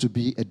 I want to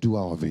be a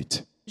doer of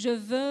it. je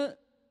veux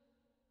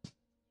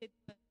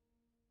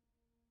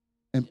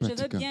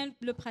Impractical. bien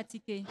le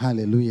pratiquer.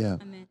 Hallelujah.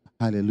 Amen.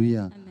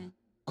 Hallelujah. Amen.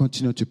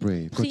 Continue to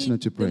pray. Prie, Continue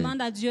to pray.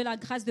 demande à Dieu la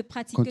grâce de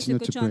pratiquer Continue ce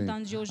que to tu as pray.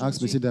 entendu Ask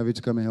aujourd'hui. Mr. David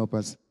to come and help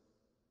us.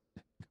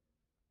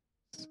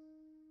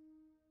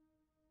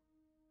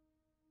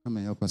 Come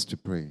and help us to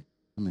pray.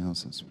 Come and help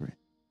us to pray.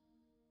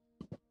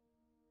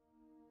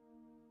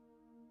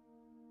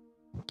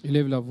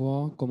 Élève la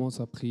voix, commence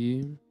à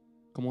prier.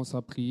 Commence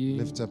à prier.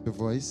 Lift up your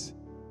voice.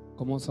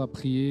 Commence à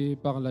prier.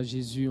 Parle à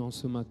Jésus en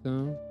ce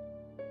matin.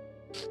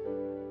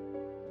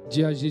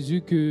 Dis à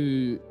Jésus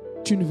que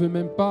tu ne veux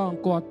même pas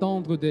encore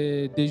attendre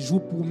des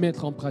jours pour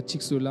mettre en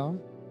pratique cela.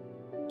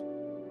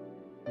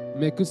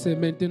 Mais que c'est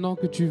maintenant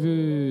que tu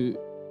veux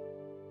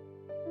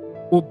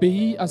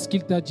obéir à ce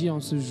qu'il t'a dit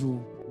en ce jour.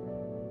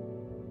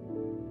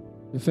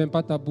 Ne ferme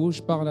pas ta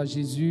bouche, parle à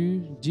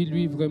Jésus.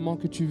 Dis-lui vraiment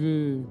que tu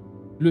veux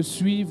le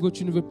suivre.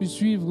 Tu ne veux plus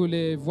suivre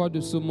les voies de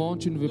ce monde.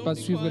 Tu ne veux pas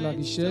suivre la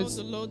richesse.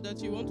 Tell the Lord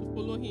that you want to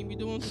follow him. You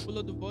don't want to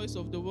follow the voice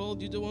of the world.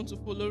 You don't want to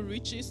follow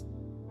riches.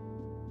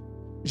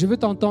 Je veux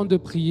t'entendre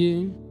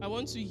prier. I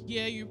want to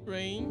hear you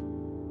praying.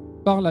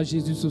 Parle à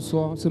Jésus ce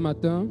soir, ce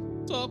matin.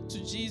 Talk to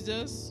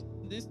Jesus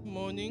this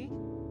morning.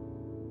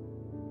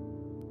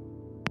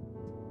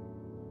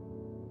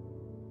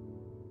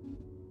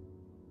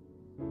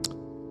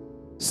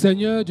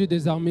 Seigneur Dieu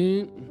des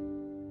armées,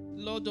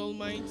 Lord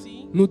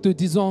Almighty, nous te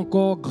disons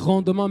encore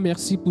grandement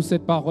merci pour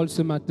cette parole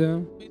ce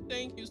matin. we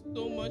thank you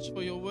so much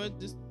for your word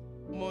this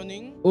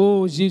morning.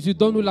 Oh Jésus,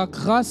 donne-nous la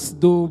grâce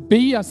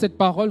d'obéir à cette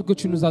parole que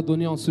tu nous as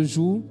donnée en ce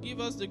jour. Give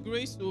us the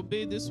grace to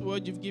obey this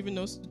word you've given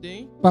us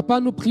today. Papa,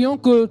 nous prions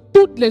que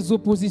toutes les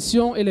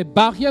oppositions et les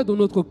barrières de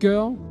notre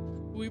cœur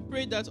We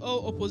pray that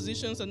all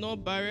oppositions and all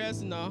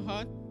barriers in our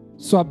heart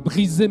soient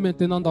brisées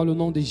maintenant dans le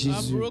nom de are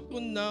Jésus.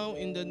 broken now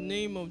in the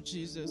name of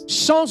Jesus.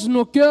 Change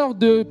nos cœurs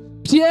de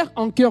pierre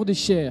en cœur de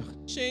chair,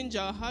 Change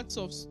our hearts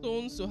of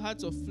stones to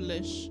hearts of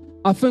flesh,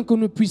 afin que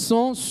nous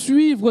puissions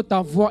suivre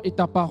ta voix et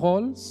ta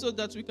parole so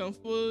that we can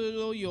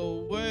follow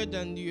your word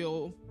and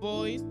your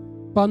voice,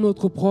 par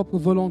notre propre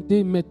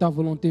volonté, mais ta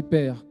volonté,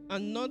 Père.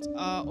 and not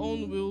our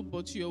own will,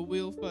 but your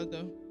will,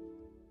 Father.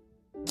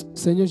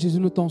 Seigneur Jésus,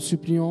 nous t'en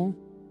supplions.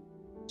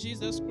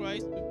 Jesus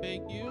Christ, we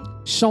beg you,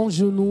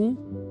 Change-nous,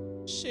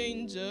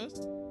 change us,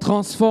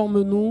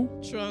 transforme-nous,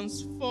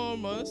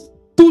 transform us,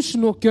 touche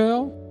nos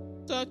cœurs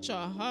touch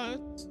our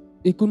hearts,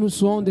 et que nous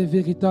soyons des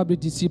véritables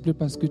disciples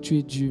parce que tu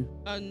es Dieu.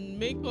 and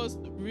make us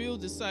real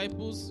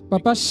disciples.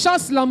 Papa,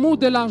 chasse l'amour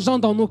de l'argent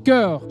dans nos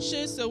cœurs.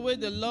 Chase away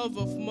the love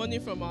of money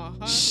from our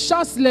hearts.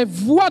 Chasse les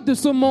voix de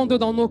ce monde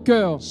dans nos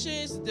cœurs.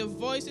 Chase the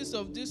voices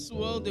of this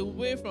world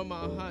away from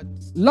our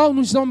hearts. Là où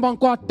nous sommes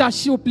encore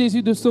attachés au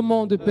plaisir de ce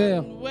monde,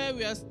 Père. And where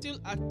we are still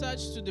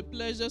attached to the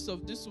pleasures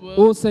of this world,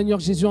 Oh Seigneur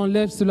Jésus,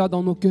 enlève cela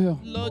dans nos cœurs.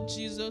 Lord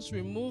Jesus,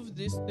 remove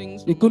these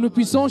things Et from que our nous hearts.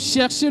 puissions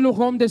chercher le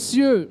royaume des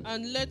cieux.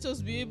 And let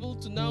us be able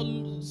to now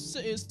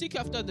stick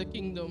after the Nous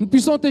kingdom,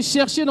 puissions te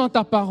chercher dans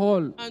ta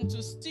parole. and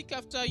to stick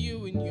after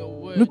you in your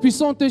Nous word,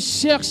 puissions te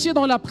chercher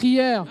dans la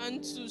prière. and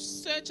to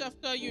search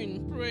after you in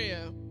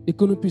prayer, Et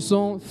que nous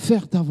puissions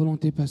faire ta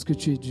volonté parce que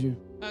tu es Dieu.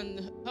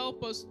 and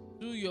help us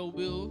do your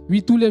will.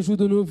 Oui, tous les jours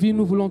de nos vies,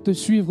 nous voulons te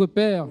suivre,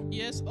 Père.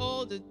 Yes,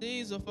 all the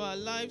days of our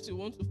lives we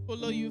want to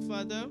follow you,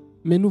 Father,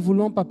 Mais nous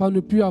voulons, Papa, ne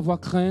plus avoir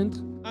crainte,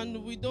 and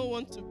we don't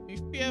want to be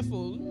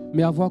fearful,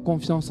 mais avoir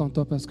confiance en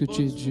toi parce que but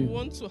tu es we Dieu.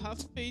 want to have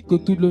faith Que in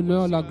tout you,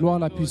 l'honneur, because la you are gloire,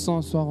 la God.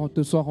 puissance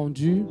te soient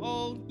rendus.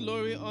 All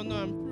glory, honor, and